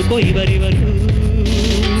ಕತ್ತು ಕೊಯ್ಬರಿವರು,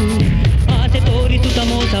 ಆಸೆ ತೋರಿಸುತ್ತ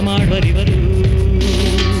ಮೋಸ ಮಾಡುವರಿವರು,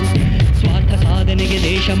 ಸ್ವಾರ್ಥ ಸಾಧನೆಗೆ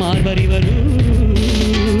ದೇಶ ಮಾರುವರಿವರು,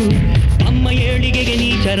 ತಮ್ಮ ಏಳಿಗೆಗೆ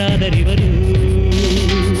ನೀಚರಾದರಿವರು.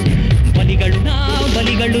 ಬಲಿಗಳು ನಾ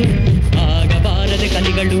ಬಲಿಗಳು, ಆಗಬಾರದೆ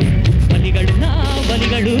ಕಲಿಗಳು, ಬಲಿಗಳು ನಾ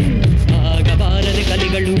ಬಲಿಗಳು, ಆಗಬಾರದೆ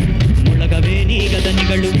ಕಲಿಗಳು. ಮೊಳಗವೇ ನೀ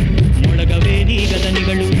ಗದನಿಗಳು, ಮೊಳಗವೇ ನೀ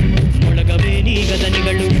ಗದನಿಗಳು, ಮೊಳಗವೇ ನೀ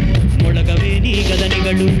ಗದನಿಗಳು, ಮೊಳಗವೇ ನೀ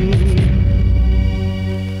ಗದನಿಗಳು.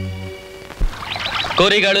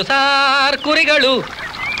 ಕುರಿಗಳು ಸಾರ್ ಕುರಿಗಳು,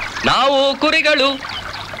 ನಾವು ಕುರಿಗಳು,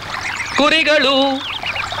 ಕುರಿಗಳು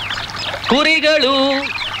ಕುರಿಗಳು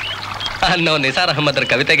ಅನ್ನೋ ನಿಸಾರ್ ಅಹಮದ್ರ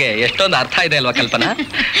ಕವಿತೆಗೆ ಎಷ್ಟೊಂದು ಅರ್ಥ ಇದೆ ಅಲ್ವಾ ಕಲ್ಪನಾ?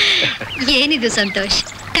 ಏನಿದು ಸಂತೋಷ್,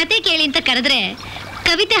 ಕತೆ ಕೇಳಿ ಅಂತ ಕರೆದ್ರೆ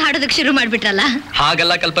ಕವಿತೆ ಹಾಡೋದಕ್ಕೆ ಶುರು ಮಾಡ್ಬಿಟ್ರಲ್ಲ.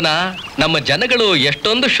 ಹಾಗಲ್ಲ ಕಲ್ಪನಾ, ನಮ್ಮ ಜನಗಳು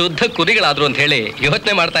ಎಷ್ಟೊಂದು ಶುದ್ಧ ಕುರಿಗಳಾದ್ರು ಅಂತ ಹೇಳಿ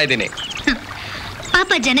ಯೋಚನೆ ಮಾಡ್ತಾ ಇದ್ದೀನಿ.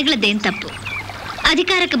 ಪಾಪ ಜನಗಳದ್ದೇನ್ ತಪ್ಪು?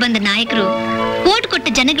 ಅಧಿಕಾರಕ್ಕೆ ಬಂದ ನಾಯಕರು ವೋಟ್ ಕೊಟ್ಟ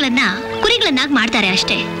ಜನಗಳನ್ನ ಕುರಿಗಳನ್ನಾಗಿ ಮಾಡ್ತಾರೆ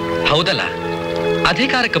ಅಷ್ಟೇ. ಹೌದಲ್ಲ,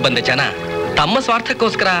 ಅಧಿಕಾರಕ್ಕೆ ಬಂದ ಜನ ತಮ್ಮ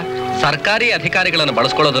ಸ್ವಾರ್ಥಕ್ಕೋಸ್ಕರ ಸರ್ಕಾರಿ ಅಧಿಕಾರಿಗಳನ್ನು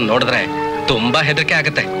ಬಳಸ್ಕೊಳ್ಳೋದನ್ನ ನೋಡಿದ್ರೆ ತುಂಬಾ ಹೆದರಿಕೆ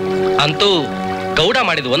ಆಗುತ್ತೆ. ಅಂತೂ ಗೌಡ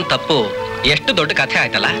ಮಾಡಿದ ಒಂದ್ ತಪ್ಪು ಎಷ್ಟು ದೊಡ್ಡ ಕಥೆ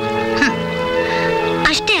ಆಯ್ತಲ್ಲ.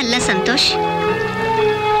 ಅಷ್ಟೇ ಅಲ್ಲ ಸಂತೋಷ್,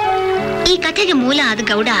 ಈ ಕಥೆಗೆ ಮೂಲ ಆದ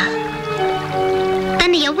ಗೌಡ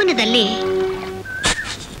ತನ್ನ ಯೌವನದಲ್ಲಿ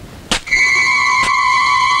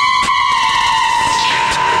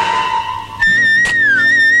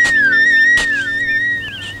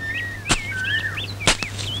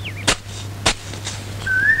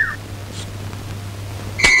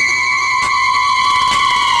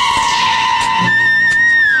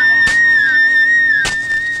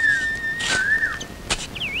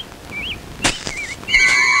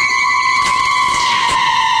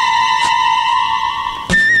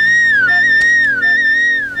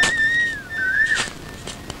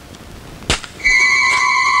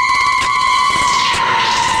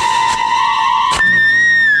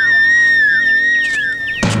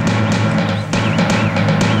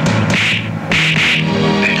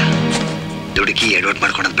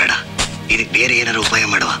ಮಾಡ್ಕೊಳೋದು ಬೇಡ, ಇದಕ್ಕೆ ಬೇರೆ ಏನಾರು ಉಪಾಯ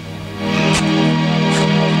ಮಾಡುವ.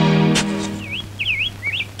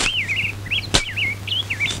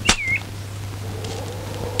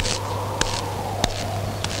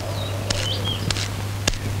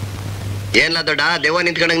 ಏನ್ಲ ದೊಡ್ಡ ದೆವ್ವ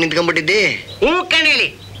ನಿಂತ್ಕೊಂಡಂಗ್ ನಿಂತ್ಕೊಂಡ್ಬಿಟ್ಟಿದ್ದಿ? ಹ್ಞೂ ಕಣೇಲಿ,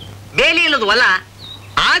 ಬೇಲಿ ಇಲ್ಲದ ಹೊಲ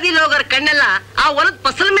ಆದಿ ಲೋಗರ ಕಣ್ಣೆಲ್ಲ ಆ ಹೊಲದ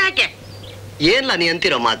ಫಸಲ್ ಮ್ಯಾಕೆ. ಏನ್ಲ ನೀ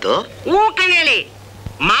ಅಂತಿರೋ ಮಾತು? ಹೂ ಕಣೇಳಿ,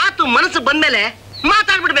 ಮಾತು ಮನಸ್ಸು ಬಂದ್ಮೇಲೆ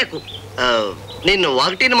ಮಾತಾಡ್ಬಿಡ್ಬೇಕು. ನಿನ್ನ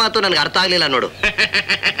ಒಗಟಿನ ಮಾತು ನನ್ಗೆ ಅರ್ಥ ಆಗ್ಲಿಲ್ಲ ನೋಡು.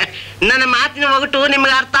 ನನ್ನ ಮಾತಿನ ಒಗಟು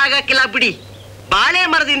ನಿಮ್ಗೆ ಅರ್ಥ ಆಗಕ್ಕಿಲ್ಲ ಬಿಡಿ. ಬಾಳೆ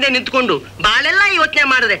ಮರದಿಂದ ನಿಂತ್ಕೊಂಡು ಬಾಳೆಲ್ಲ ಯೋಚನೆ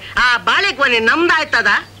ಮಾಡಿದ್ರೆ ಆ ಬಾಳೆ ಕೊನೆ ನಮ್ದಾಯ್ತದ?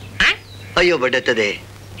 ಅಯ್ಯೋ ಬಡ್ಡತ್ತದೆ,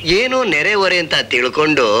 ಏನು ನೆರೆ ಹೊರೆ ಅಂತ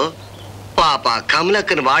ತಿಳ್ಕೊಂಡು ಪಾಪ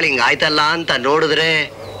ಕಮಲಕ್ಕನ ಬಾಳ ಹಿಂಗ ಆಯ್ತಲ್ಲ ಅಂತ ನೋಡಿದ್ರೆ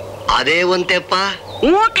ಅದೇ ಒಂತೆಪ್ಪ.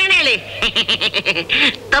 ಹೂ ಕಣೇಳಿ,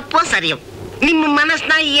 ತಪ್ಪೋ ಸರಿಯೋ ನಿಮ್ಮ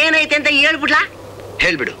ಮನಸ್ನ ಏನೈತೆ ಅಂತ ಹೇಳ್ಬಿಡ್ಲಾ?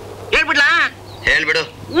 ಹೇಳ್ಬಿಡು. ಹೇಳ್ಬಿಡ್ಲಾ? ಹೇಳ್ಬಿಡು.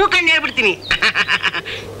 ಹೂ ಕಣ್ಣು ಹೇಳ್ಬಿಡ್ತೀನಿ.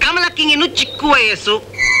 ಕಮಲಕ್ಕಿಂಗಿನ್ನು ಚಿಕ್ಕ ವಯಸ್ಸು,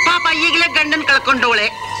 ಪಾಪ ಈಗಲೇ ಗಂಡನ್ ಕಳ್ಕೊಂಡವಳೆ.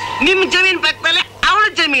 ನಿಮ್ ಜಮೀನ್ ಪಕ್ಕದಲ್ಲೇ ಅವಳ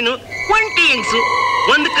ಜಮೀನು, ಒಂಟಿ ಹೆಂಗ್ಸು.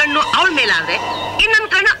 ಒಂದು ಕಣ್ಣು ಅವಳ ಮೇಲೆ ಆದ್ರೆ ಇನ್ನೊಂದು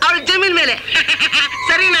ಕಣ್ಣು ಅವಳ ಜಮೀನ್ ಮೇಲೆ.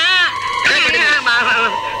 ಸರಿನಾ?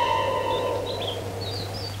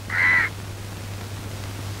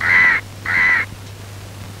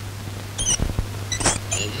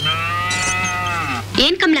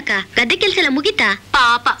 ಏನ್ ಕಮಲಕ್ಕ, ಗದ್ದೆ ಕೆಲ್ಸ ಎಲ್ಲ ಮುಗಿತಾ?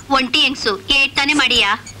 ಪಾಪ ಒಂಟಿ ಹೆಂಗ್ಸು ಏಟಾನೆ ಮಾಡಿಯಾ?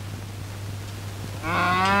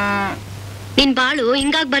 ನಿನ್ ಬಾಳು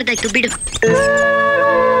ಹಿಂಗಾಗ್ಬಾರ್ದಾಯ್ತು ಬಿಡು.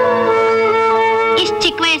 ಇಷ್ಟ್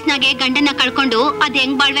ಚಿಕ್ಕ ವಯಸ್ಸಿನಾಗೆ ಗಂಡನ್ನ ಕಳ್ಕೊಂಡು ಅದ್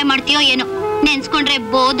ಹೆಂಗ್ ಬಾಳ್ವೆ ಮಾಡ್ತೀಯೋ ಏನೋ, ನೆನ್ಸ್ಕೊಂಡ್ರೆ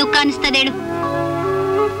ಬೋ ದುಃಖ ಅನಿಸ್ತದೇಳು.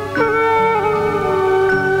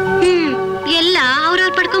 ಎಲ್ಲ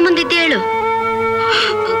ಅವ್ರವ್ರು ಪಡ್ಕೊಂಡ್ ಬಂದಿದ್ದೆ ಹೇಳು.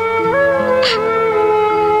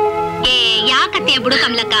 ಯಾಕತ್ತೀಯ ಬಿಡು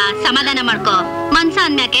ಕಮಲಕ್ಕ, ಸಮಾಧಾನ ಮಾಡ್ಕೋ. ಮನ್ಸ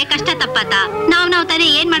ಅಂದ್ಮ್ಯಾಕೆ ಕಷ್ಟ ತಪ್ಪತ್ತ. ನಾವ್ ತಾನೇ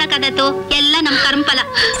ಏನ್ ಮಾಡಕ್ಕಾದತ್ತು? ಎಲ್ಲ ನಮ್ ಕರ್ಮಫಲ.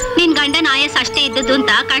 ನಿನ್ ಗಂಡನ ಆಯಸ್ ಅಷ್ಟೇ ಇದ್ದದ್ದು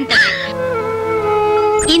ಅಂತ ಕಾಣ್ತದೆ.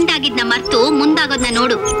 ಹಿಂದಾಗಿದ್ನ ಮರ್ತು ಮುಂದಾಗೋದ್ನ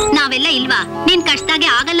ನೋಡು. ನಾವೆಲ್ಲ ಇಲ್ವಾ? ನಿನ್ ಕಷ್ಟದಾಗೆ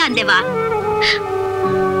ಆಗಲ್ಲ ಅಂದೇವಾ?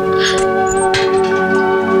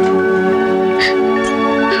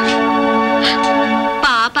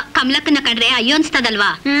 ಪಾಪ ಕಮಲಕ್ಕನ ಕಂಡ್ರೆ ಅಯ್ಯೋ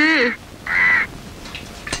ಅನ್ಸ್ತದಲ್ವಾ?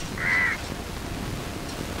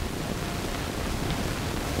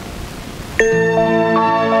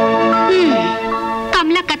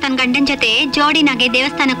 ಕಮಲಕ್ಕ ತನ್ ಗಂಡನ್ ಜೊತೆ ಜೋಡಿನಾಗೆ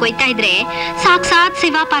ದೇವಸ್ಥಾನಕ್ಕೆ ಹೋಯ್ತಾ ಇದ್ರೆ ಸಾಕ್ಷಾತ್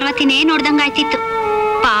ಶಿವ ಪಾರ್ವತಿನೇ ನೋಡ್ದಂಗಾಯ್ತಿತ್ತು.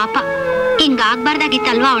 ಪಾಪ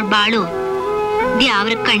ಹಿಂಗಾಗ್ಬಾರ್ದಾಗಿತ್ತಲ್ವಾ ಅವಳ ಬಾಳು.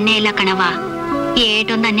 ದ್ಯಾವ್ರ ಕಣ್ಣೇ ಇಲ್ಲ ಕಣವ,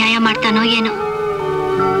 ಏಟೊಂದು ಅನ್ಯಾಯ ಮಾಡ್ತಾನೋ ಏನೋ.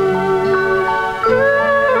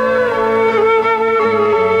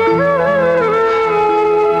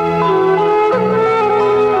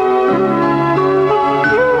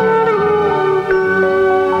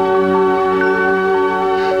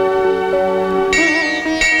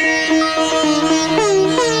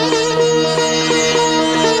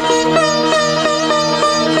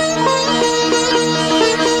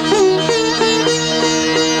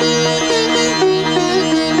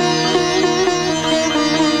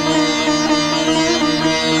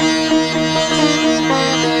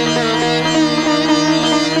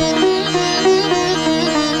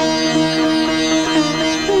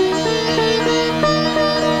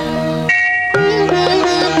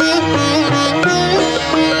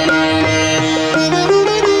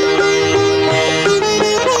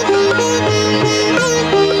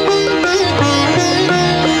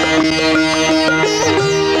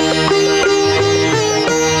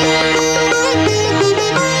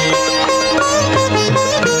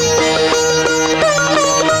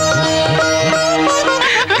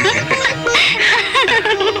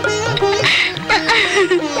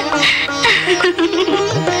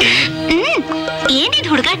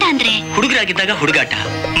 ಹುಡುಗಾಟ,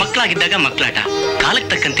 ಮಕ್ಕಳಾಗಿದ್ದಾಗ ಮಕ್ಕಳಾಟ, ಕಾಲಕ್ಕೆ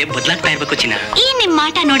ತಕ್ಕಂತೆ ಬದಲಾಗ್ತಾ ಇರ್ಬೇಕು ಚಿನ್ನ. ಈ ನಿಮ್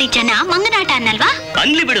ಆಟ ನೋಡಿ ಜನ ಮಂಗನಾಟ ಅನ್ನಲ್ವಾ?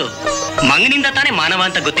 ಅನ್ಲಿ ಬಿಡು, ಮಂಗನಿಂದ ತಾನೇ ಮಾನವ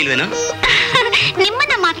ಅಂತ ಗೊತ್ತಿಲ್ವೇನು?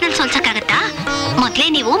 ನಿಮ್ಮನ್ನ ಮಾತನಾಡಿ ಸೋಲ್ಸಕ್ಕಾಗತ್ತಾ? ಮೊದ್ಲೇ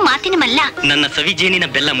ನೀವು ಮಾತಿನ ಮಲ್ಲ. ನನ್ನ ಸವಿಜೇನಿನ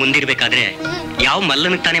ಬೆಲ್ಲ ಮುಂದಿರ್ಬೇಕಾದ್ರೆ ಯಾವ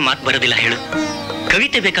ಮಲ್ಲನಿಗೆ ತಾನೇ ಮಾತು ಬರೋದಿಲ್ಲ ಹೇಳು?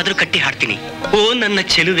 ಕವಿತೆ ಬೇಕಾದ್ರೂ ಕಟ್ಟಿ ಹಾಡ್ತೀನಿ. ಓ ನನ್ನ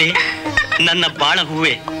ಚೆಲುವೆ, ನನ್ನ ಬಾಳ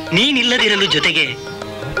ಹೂವೆ, ನೀನಿಲ್ಲದಿರಲು ಜೊತೆಗೆ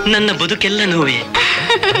ನನ್ನ ಬದುಕೆಲ್ಲ ನೋವೆ.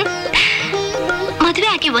 ಮದುವೆ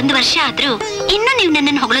ಆಗಿ 1 ವರ್ಷ ಆದ್ರೂ ಇನ್ನೂ ನೀವು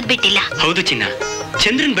ನನ್ನನ್ನು ಹೊಗಳೋದ್ ಬಿಟ್ಟಿಲ್ಲ. ಹೌದು ಚಿನ್ನ,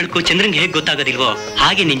 ಚಂದ್ರನ್ ಬೆಳಕು ಚಂದ್ರನ್ಗೆ ಹೇಗ್ ಗೊತ್ತಾಗೋದಿಲ್ವೋ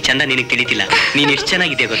ಹಾಗೆ ನಿನ್ ಚಂದ ನಿನಗ್ ತಿಳಿತಿಲ್ಲ. ನೀನ್ ಎಷ್ಟು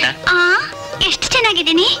ಚೆನ್ನಾಗಿದೆ ಗೊತ್ತಾ? ಎಷ್ಟು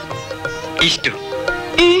ಚೆನ್ನಾಗಿದ್ದೀನಿ? ಇಷ್ಟು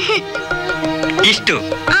ಇಷ್ಟು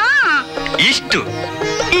ಇಷ್ಟು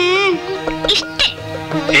ಇಷ್ಟೇ.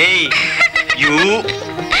 ಏಯ್ ಯು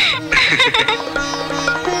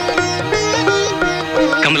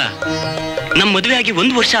ಕಮಲ, ನಮ್ ಮದುವೆ ಆಗಿ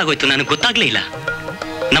 1 ವರ್ಷ ಆಗೋಯ್ತು, ನನಗೆ ಗೊತ್ತಾಗ್ಲೇ ಇಲ್ಲ.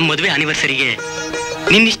 ನಮ್ ಮದುವೆ ಆನಿವರ್ಸರಿಗೆ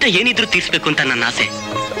ನಿನ್ನಿಷ್ಟ ಏನಿದ್ರು ತೀರ್ಸ್ಬೇಕು ಅಂತ ನನ್ನ ಆಸೆ.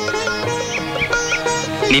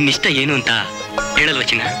 ನಿನ್ನಿಷ್ಟ ಏನು ಅಂತ ಹೇಳಲ್ವ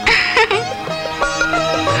ಚಿನ್ನ?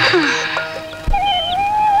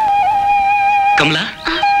 ಕಮಲ,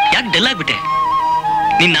 ಯಾಕೆ ಡಲ್ ಆಗ್ಬಿಟ್ಟೆ?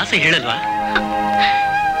 ನಿನ್ನ ಆಸೆ ಹೇಳಲ್ವಾ?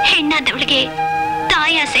 ಹೆಣ್ಣಾದವಳಿಗೆ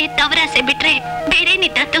ತಾಯಾಸೆ ತವರಾಸೆ ಬಿಟ್ರೆ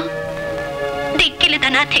ಬೇರೇನಿದ್ದಾತು? ದಿಕ್ಕಿಲ್ಲದ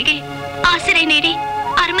ನಾಥೆಗೆ ಆಸರೆ ನೀಡಿ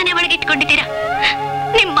ಅರಮನೆ ಒಳಗೆ ಇಟ್ಕೊಂಡಿದ್ದೀರಾ.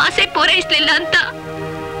 ನಿಮ್ಮ ಆಸೆ ಪೂರೈಸ್ಲಿಲ್ಲ ಅಂತ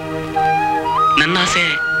ನನ್ನ ಆಸೆ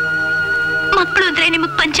ಮಕ್ಕಳು ಅಂದ್ರೆ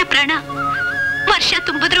ನಿಮಗ್ ಪಂಚಪ್ರಾಣ. ವರ್ಷ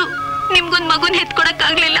ತುಂಬಿದ್ರು ನಿಮ್ಗೊಂದ್ ಮಗುನ್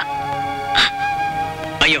ಹೆತ್ಕೊಡಕ್ಕಾಗ್ಲಿಲ್ಲ.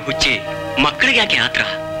 ಅಯ್ಯೋ ಹುಚ್ಚಿ, ಮಕ್ಕಳಿಗೆ ಯಾಕೆ ಆತ್ರ?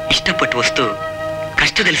 ಇಷ್ಟಪಟ್ಟ ವಸ್ತು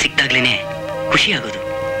ಕಷ್ಟದಲ್ಲಿ ಸಿಕ್ತಾಗ್ಲೇನೆ ಖುಷಿ ಆಗೋದು.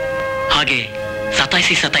 ಹಾಗೆ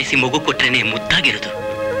ಸತಾಯಿಸಿ ಸತಾಯಿಸಿ ಮಗು ಕೊಟ್ರೇನೆ ಮುದ್ದಾಗಿರೋದು.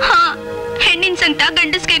 ಹಾ, ಹೆಣ್ಣಿನ ಸಂಕಟ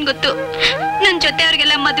ಗಂಡಸ್ಗೇನ್ ಗೊತ್ತು. ನನ್ ಜೊತೆ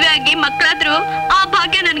ಅವ್ರಿಗೆಲ್ಲ ಮದ್ವೆ ಆಗಿ ಮಕ್ಳಾದ್ರು ಆ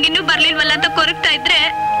ಭಾಗ್ಯ ನನ್ಗಿನ್ನೂ ಬರ್ಲಿಲ್ವಲ್ಲ ಅಂತ ಕೊರಗ್ತಾ ಇದ್ರೆ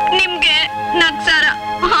ನಿಮ್ಗೆ ನಗ್ಸಾರ.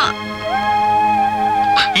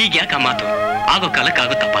 ಈಗ ಯಾಕ ಮಾತು? ಆಗೋ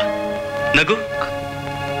ಕಾಲಕ್ಕಾಗುತ್ತಪ್ಪ. ನಗು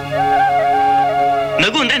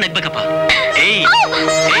ನಗು ಅಂದ್ರೆ ನಗ್ಬೇಕಪ್ಪ. ಏಯ್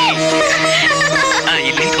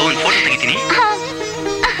ಇಲ್ಲಿ ನಿಂತ್ಕೊ, ಒಂದು ಫೋಟೋ ತೆಗಿತೀನಿ.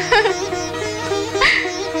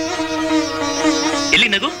 ಎಲ್ಲಿ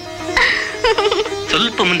ನಗು?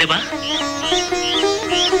 ಸ್ವಲ್ಪ ಮುಂದೆ ಬಾ,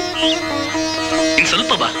 ಇನ್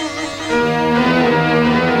ಸ್ವಲ್ಪ ಬಾ.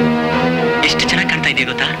 ಎಷ್ಟು ಚೆನ್ನಾಗಿ ಕಾಣ್ತಾ ಇದೆಯಾ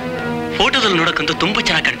ಗೊತ್ತಾ? ಫೋಟೋದಲ್ಲಿ ನೋಡಕ್ಕಂತೂ ತುಂಬಾ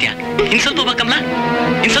ಚೆನ್ನಾಗಿ ಕಾಣ್ತೀಯ. ಇನ್ ಸ್ವಲ್ಪ ಬಾ ಕಮಲಾ,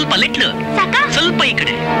 ಇನ್ ಸ್ವಲ್ಪ ಲಿಟ್ಲು, ಸ್ವಲ್ಪ ಈ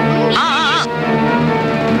ಕಡೆ.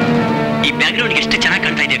 ಈ ಬ್ಯಾಕ್ ಗ್ರೌಂಡ್ ಎಷ್ಟು ಚೆನ್ನಾಗಿ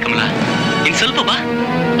ಕಾಣ್ತಾ ಇದೆಯಾ ಕಮಲಾ? ಇನ್ ಸ್ವಲ್ಪ ಬಾ,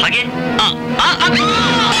 ಹಾಗೆ.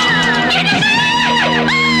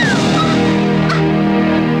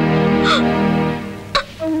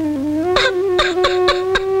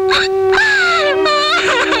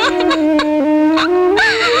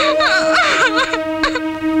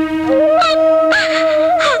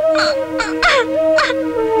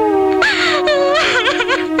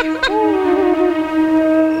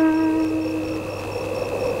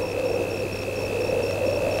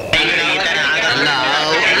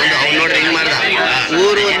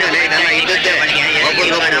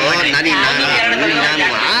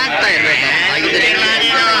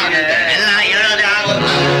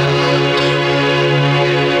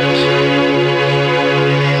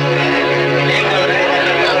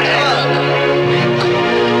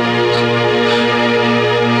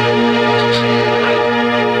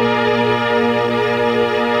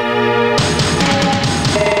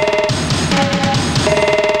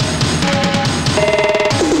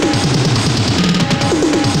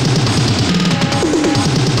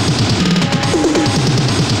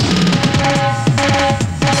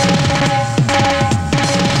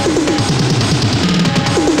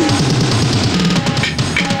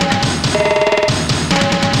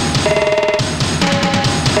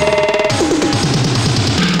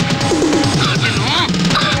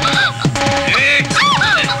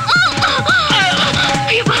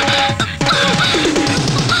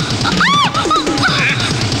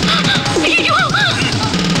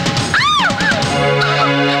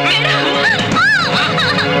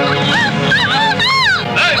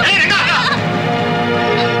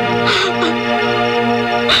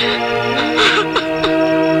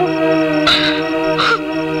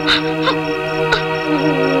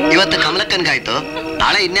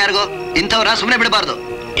 ಇನ್ಯಾರಿಗೋ ಇಂಥವ್ರ ಸುಮ್ಮನೆ ಬಿಡಬಾರ್ದು.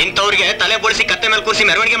 ಇಂಥವ್ರಿಗೆ ತಲೆ ಬೋಳಿಸಿ ಕತ್ತೆ ಮೇಲೆ ಕೂರಿಸಿ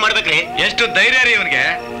ಮೆರವಣಿಗೆ ಮಾಡ್ಬೇಕ್ರಿ. ಎಷ್ಟು ಧೈರ್ಯ ರೀ ಇವನ್ಗೆ?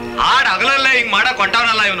 ಹಾಡ್ ಹಗಲಲ್ಲೇ ಹಿಂಗ್ ಮಾಡಕ್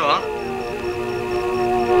ಹೊಂಟವನಲ್ಲ ಇವನು.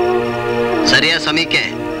 ಸರಿಯಾ ಸಮೀಕೆ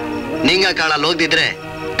ನಿಂಗ ಕಾಳಲ್ಲಿ ಹೋಗ್ದಿದ್ರೆ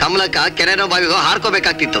ಕಮಲಕ್ಕ ಕೆರೆನೋ ಬಾವಿಗೋ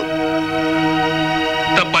ಹಾರ್ಕೋಬೇಕಾಗ್ತಿತ್ತು.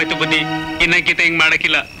 ತಪ್ಪಾಯ್ತು ಬುದ್ಧಿ, ಇನ್ನಕ್ಕಿಂತ ಹಿಂಗ್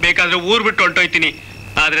ಮಾಡಕ್ಕಿಲ್ಲ. ಬೇಕಾದ್ರೆ ಊರ್ ಬಿಟ್ಟು ಹೊಂಟೋಯ್ತೀನಿ,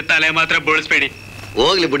 ಆದ್ರೆ ತಲೆ ಮಾತ್ರ ಬೋಳಿಸ್ಬೇಡಿ.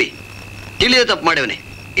 ಹೋಗ್ಲಿ ಬಿಡಿ, ತಿಳಿದ ತಪ್ಪು ಮಾಡವನೆ,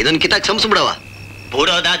 ಇದನ್ ಕಿತ್ತಾಕ್ ಸಂಸ್ಬಿಡವ.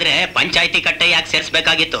 ಬೂಡೋದಾದ್ರೆ ಪಂಚಾಯತಿ ಕಟ್ಟೆ ಯಾಕೆ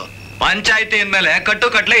ಸೇರ್ಸ್ಬೇಕಾಗಿತ್ತು? ಪಂಚಾಯತಿ ಅಂದ್ಮೇಲೆ ಕಟ್ಟು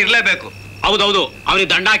ಕಟ್ಲೆ ಇರ್ಲೇಬೇಕು. ಹೌದೌದು, ಅವನಿಗೆ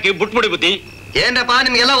ದಂಡ ಹಾಕಿ ಬಿಟ್ಬಿಡಿ ಬುದ್ಧಿ. ಏನ್ರಪ್ಪ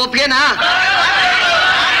ನಿಮ್ಗೆಲ್ಲ ಒಪ್ಗೆನಾ?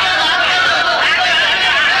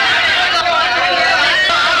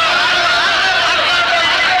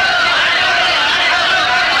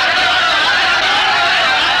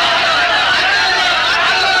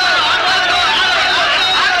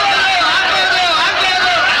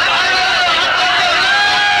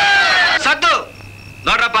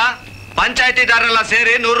 ನೋಡ್ರಪ್ಪ, ಪಂಚಾಯತಿದಾರರೆಲ್ಲ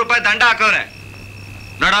ಸೇರಿ 100 ರೂಪಾಯಿ ದಂಡ ಹಾಕವ್ರೆ.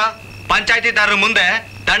 ನೋಡ, ಪಂಚಾಯತಿದಾರರ ಮುಂದೆ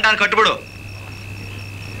ದಂಡ ಕಟ್ಬಿಡು.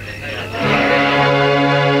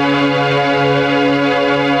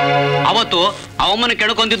 ಅವತ್ತು ಅವಮ್ಮನ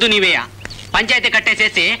ಕೆಡ್ಕೊಂದಿದ್ದು ನೀವೇಯ, ಪಂಚಾಯತಿ ಕಟ್ಟೆ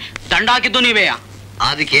ಸೇರಿಸಿ ದಂಡ ಹಾಕಿದ್ದು ನೀವೇಯ.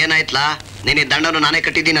 ಅದಕ್ಕೆ ಏನಾಯ್ತಲಾ? ನೀನು ದಂಡನು ನಾನೇ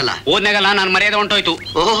ಕಟ್ಟಿದ್ದೀನಲ್ಲ. ಓದ್ನಾಗಲ್ಲ ನಾನು ಮರ್ಯಾದೆ ಹೊಂಟೋಯ್ತು.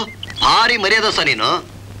 ಓಹ್, ಭಾರಿ ಮರ್ಯಾದಸ ನೀನು.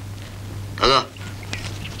 ತಗೋ,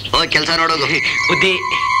 ಹೋಗಿ ಕೆಲಸ ನೋಡೋದು. ಬುದ್ಧಿ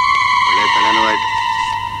ಒಳ್ಳೆ ತಲೆನೋ ಆಯ್ತು.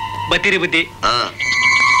 ಬತ್ತೀರಿ ಬುದ್ಧಿ. ಹಾ,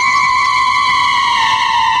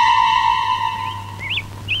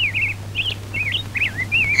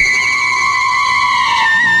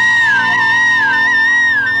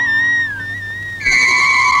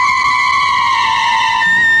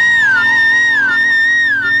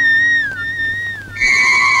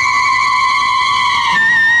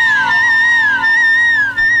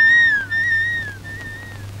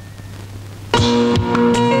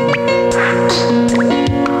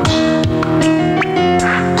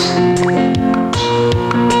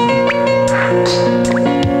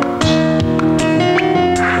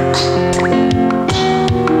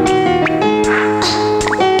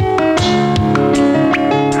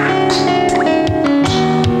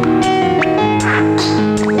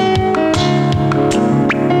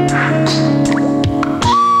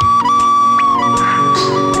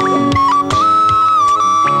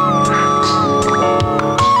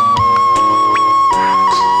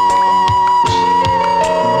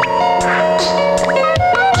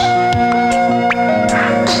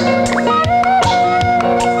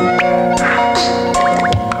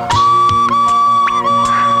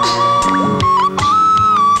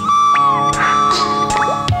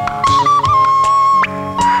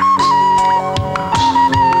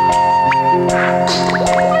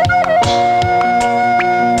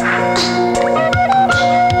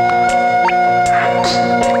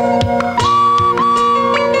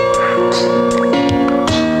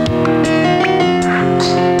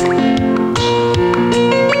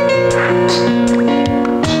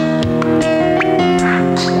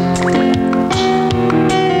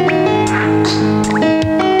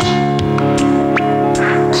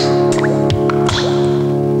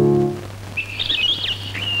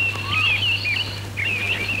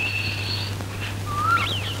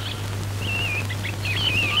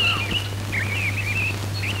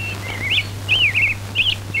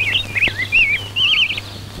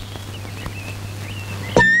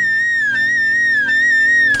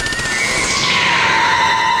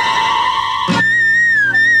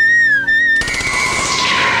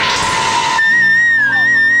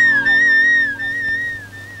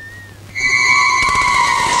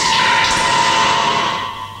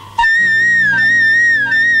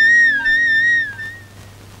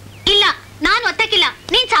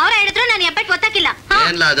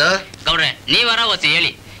 ಏನ್ಲ ಅದು? ಗೌಡ್ರೆ ನೀವಾರ ಹೊಸಿ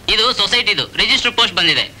ಹೇಳಿ. ಇದು ಸೊಸೈಟಿದು ರಿಜಿಸ್ಟರ್ ಪೋಸ್ಟ್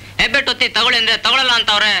ಬಂದಿದೆ. ಹೆಬ್ಬೆಟ್ಟೊತ್ತಿ ತಗೊಳ್ಳಿ ಅಂದ್ರೆ ತಗೊಳಲ್ಲ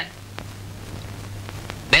ಅಂತವ್ರೆ.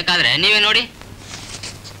 ಬೇಕಾದ್ರೆ ನೀವೇ ನೋಡಿ.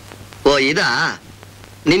 ಓ ಇದಾ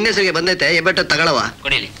ನಿನ್ನ ಹೆಸರಿಗೆ ಬಂದೈತೆ, ಹೆಬ್ಬೆಟ್ಟು ತಗೊಳವ.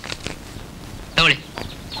 ಕೊಡಿಲಿ, ತಗೊಳ್ಳಿ.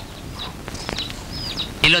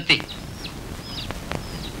 ಇಲ್ಲೊತ್ತಿ.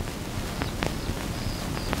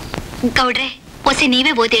 ಗೌಡ್ರೆ ಹೊಸಿ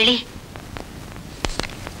ನೀವೇ ಓದಿ ಹೇಳಿ.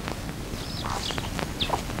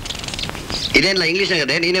 ಇದೇನಿಲ್ಲ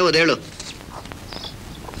ಇಂಗ್ಲಿಷ್ನಾಗದೆ, ನೀನೇ ಓದ್ ಹೇಳು.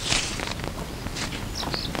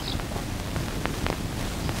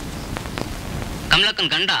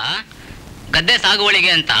 ಕಮಲಕ್ಕನ್ ಗಂಡ ಗದ್ದೆ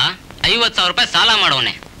ಸಾಗುವಳಿಗೆ ಅಂತ 50,000 ರೂಪಾಯಿ ಸಾಲ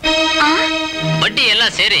ಮಾಡೋನೆ. ಬಡ್ಡಿ ಎಲ್ಲ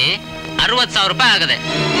ಸೇರಿ 60,000 ರೂಪಾಯಿ ಆಗದೆ.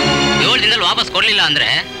 7 ದಿನದಲ್ಲಿ ವಾಪಸ್ ಕೊಡ್ಲಿಲ್ಲ ಅಂದ್ರೆ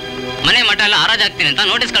ಮನೆ ಮಠ ಎಲ್ಲ ಹರಾಜಾಗ್ತೀನಿ ಅಂತ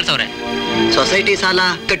ನೋಟಿಸ್ ಕಳ್ಸವ್ರೆ. ಸೊಸೈಟಿ ಸಾಲ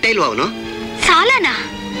ಕಟ್ಟೇ ಇಲ್ವಾ ಅವನು? ಸಾಲನಾ?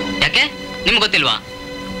 ಯಾಕೆ ನಿಮ್ಗೆ ಗೊತ್ತಿಲ್ವಾ?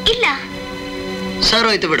 ಇಲ್ಲ ಸರ್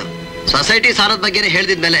ಹೋಯ್ತು ಬಿಡು. ಸೊಸೈಟಿ ಸಾಲದ ಬಗ್ಗೆ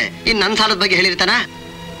ಹೇಳ್ದಿದ್ಮೇಲೆ ಇನ್ ನನ್ನ ಸಾಲದ ಬಗ್ಗೆ ಹೇಳಿರ್ತಾನ?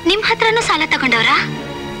 ನಿಮ್ ಹತ್ರನೂ ಸಾಲ ತಗೊಂಡವ್ರಾ?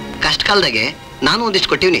 ಕಷ್ಟ ಕಾಲದಾಗೆ ನಾನು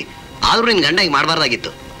ಒಂದಿಷ್ಟು ಕೊಟ್ಟಿವ್ನಿ, ಆದ್ರೂ ನಿನ್ ಗಂಡ ಈಗ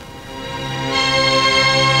ಮಾಡಬಾರ್ದಾಗಿತ್ತು.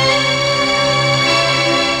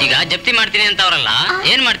 ಈಗ ಜಪ್ತಿ ಮಾಡ್ತೀನಿ ಅಂತ ಅವ್ರಲ್ಲ,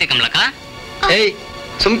 ಏನ್ ಮಾಡ್ತಿ ಕಮಲಕ್ಕ? ಏಯ್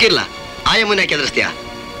ಸುಮ್ಕಿರ್ಲ, ಆಯ ಮುನ್ನ ಕೆದರ್ಸ್ತೀಯ?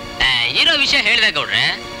 ಇರೋ ವಿಷಯ ಹೇಳಿದೆ ಗೌಡ್ರೆ.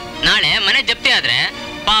 ನಾಳೆ ಮನೆ ಜಪ್ತಿ ಆದ್ರೆ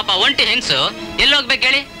ಪಾಪ ಒಂಟಿ ಹೆಂಗ್ಸು ಎಲ್ಲೋಗ್ಬೇಕು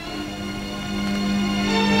ಹೇಳಿ?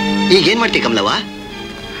 ಈಗ ಏನ್ ಮಾಡ್ತಿ ಕಮಲವ್ವ?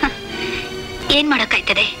 ಏನ್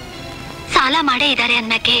ಮಾಡಕ್ಕಾಯ್ತದೆ? ಸಾಲ ಮಾಡೇ ಇದಾರೆ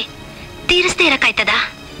ಅನ್ನಕ್ಕೆ ತೀರಿಸ್ದೇ ಇರಕ್ಕಾಯ್ತದ?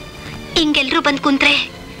 ಹಿಂಗೆಲ್ರೂ ಬಂದ್ ಕುಂತ್ರೆ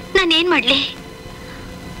ನಾನೇನ್ ಮಾಡ್ಲಿ?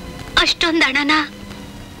 ಅಷ್ಟೊಂದ್ ಹಣನ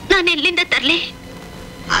ನಾನೆಲ್ಲಿಂದ ತರ್ಲಿ?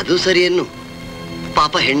 ಅದು ಸರಿ ಎನ್ನು,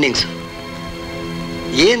 ಪಾಪ ಹೆಣ್ಣೆಂಗ್ಸು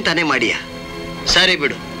ಏನ್ ತಾನೇ ಮಾಡಿಯ? ಸರಿ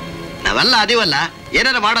ಬಿಡು, ನಾವೆಲ್ಲ ಅದೀವಲ್ಲ,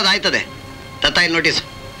 ಏನಾರ ಮಾಡೋದಾಯ್ತದೆ. ತತ್ತ ಇಲ್ಲಿ ನೋಟಿಸ್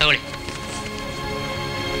ತಗೊಳ್ಳಿ.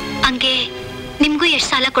 ಹಂಗೆ ನಿಮ್ಗೂ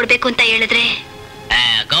ಎಷ್ಟ್ ಸಾಲ ಕೊಡ್ಬೇಕು ಅಂತ ಹೇಳಿದ್ರೆ?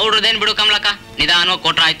 ಗೌಡ್ರದೇನ್ ಬಿಡು ಕಮಲಕ್ಕ, ನಿಧಾನವಾಗಿ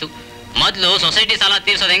ಕೊಟ್ರ ಆಯ್ತು. ಮೊದ್ಲು ಸೊಸೈಟಿ ಸಾಲ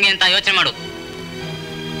ತೀರ್ಸೋದು ಹೆಂಗೆ ಅಂತ ಯೋಚನೆ ಮಾಡು.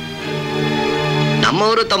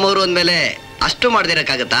 ನಮ್ಮವರು ತಮ್ಮವರು ಅಂದ್ಮೇಲೆ ಅಷ್ಟು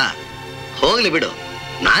ಮಾಡ್ದಿರಕ್ಕಾಗತ್ತಾ? ಹೋಗ್ಲಿ ಬಿಡು,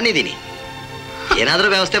 ನಾನಿದ್ದೀನಿ. ಏನಾದ್ರೂ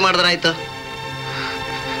ವ್ಯವಸ್ಥೆ ಮಾಡಿದ್ರಾಯ್ತು.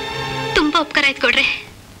 ತುಂಬಾ ಉಪಕಾರ ಆಯ್ತು ಕೊಡ್ರೆ.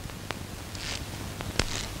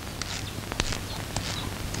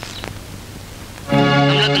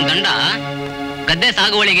 ಕಮಲಕ್ಕನ್ ಗಂಡ ಗದ್ದೆ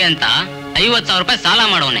ಸಾಗುವಳಿಗೆ ಅಂತ 50,000 ರೂಪಾಯಿ ಸಾಲ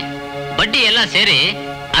ಮಾಡೋನೆ. ಬಡ್ಡಿ ಎಲ್ಲ ಸೇರಿ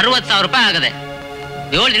 60,000 ರೂಪಾಯಿ ಆಗದೆ.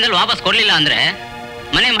 7 ದಿನದಲ್ಲಿ ವಾಪಸ್ ಕೊಡ್ಲಿಲ್ಲ ಅಂದ್ರೆ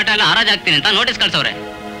ಮನೆ ಮಠ ಎಲ್ಲ ಹರಾಜಾಗ್ತೀನಿ ಅಂತ ನೋಟಿಸ್ ಕಳ್ಸವ್ರೆ.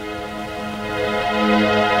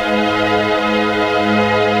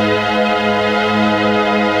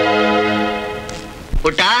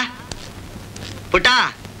 ಪುಟ್ಟ ಪುಟ್ಟ,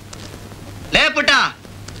 ಲೇ ಪುಟ್ಟ.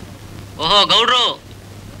 ಓಹೋ ಗೌಡ್ರು,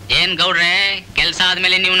 ಏನ್ ಗೌಡ್ರೆ ಕೆಲ್ಸ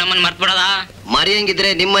ಆದ್ಮೇಲೆ ನೀವು ನಮ್ಮನ್ನ ಮರ್ತ್ ಬಿಡದ? ಮರಿ ಹೆಂಗಿದ್ರೆ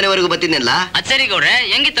ನಿಮ್ ಮನೆವರೆಗೂ ಬತ್ತಿದ್ನಲ್ಲ. ಅದ್ ಸರಿ ಗೌಡ್ರೆ,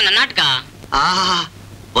 ಹೆಂಗಿತ್ತು ನನ್ನ ನಾಟಕ? ಆಹಾ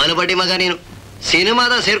ಬಲು ಬಡ್ಡಿ ಮಗ ನೀನು,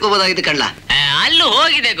 ಸಿನಿಮಾದ ಸೇರ್ಕೋಬೋದಾಗಿತ್ತು ಕಣ್ಲ. ಅಲ್ಲೂ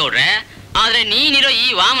ಹೋಗಿದೆ ಗೌಡ್ರೆ, ಆದ್ರೆ ನೀನಿರೋ ಈ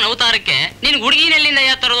ವಾಮನ ಅವತಾರಕ್ಕೆ ನಿನ್ ಹುಡುಗಿನೆಲ್ಲಿಂದ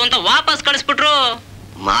ಯಾತರೋದು ಅಂತ ವಾಪಸ್ ಕಳಿಸ್ಬಿಟ್ರು.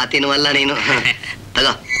 ಮಾತಿನವಲ್ಲ ನೀನು.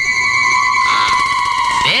 ತಗೋ,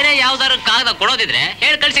 ಬೇರೆ ಯಾವ್ದಾರು ಕಾಗದ ಕೊಡೋದಿದ್ರೆ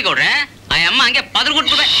ಹೇಳಿ ಕಳ್ಸಿ ಗೌಡ್ರೆ. ಆ ಅಮ್ಮ ಹಂಗೆ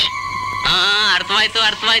ಪದ್ರಗುಟ್ಬಿಡೆ. ಅರ್ಥವಾಯ್ತು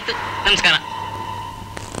ಅರ್ಥವಾಯ್ತು, ನಮಸ್ಕಾರ.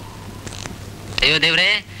 ಅಯ್ಯೋ ದೇವ್ರೆ,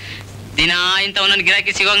 ದಿನ ಇಂಥವನ್ನ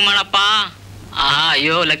ಗಿರಾಕಿ ಸಿಗೋಂಗ್ ಮಾಡಪ್ಪ.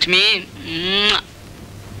 ಅಯ್ಯೋ ಲಕ್ಷ್ಮಿ.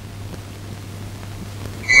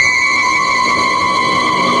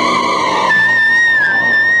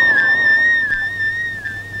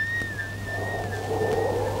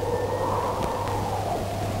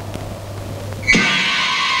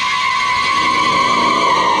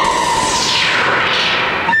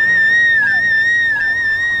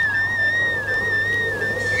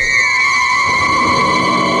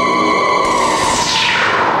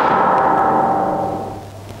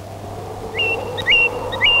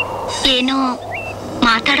 ಏನೋ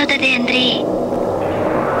ಮಾತಾಡೋದದೆ ಅಂದ್ರಿ?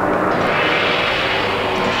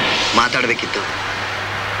 ಮಾತಾಡ್ಬೇಕಿತ್ತು,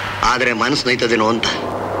 ಆದ್ರೆ ಮನಸ್ಸು ನೋಯ್ತದೇನೋ ಅಂತ.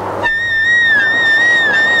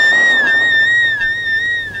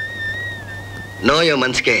 ನೋಯೋ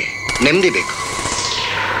ಮನ್ಸಿಗೆ ನೆಮ್ಮದಿ ಬೇಕು.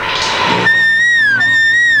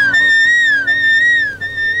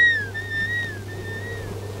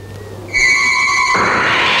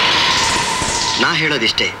 ನಾ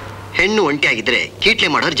ಹೇಳೋದಿಷ್ಟೇ, ಹೆಣ್ಣು ಒಂಟಿಯಾಗಿದ್ರೆ ಕೀಟ್ಲೆ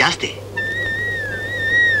ಮಾಡೋರು ಜಾಸ್ತಿ.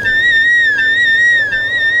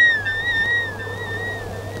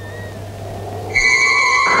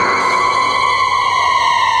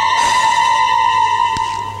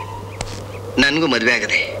 ನನಗೂ ಮದುವೆ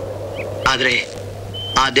ಆಗದೆ, ಆದ್ರೆ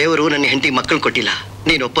ಆ ದೇವರು ನನ್ನ ಹೆಂಡತಿ ಮಕ್ಕಳು ಕೊಟ್ಟಿಲ್ಲ.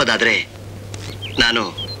 ನೀನು ಒಪ್ಪೋದಾದ್ರೆ ನಾನು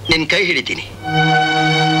ನಿನ್ ಕೈ ಹಿಡಿತೀನಿ.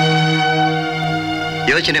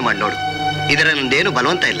 ಯೋಚನೆ ಮಾಡಿ ನೋಡು, ಇದರ ನಂದೇನು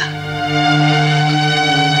ಬಲವಂತ ಇಲ್ಲ.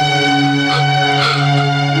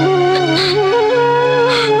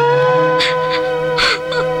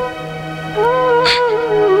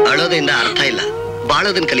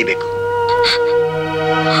 ಬಾಳೋದನ್ನ ಕಲಿಬೇಕು.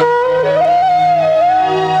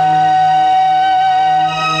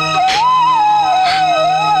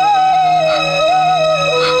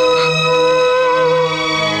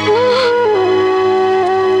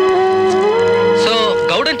 ಸೊ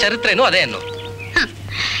ಗೌಡನ್ ಚರಿತ್ರೆನೂ ಅದೇ ಅನ್ನು.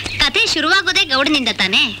 ಕಥೆ ಶುರುವಾಗೋದೇ ಗೌಡನಿಂದ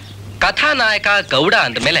ತಾನೇ. ಕಥಾನಾಯಕ ಗೌಡ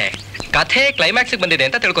ಅಂದ್ಮೇಲೆ ಕಥೆ ಕ್ಲೈಮ್ಯಾಕ್ಸ್ ಬಂದಿದೆ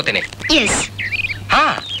ಅಂತ ತಿಳ್ಕೊತೀನಿ. ಎಸ್. ಹಾ,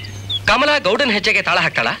 ಕಮಲಾ ಗೌಡನ್ ಹೆಜ್ಜೆಗೆ ತಾಳ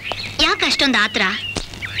ಹಾಕ್ತಾಳ? ಯಾಕೆ ಅಷ್ಟೊಂದು ಆತ್ರ?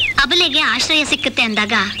 ಅಬಲೆಗೆ ಆಶ್ರಯ ಸಿಕ್ಕುತ್ತೆ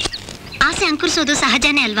ಅಂದಾಗ ಆಸೆ ಅಂಕುರಿಸೋದು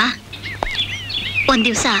ಸಹಜನೇ ಅಲ್ವಾ? ಒಂದ್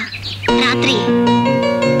ದಿವ್ಸ ರಾತ್ರಿ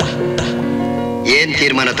ಏನ್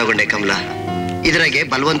ತೀರ್ಮಾನ ತಗೊಂಡೆ ಕಮಲಾ? ಇದ್ರಾಗೆ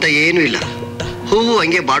ಬಲವಂತ ಏನೂ ಇಲ್ಲ. ಹೂವು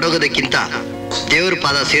ಹಂಗೆ ಬಾಡೋಗೋದಕ್ಕಿಂತ ದೇವ್ರ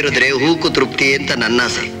ಪಾದ ಸೇರಿದ್ರೆ ಹೂಕು ತೃಪ್ತಿ ಅಂತ ನನ್ನ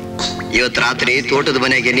ಆಸೆ. ಇವತ್ತು ರಾತ್ರಿ ತೋಟದ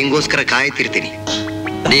ಮನೆಗೆ ನಿಂಗೋಸ್ಕರ ಕಾಯ್ತಿರ್ತೀನಿ.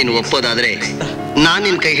 ನೀನು ಒಪ್ಪೋದಾದ್ರೆ ನಾನ್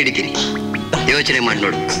ನಿನ್ ಕೈ ಹಿಡಿತೀನಿ. ಯೋಚನೆ ಮಾಡಿ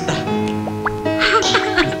ನೋಡು.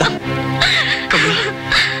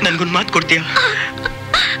 ನನ್ಗೊಂದು ಮಾತು ಕೊಡ್ತೀಯಾ?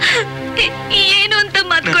 ಏನು ಅಂತ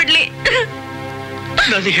ಮಾತು ಕೊಡ್ಲಿ?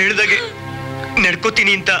 ನಾನು ಹೇಳ್ದಾಗೆ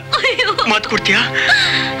ನಡ್ಕೋತೀನಿ ಅಂತ ಮಾತು ಕೊಡ್ತೀಯಾ?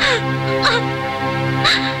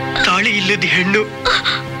 ತಾಳಿ ಇಲ್ಲದ ಹೆಣ್ಣು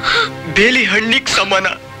ಬೇಲಿ ಹಣ್ಣಿಗೆ ಸಮಾನ.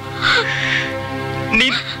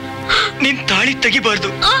 ನೀನ್ ತಾಳಿ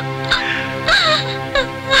ತೆಗಿಬಾರ್ದು.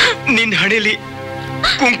 ನಿನ್ ಹಣೆಲಿ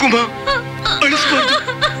ಕುಂಕುಮ ಅಳಿಸ್ಬಾರ್ದು.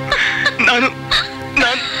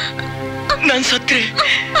 ನಾನು ಸತ್ರೆ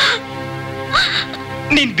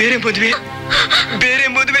ನೀನ್ ಬೇರೆ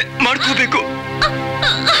ಮದುವೆ ಮಾಡ್ಕೋಬೇಕು.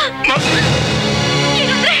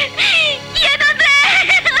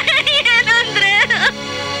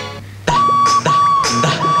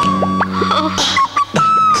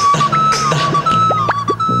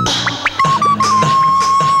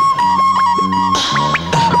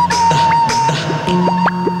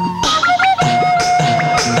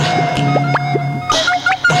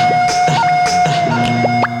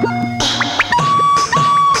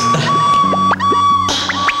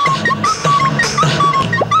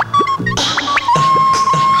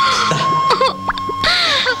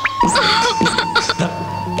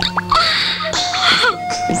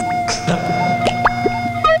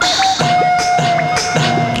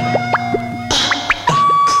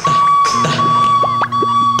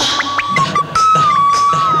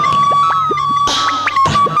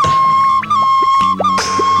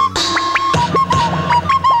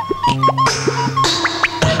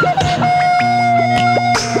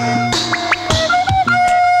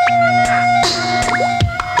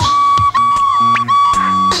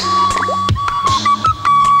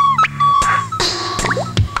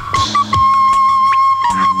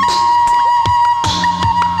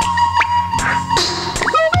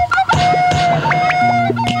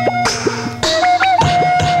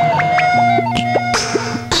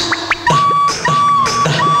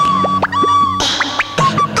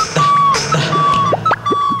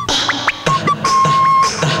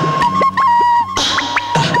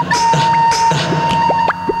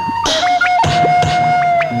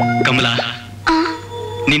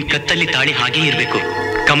 ನಿನ್ ಕತ್ತಲ್ಲಿ ತಾಳಿ ಹಾಗೇ ಇರ್ಬೇಕು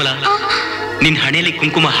ಕಮಲಾ. ನಿನ್ ಹಣೆಯಲ್ಲಿ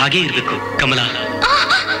ಕುಂಕುಮ ಹಾಗೇ ಇರ್ಬೇಕು ಕಮಲಾ.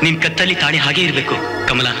 ನಿನ್ ಕತ್ತಲ್ಲಿ ತಾಳಿ ಹಾಗೇ ಇರ್ಬೇಕು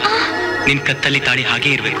ಕಮಲಾ. ನಿನ್ ಕತ್ತಲ್ಲಿ ತಾಳಿ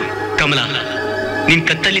ಹಾಗೇ ಇರ್ಬೇಕು ಕಮಲಾ. ನಿನ್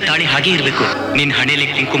ಕತ್ತಲ್ಲಿ ತಾಳಿ ಹಾಗೇ ಇರ್ಬೇಕು. ನಿನ್ ಹಣೆಯಲ್ಲಿ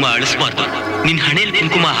ಕುಂಕುಮ ಅಳಿಸ್ಬಾರ್ದು. ನಿನ್ ಹಣೆಯಲ್ಲಿ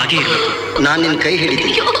ಕುಂಕುಮ ಹಾಗೇ ಇರ್ಬೇಕು. ನಾನ್ ನಿನ್ ಕೈ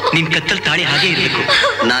ಹಿಡಿತೀನಿ. ನಿನ್ ಕತ್ತಲ್ಲಿ ತಾಳಿ ಹಾಗೇ ಇರ್ಬೇಕು.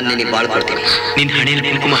 ನಾನ್ ನಿನಗೆ ಬಾಳ್ಕೊಡ್ತೀನಿ. ನಿನ್ ಹಣೆಯಲ್ಲಿ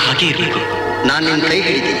ಕುಂಕುಮ ಹಾಗೇ ಇರ್ಬೇಕು. ನಾನ್ ನಿನ್ ಕೈ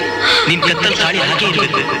ಹಿಡಿತೀನಿ. ನಿನ್ ಕತ್ತಲ್ಲಿ ತಾಳಿ ಹಾಗೇ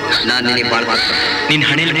ಇರ್ಬೇಕು. ನಾನ್ ನಿನಗೆ ಬಾಳ್ಕೊಡ್ತೀನಿ. ನಿನ್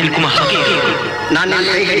ಹಣೆಯಲ್ಲಿ ಕುಂಕುಮ ಹಾಗೇ ಇರ್ಬೇಕು. ನಾನ್ ನಿನ್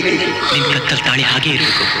ಕೈ ಹಿಡಿತೀನಿ. ನಿನ್ ಕತ್ತಲ್ಲಿ ತಾಳಿ ಹಾಗೇ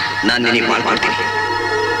ಇರ್ಬೇಕು. ನಾನ್ ನಿನಗೆ ಬಾಳ್ಕೊಡ್ತೀನಿ.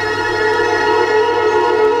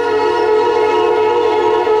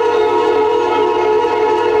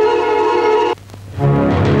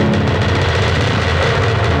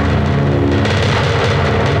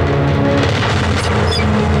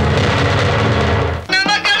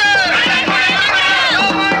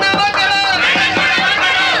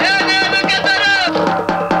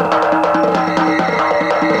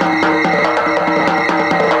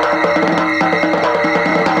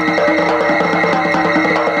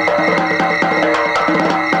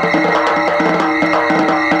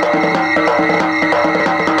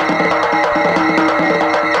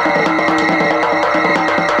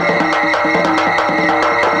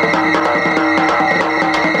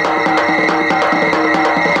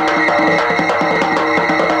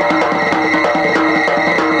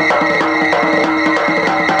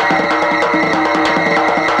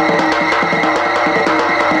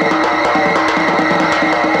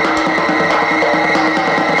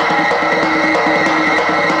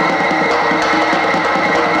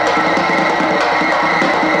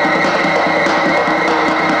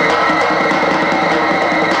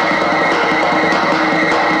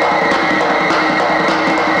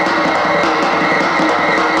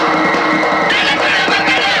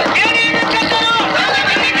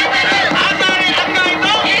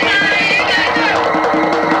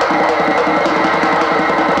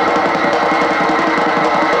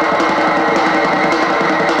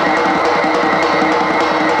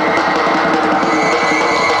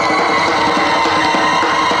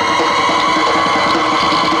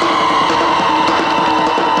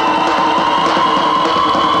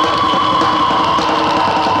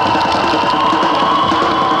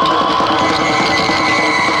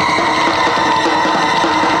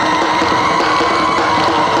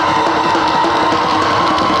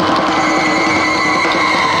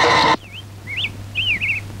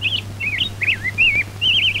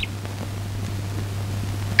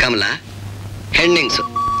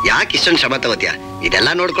 ಯಾಕೆ ಇಷ್ಟೊಂದು ಶ್ರಮ ತಗೋತೀಯ? ಇದೆಲ್ಲ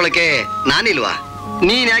ನೋಡ್ಕೊಳಕ್ಕೆ ನಾನಿಲ್ವಾ?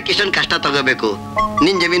 ನೀನ್ ಯಾಕೆ ಇಷ್ಟೊಂದು ಕಷ್ಟ ತಗೋಬೇಕು?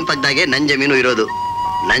 ನಿನ್ ಜಮೀನ್ ಪಕ್ಕದಾಗೆ ನನ್ ಜಮೀನು ಇರೋದು.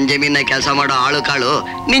 ನನ್ ಜಮೀನ ಕೆಲಸ ಮಾಡೋ ಆಳು ಕಾಳು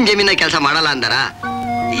ನಿನ್ ಜಮೀನ ಕೆಲಸ ಮಾಡಲ್ಲ ಅಂದಾರ?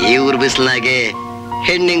 ಈ ಊರ್ ಬಿಸಿಲಾಗೆ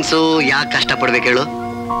ಹೆಣ್ಣಿಂಗ್ಸು ಯಾಕೆ ಕಷ್ಟ ಪಡ್ಬೇಕು ಹೇಳು?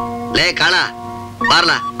 ಲೇ ಕಾಳ,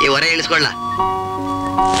 ಬಾರ್ಲಾ ಈ ಹೊರೆ ಇಳಿಸ್ಕೊಳ್ಳ.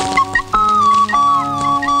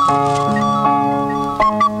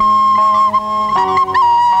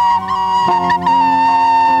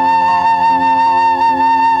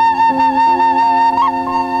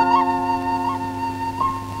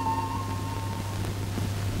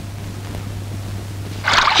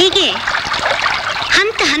 ಹೀಗೆ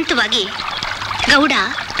ಹಂತ ಹಂತವಾಗಿ ಗೌಡ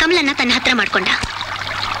ಕಮಲನ್ನ ತನ್ನ ಹತ್ರ ಮಾಡ್ಕೊಂಡ.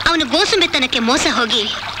 ಅವನು ಗೋಸುಂಬೆತನಕ್ಕೆ ಮೋಸ ಹೋಗಿ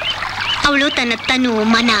ಅವಳು ತನ್ನ ತನು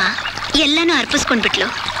ಮನ ಎಲ್ಲನೂ ಅರ್ಪಿಸ್ಕೊಂಡ್ಬಿಟ್ಲು.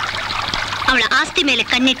 ಅವಳ ಆಸ್ತಿ ಮೇಲೆ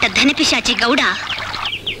ಕಣ್ಣಿಟ್ಟ ಧನಪಿಶಾಚಿ ಗೌಡ,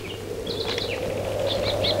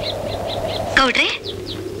 ಗೌಡ್ರೆ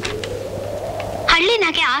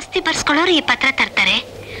ಹಳ್ಳಿನಾಗೆ ಆಸ್ತಿ ಬರ್ಸ್ಕೊಳ್ಳೋರು ಈ ಪತ್ರ ತರ್ತಾರೆ,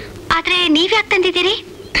 ಆದ್ರೆ ನೀವ್ಯಾಕೆ ತಂದಿದ್ದೀರಿ?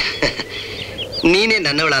 ನೀನೇ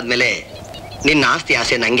ನನ್ನವಳಾದ್ಮೇಲೆ ನಿನ್ನ ಆಸ್ತಿ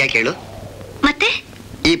ಆಸೆ ನಂಗೆ ಕೇಳು. ಮತ್ತೆ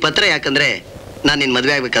ಈ ಪತ್ರ ಯಾಕಂದ್ರೆ ನಾನು ನಿನ್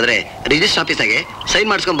ಮದ್ವೆ ಆಗ್ಬೇಕಾದ್ರೆ ರಿಜಿಸ್ಟರ್ ಆಫೀಸಾಗೆ ಸೈನ್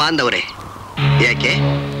ಮಾಡಿಸ್ಕೊಂಡ್ ಬಾ ಅಂದವ್ರೆ. ಯಾಕೆ?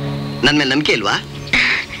 ನನ್ ಮೇಲೆ ನಂಬಿಕೆ ಇಲ್ವಾ?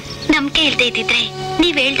 ನಂಬಿಕೆ ಇಲ್ದೇ ಇದ್ದಿದ್ರೆ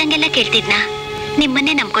ನೀವ್ ಹೇಳ್ದಂಗೆಲ್ಲ ಕೇಳ್ತಿದ್ನಾ?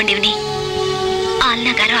 ನಿಮ್ಮನ್ನೇ ನಂಬ್ಕೊಂಡಿವ್ನಿ.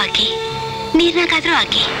 ಹಾಲ್ನಾಗಾದ್ರೂ ಹಾಕಿ ನೀರ್ನಾಗಾದ್ರೂ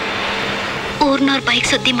ಹಾಕಿ ಊರ್ನವ್ರ ಬೈಕ್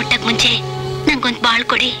ಸುದ್ದಿ ಮುಟ್ಟಕ್ ಮುಂಚೆ ನಂಗೊಂದ್ ಬಾಳ್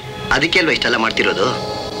ಕೊಡಿ. ಅದಕ್ಕೆ ಅಲ್ವಾ ಇಷ್ಟೆಲ್ಲ ಮಾಡ್ತಿರೋದು?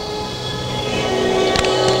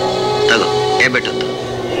 ತಗೋ ಹೇಳ್ಬಿಟ್ಟದ್ದು.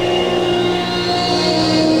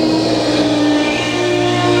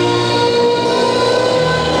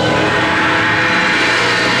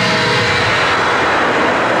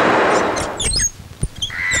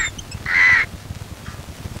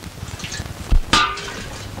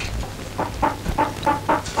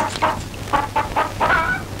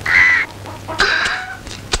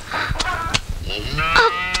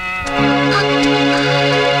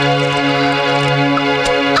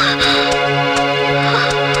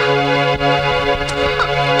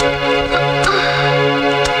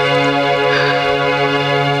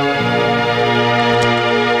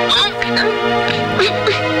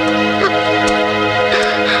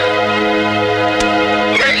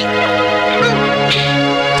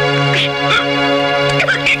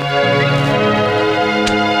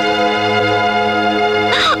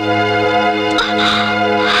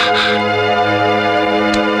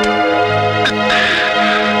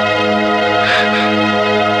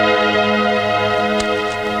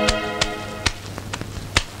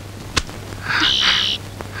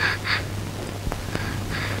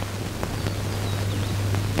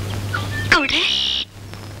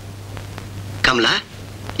 ಕಮಲಾ,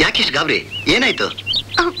 ಯಾಕಿಷ್ಟು ಗಾಬರಿ? ಏನಾಯ್ತು?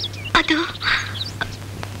 ಅದು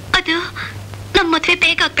ಅದು ನಮ್ಮ ಮದ್ವೆ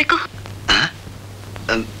ಬೇಗ ಆಗ್ಬೇಕು.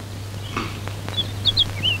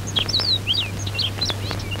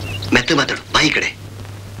 ಮೆತ್ತು ಮಾತಾಡು, ಬಾಯಿ ಕಡೆ.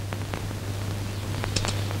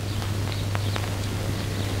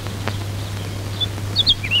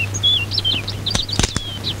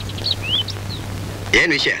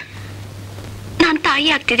 ಏನ್ ವಿಷಯ? ನಾನ್ ತಾಯಿ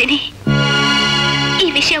ಆಗ್ತಿದ್ದೀನಿ. ಈ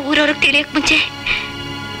ವಿಷಯ ಊರವ್ರಿಗೆ ತಿಳಿಯಕ್ ಮುಂಚೆ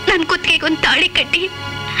ನನ್ ಕುತ್ತಿಗೆಗೆ ಒಂದ್ ತಾಳಿ ಕಟ್ಟಿ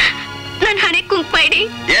ನನ್ ಹಣೆ ಕುಂಕುಮ ಇಡಿ.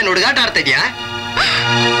 ಏನ್ ಹುಡುಗಾಟ ಆಡ್ತಾ ಇದ್ಯಾ?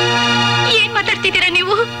 ಏನ್ ಮಾತಾಡ್ತಿದ್ದೀರಾ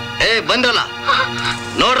ನೀವು? ಬಂದ್ರಲ್ಲ,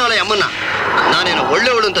 ನೋಡ್ರಲ್ಲ ಅಮ್ಮನ್ನ. ನಾನೇನು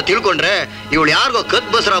ಒಳ್ಳೆವಳು ಅಂತ ತಿಳ್ಕೊಂಡ್ರೆ ಇವಳು ಯಾರಿಗೋ ಕತ್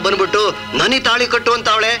ಬಸರ ಬಂದ್ಬಿಟ್ಟು ನನಿ ತಾಳಿ ಕಟ್ಟು ಅಂತ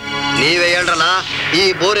ಅವಳೆ. ನೀವೇ ಹೇಳ್ರಲ್ಲ ಈ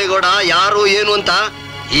ಬೋರೇಗೌಡ ಯಾರು ಏನು ಅಂತ.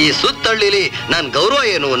 ಈ ಸುತ್ತಳ್ಳಿಲಿ ನನ್ ಗೌರವ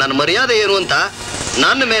ಏನು, ನನ್ನ ಮರ್ಯಾದೆ ಏನು ಅಂತ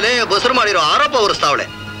ನನ್ನ ಮೇಲೆ ಬಸರು ಮಾಡಿರೋ ಆರೋಪ ಹೊರಿಸ್ತಾವಳೆ.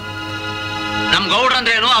 ನಮ್ ಗೌಡ್ರ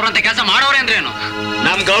ಅಂದ್ರೇನು, ಅವ್ರಂತ ಕೆಲಸ ಮಾಡೋರೆ ಅಂದ್ರೇನು?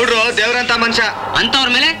 ನಮ್ ಗೌಡ್ರು ದೇವ್ರಂತ ಮನುಷ್ಯ, ಅಂತವ್ರ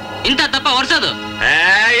ಮೇಲೆ ಇಂತ ತಪ್ಪ ಹೊರ್ಸೋದು?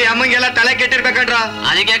 ಈ ಅಮ್ಮಂಗೆಲ್ಲ ತಲೆ ಕೆಟ್ಟಿರ್ಬೇಕಂಡ್ರ.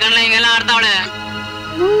 ಅದಕ್ಕೆ ಕಣ್ಣ ಹಿಂಗೆಲ್ಲ ಆಡ್ತಾವಳೆ.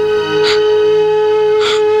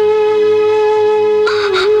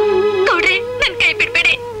 ಗೌಡ್ರೆ, ನನ್ ಕೈ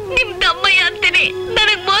ಬಿಡ್ಬೇಡಿ. ನಿಮ್ ತಮ್ಮಯ್ಯ ಅಂತೀನಿ,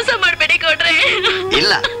 ನನಗ್ ಮೋಸ ಮಾಡ್ಬೇಡಿ ಗೌಡ್ರೆ.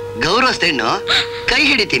 ಇಲ್ಲ, ಗೌರವಸ್ಥೆಣ್ಣು ಕೈ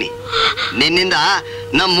ಹಿಡಿತೀನಿ. ನಿನ್ನಿಂದ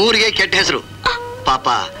ನಮ್ಮೂರಿಗೆ ಕೆಟ್ಟ ಹೆಸರು. ಪಾಪ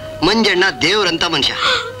ಮಂಜಣ್ಣ ದೇವ್ರಂತ ಮನುಷ್ಯ,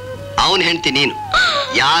 ಅವನ್ ಹೆಂಡ್ತಿ ನೀನು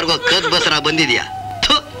ಯಾರಿಗೋ ಕದ್ ಬಸರ ಬಂದಿದ್ಯಾ?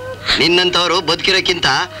 ನಿನ್ನಂತವ್ರು ಬದುಕಿರೋಕ್ಕಿಂತ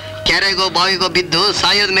ಕೆರೆಗೋ ಬಾವಿಗೋ ಬಿದ್ದು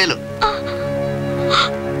ಸಾಯೋದ್ ಮೇಲು.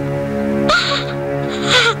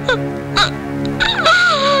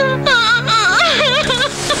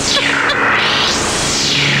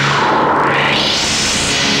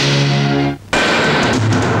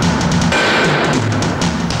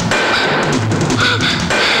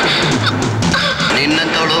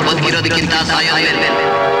 ನಿನ್ನಂತವಳು ಬದುಕಿರೋದಕ್ಕಿಂತ ಸಾಯೋದ್ ಮೇಲೆ,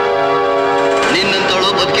 ನಿನ್ನಂತವಳು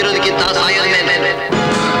ಬದುಕಿರೋದಕ್ಕಿಂತ ಸಾಯೋದ್ ಮೇಲೆ,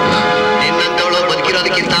 ನಿನ್ನಂತವಳು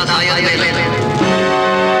ಬದುಕಿರೋದಕ್ಕಿಂತ ಸಾಯೋದ್ ಮೇಲೆ,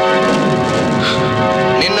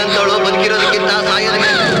 ನಿನ್ನಂತವಳು ಬದುಕಿರೋದಕ್ಕಿಂತ ಸಾಯೋದ್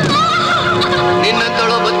ಮೇಲೆ,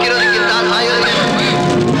 ನಿನ್ನಂತವಳು ಬದುಕಿರೋ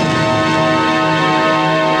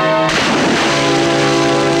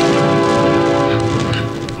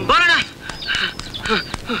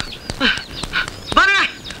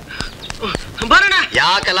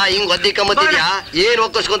ಹಿಂಗ್ ಒದ್ದಿಕ್ಕಂಬತ್ತಿದ್ಯಾ? ಏನ್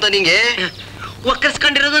ಒಕ್ಕಸ್ಕೊಂತ ನಿಂಗೆ?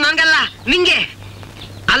 ಒಕ್ಕರ್ಸ್ಕೊಂಡಿರೋದು ನಂಗಲ್ಲ, ನಿಂಗೆ.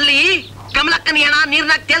 ಅಲ್ಲಿ ಕಮಲಕ್ಕನ ಹೆಣ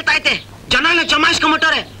ನೀರ್ನಾಗ ತೇಲ್ತಾ ಐತೆ, ಜನ ಎಲ್ಲ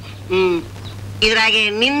ಜಮಾಯಿಸ್ಕೊಂಬಿಟ್ಟವ್ರೆ. ಇದ್ರಾಗೆ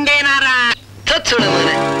ನಿಂದೇನಾರ ಸುಡ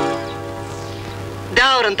ಮನೆ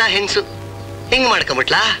ದ್ಯಾವ್ರಂತ ಹೆಂಗ್ಸು ಹಿಂಗ್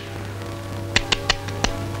ಮಾಡ್ಕೊಂಬಿಟ್ಲಾ?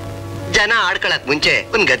 ಜನ ಆಡ್ಕೊಳಕ್ ಮುಂಚೆ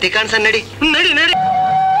ಒಂದ್ ಗತಿ ಕಾಣ್ಸ ನಡಿ ನಡಿ ನಡಿ.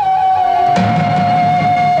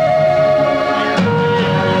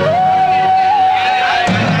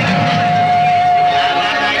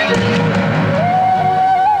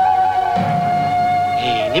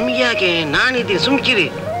 ನಿಮ್ಗೆ ಯಾಕೆ? ನಾನಿದ್ದೀನಿ, ಸುಮ್ಕಿರಿ.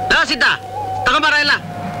 ಸಿದ್ಧ ತಗೊಂಬಾರ ಇಲ್ಲ.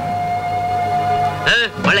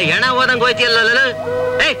 ಒಳ್ಳೆ ಹೆಣ ಹೋದಂಗ್ ಹೋಯ್ತಿಯಲ್ಲ.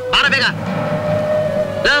 ಬಾರ ಬೇಗ.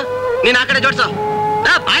 ನೀನ್ ಆ ಕಡೆ ಜೋಡ್ಸೋ.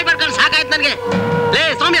 ಬಾಯ್ ಬರ್ಕೊಂಡು ಸಾಕಾಯ್ತು ನನ್ಗೆ. ಲೇ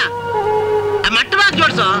ಸೌಮ್ಯ, ಮಟ್ಟವಾಗಿ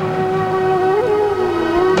ಜೋಡ್ಸೋ.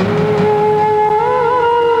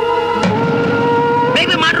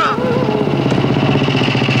 ಬೇಗ ಮಾಡ್ರು.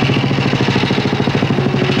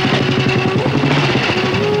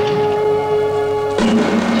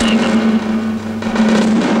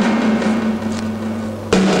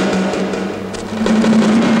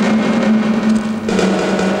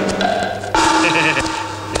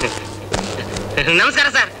 ನಮಸ್ಕಾರ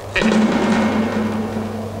ಸರ್.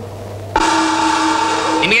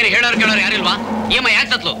 ನಿಮಗೇನು ಹೇಳೋರು ಕೇಳೋರು ಯಾರಿಲ್ವಾ? ಏಮ್ಮ ಯಾಕೆ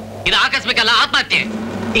ಸತ್ಲು? ಇದು ಆಕಸ್ಮಿಕಲ್ಲ, ಆತ್ಮಹತ್ಯೆ.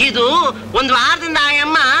 ಇದು ಒಂದು ವಾರದಿಂದ ಆ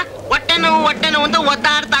ಅಮ್ಮ ಹೊಟ್ಟೆ ನೋವು ಅಂತ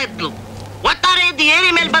ಒದ್ದಾಡ್ತಾ ಇದ್ಲು. ಒತ್ತಾರೆ ಇದ್ದು ಏರಿ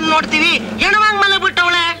ಮೇಲೆ ಬಂದು ನೋಡ್ತೀವಿ, ಹೆಣವಾಗ್ ಮಲೆ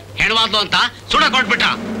ಬಿಟ್ಟವಳೆ. ಹೆಣವಾದ್ಲು ಅಂತ ಸುಡ ಕೊಟ್ಬಿಟ್ಟ.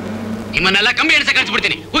 ನಿಮ್ಮನ್ನೆಲ್ಲ ಕಮ್ಮಿ ಎಣಸೆ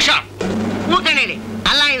ಕಳ್ಸಿಬಿಡ್ತೀನಿ, ಹುಷಾರ್. ಹೂಕಣೇಳಿ.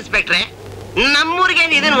 ಅಲ್ಲ ಇನ್ಸ್ಪೆಕ್ಟ್ರೆ,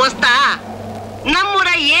 ನಮ್ಮೂರಿಗೇನು ಇದನ್ ಹೊಸ್ತಾ? ನಮ್ಮೂರ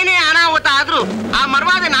ಏನೇ ಅನಾಹುತ ಆದ್ರೂ ಆ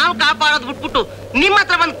ಮರವಾದ ನಾವು ಕಾಪಾಡೋದ್ ಬಿಟ್ಬಿಟ್ಟು ನಿಮ್ಮ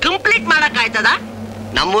ಹತ್ರ ಬಂದು ಕಂಪ್ಲೀಟ್ ಮಾಡಕ್ ಆಯ್ತದ?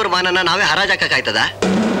 ನಮ್ಮೂರ್ ಮಾನನ ನಾವೇ ಹರಾಜಾಕಕ್ ಆಯ್ತದ?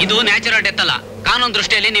 ಇದು ನ್ಯಾಚುರಲ್ ಡೆತ್ ಅಲ್ಲ, ಕಾನೂನು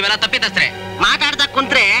ದೃಷ್ಟಿಯಲ್ಲಿ ನೀವೆಲ್ಲ ತಪ್ಪಿತಸ್ತ್ರೆ. ಮಾತಾಡ್ತಾ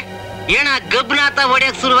ಕುಂತ್ರೆ ಏನ ಗಬ್ನಾತ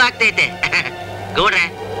ಹೊಡೆಯಕ್ ಶುರು ಆಗ್ತೈತೆ. ಗೌಡ್ರೆ,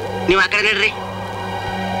 ನೀವ್ ಆ ಕಡೆ ನಡ್ರಿ.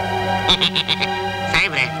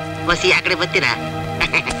 ಸಾಹೇಬ್ರೆ, ಹೊಸಿ ಆ ಕಡೆ ಬರ್ತೀರಾ?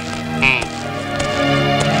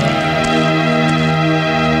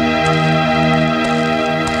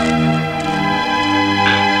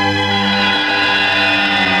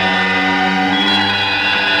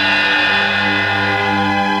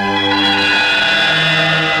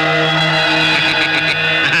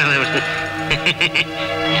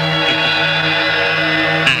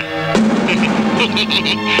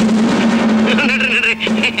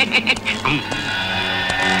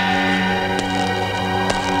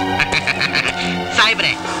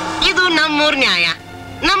 ಸಾಹೇಬ್ರೆ, ಇದು ನಮ್ಮೂರ್ ನ್ಯಾಯ.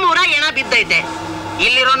 ನಮ್ಮೂರ ಹೆಣ ಬಿದ್ದೈತೆ.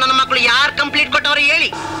 ಇಲ್ಲಿರೋ ನನ್ನ ಮಕ್ಕಳು ಯಾರು ಕಂಪ್ಲೀಟ್ ಕೊಟ್ಟವ್ರು ಹೇಳಿ,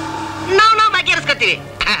 ನಾವು ಬಗೆಹರಿಸ್ಕೊತೀವಿ.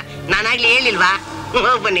 ನಾನಾಗ್ಲಿ ಹೇಳಿಲ್ವಾ?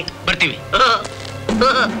 ಹೋಗ್ ಬನ್ನಿ. ಬರ್ತೀವಿ.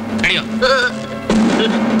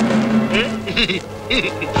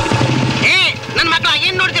 ನನ್ನ ಮಕ್ಕಳು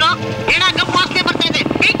ಏನ್ ನೋಡ್ತಿರೋ? ಹೆಣ ಕಪ್ಪು ವಾಸನೆ ಬರ್ತಾ ಇದೆ.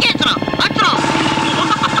 ಬೆಂಕಿ ಹಚ್ರೋ ಹಚ್ರೋ.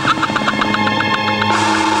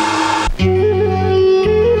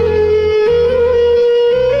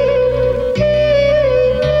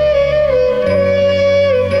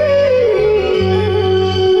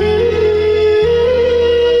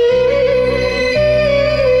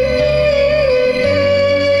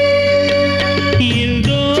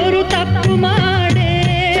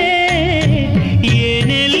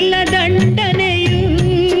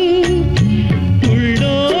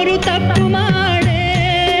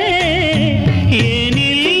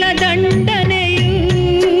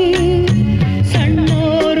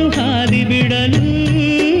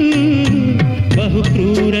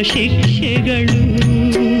 ಶಿಕ್ಷೆಗಳು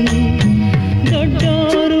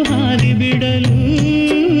ದೊಡ್ಡೋರು ಹಾದಿ ಬಿಡಲು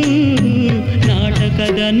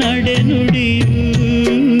ನಾಟಕದ ನಡೆನುಡಿಯು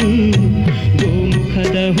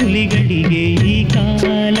ಗೋಮುಖದ ಹುಲಿಗಳಿಗೆ ಈ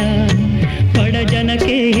ಕಾಲ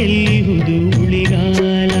ಬಡಜನಕ್ಕೆ ಎಲ್ಲಿಹುದು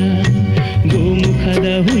ಉಳಿಗಾಲ ಗೋಮುಖದ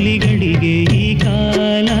ಹುಲಿಗಳಿಗೆ ಈ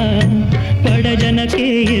ಕಾಲ ಬಡಜನಕ್ಕೆ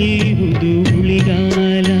ಎಲ್ಲಿಹುದು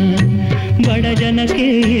ಉಳಿಗಾಲ ಬಡಜನಕ್ಕೆ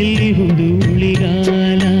ಎಲ್ಲಿಹುದು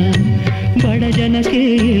ಉಳಿಗಾಲ ಬಡಜನಕ್ಕೆ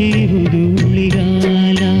ಎಲ್ಲಿಹುದು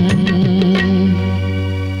ಉಳಿಗಾಲ.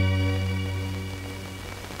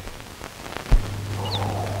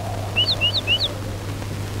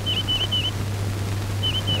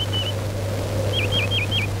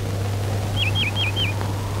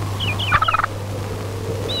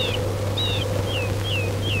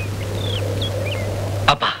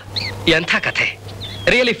 ಅಪ್ಪ, ಎಂಥ ಕಥೆ!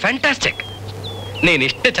 Really fantastic. ನೀನ್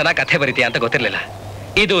ಇಷ್ಟು ಚೆನ್ನಾಗಿ ಕಥೆ ಬರೀತೀಯ ಅಂತ ಗೊತ್ತಿರ್ಲಿಲ್ಲ.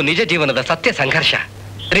 ಇದು ನಿಜ ಜೀವನದ ಸತ್ಯ ಸಂಘರ್ಷ.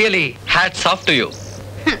 Really hats off to you.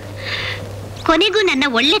 ಕೊನೆಗೂ ನನ್ನ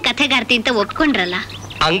ಒಳ್ಳೆ ಕಥೆಗಾರ್ತಿ ಅಂತ ಒಪ್ಕೊಂಡ್ರಲ್ಲ.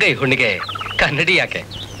 ಅಂಗೈ ಹುಣ್ಣಿಗೆ ಕನ್ನಡಿ ಯಾಕೆ?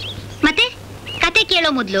 ಮತ್ತೆ ಕತೆ ಕೇಳೋ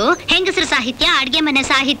ಮೊದ್ಲು ಹೆಂಗಸರ ಸಾಹಿತ್ಯ, ಅಡ್ಗೆ ಮನೆ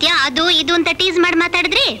ಸಾಹಿತ್ಯ, ಅದು ಇದು ಅಂತ ಟೀಸ್ ಮಾಡಿ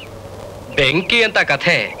ಮಾತಾಡಿದ್ರಿ. ಬೆಂಕಿ ಅಂತ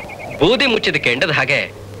ಕಥೆ ಬೂದಿ ಮುಚ್ಚಿದ ಕೆಂಡದ ಹಾಗೆ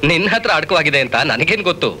ನಿನ್ನ ಹತ್ರ ಅಡಕವಾಗಿದೆ ಅಂತ ನನಗೇನು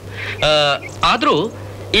ಗೊತ್ತು. ಆದ್ರೂ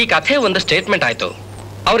ಈ ಕಥೆ ಒಂದು ಸ್ಟೇಟ್ಮೆಂಟ್ ಆಯ್ತು.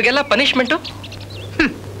 ಅವ್ರಿಗೆಲ್ಲ ಪನಿಷ್ಮೆಂಟು?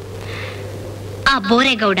 ಆ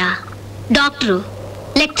ಬೋರೇಗೌಡ, ಡಾಕ್ಟ್ರು,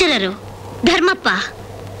 ಲೆಕ್ಚರರು, ಧರ್ಮಪ್ಪ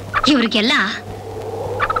ಇವ್ರಿಗೆಲ್ಲ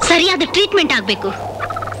ಸರಿಯಾದ ಟ್ರೀಟ್ಮೆಂಟ್ ಆಗ್ಬೇಕು.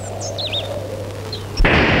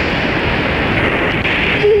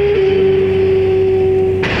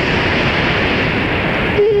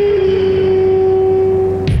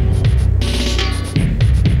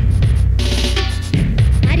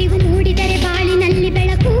 ಅರಿವು ಮೂಡಿದರೆ ಬಾಳಿನಲ್ಲಿ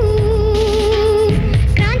ಬೆಳಕು,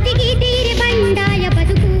 ಕ್ರಾಂತಿಗೆ ತೀರೆ ಬಂಡಾಯ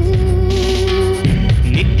ಬದುಕು,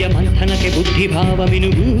 ನಿತ್ಯ ಮಂಥನಕ್ಕೆ ಬುದ್ಧಿಭಾವ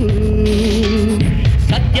ಮಿನುಗು,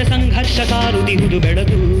 ಸತ್ಯ ಸಂಘರ್ಷ ಸಾರುತ್ತಿಹುದು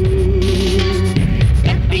ಬೆಳಗು.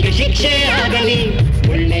 ತಪ್ಪಿಗೆ ಶಿಕ್ಷೆ ಆಗಲಿ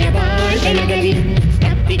ಒಳ್ಳೆಯ ಬಾಳ್ ಬೆಳಗಲಿ,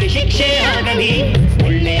 ತಪ್ಪಿಗೆ ಶಿಕ್ಷೆ ಆಗಲಿ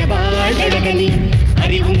ಒಳ್ಳೆಯ ಬಾಳ್ ಬೆಳಗಲಿ.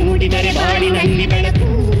 ಅರಿವು ಮೂಡಿದರೆ ಬಾಳಿನಲ್ಲಿ ಬೆಳಕು,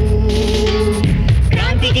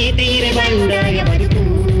 ಕ್ರಾಂತಿಗೆ ತೀರೆ ಬಂಡಾಯ ಬದುಕು,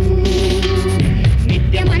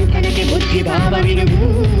 ನಿತ್ಯ ಮಂಥನಕ್ಕೆ ಬುದ್ಧಿಭಾವ ಮಿನುಗು,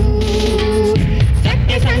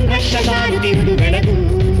 ಸತ್ಯ ಸಂಘರ್ಷ ಸಾರುತ್ತಿಹುದು ಬೆಳಗು.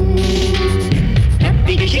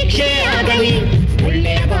 ತಪ್ಪಿಗೆ ಶಿಕ್ಷೆ ಆಗಲಿ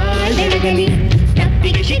ಒಳ್ಳೆಯ ಬಾಳ್ ಬೆಳಗಲಿ,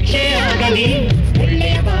 ತಪ್ಪಿಗೆ ಶಿಕ್ಷೆ ಆಗಲಿ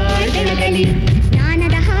ಒಳ್ಳೆಯ ಬಾಳ್ ಬೆಳಗಲಿ.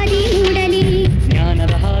 ಜ್ಞಾನದ ಹಾದಿ ಮೂಡಲಿ,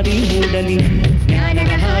 ಜ್ಞಾನದ ಹಾದಿ ಮೂಡಲಿ,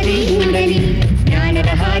 ಜ್ಞಾನದ ಹಾದಿ ಮೂಡಲಿ,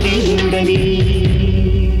 ಜ್ಞಾನದ ಹಾದಿ ಮೂಡಲಿ.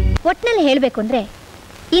 ಒಟ್ನಲ್ಲಿ ಹೇಳಬೇಕು ಅಂದರೆ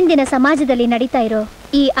ಇಂದಿನ ಸಮಾಜದಲ್ಲಿ ನಡೀತಾ ಇರೋ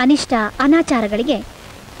ಈ ಅನಿಷ್ಟ ಅನಾಚಾರಗಳಿಗೆ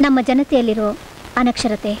ನಮ್ಮ ಜನತೆಯಲ್ಲಿರೋ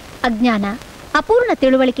ಅನಕ್ಷರತೆ, ಅಜ್ಞಾನ, ಅಪೂರ್ಣ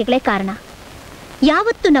ತಿಳುವಳಿಕೆಗಳೇ ಕಾರಣ.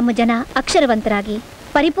 ಯಾವತ್ತು ನಮ್ಮ ಜನ ಅಕ್ಷರವಂತರಾಗಿ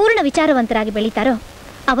ಪರಿಪೂರ್ಣ ವಿಚಾರವಂತರಾಗಿ ಬೆಳೀತಾರೋ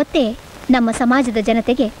ಅವತ್ತೇ ನಮ್ಮ ಸಮಾಜದ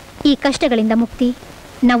ಜನತೆಗೆ ಈ ಕಷ್ಟಗಳಿಂದ ಮುಕ್ತಿ,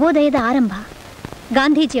 ನವೋದಯದ ಆರಂಭ,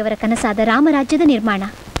 ಗಾಂಧೀಜಿಯವರ ಕನಸಾದ ರಾಮರಾಜ್ಯದ ನಿರ್ಮಾಣ.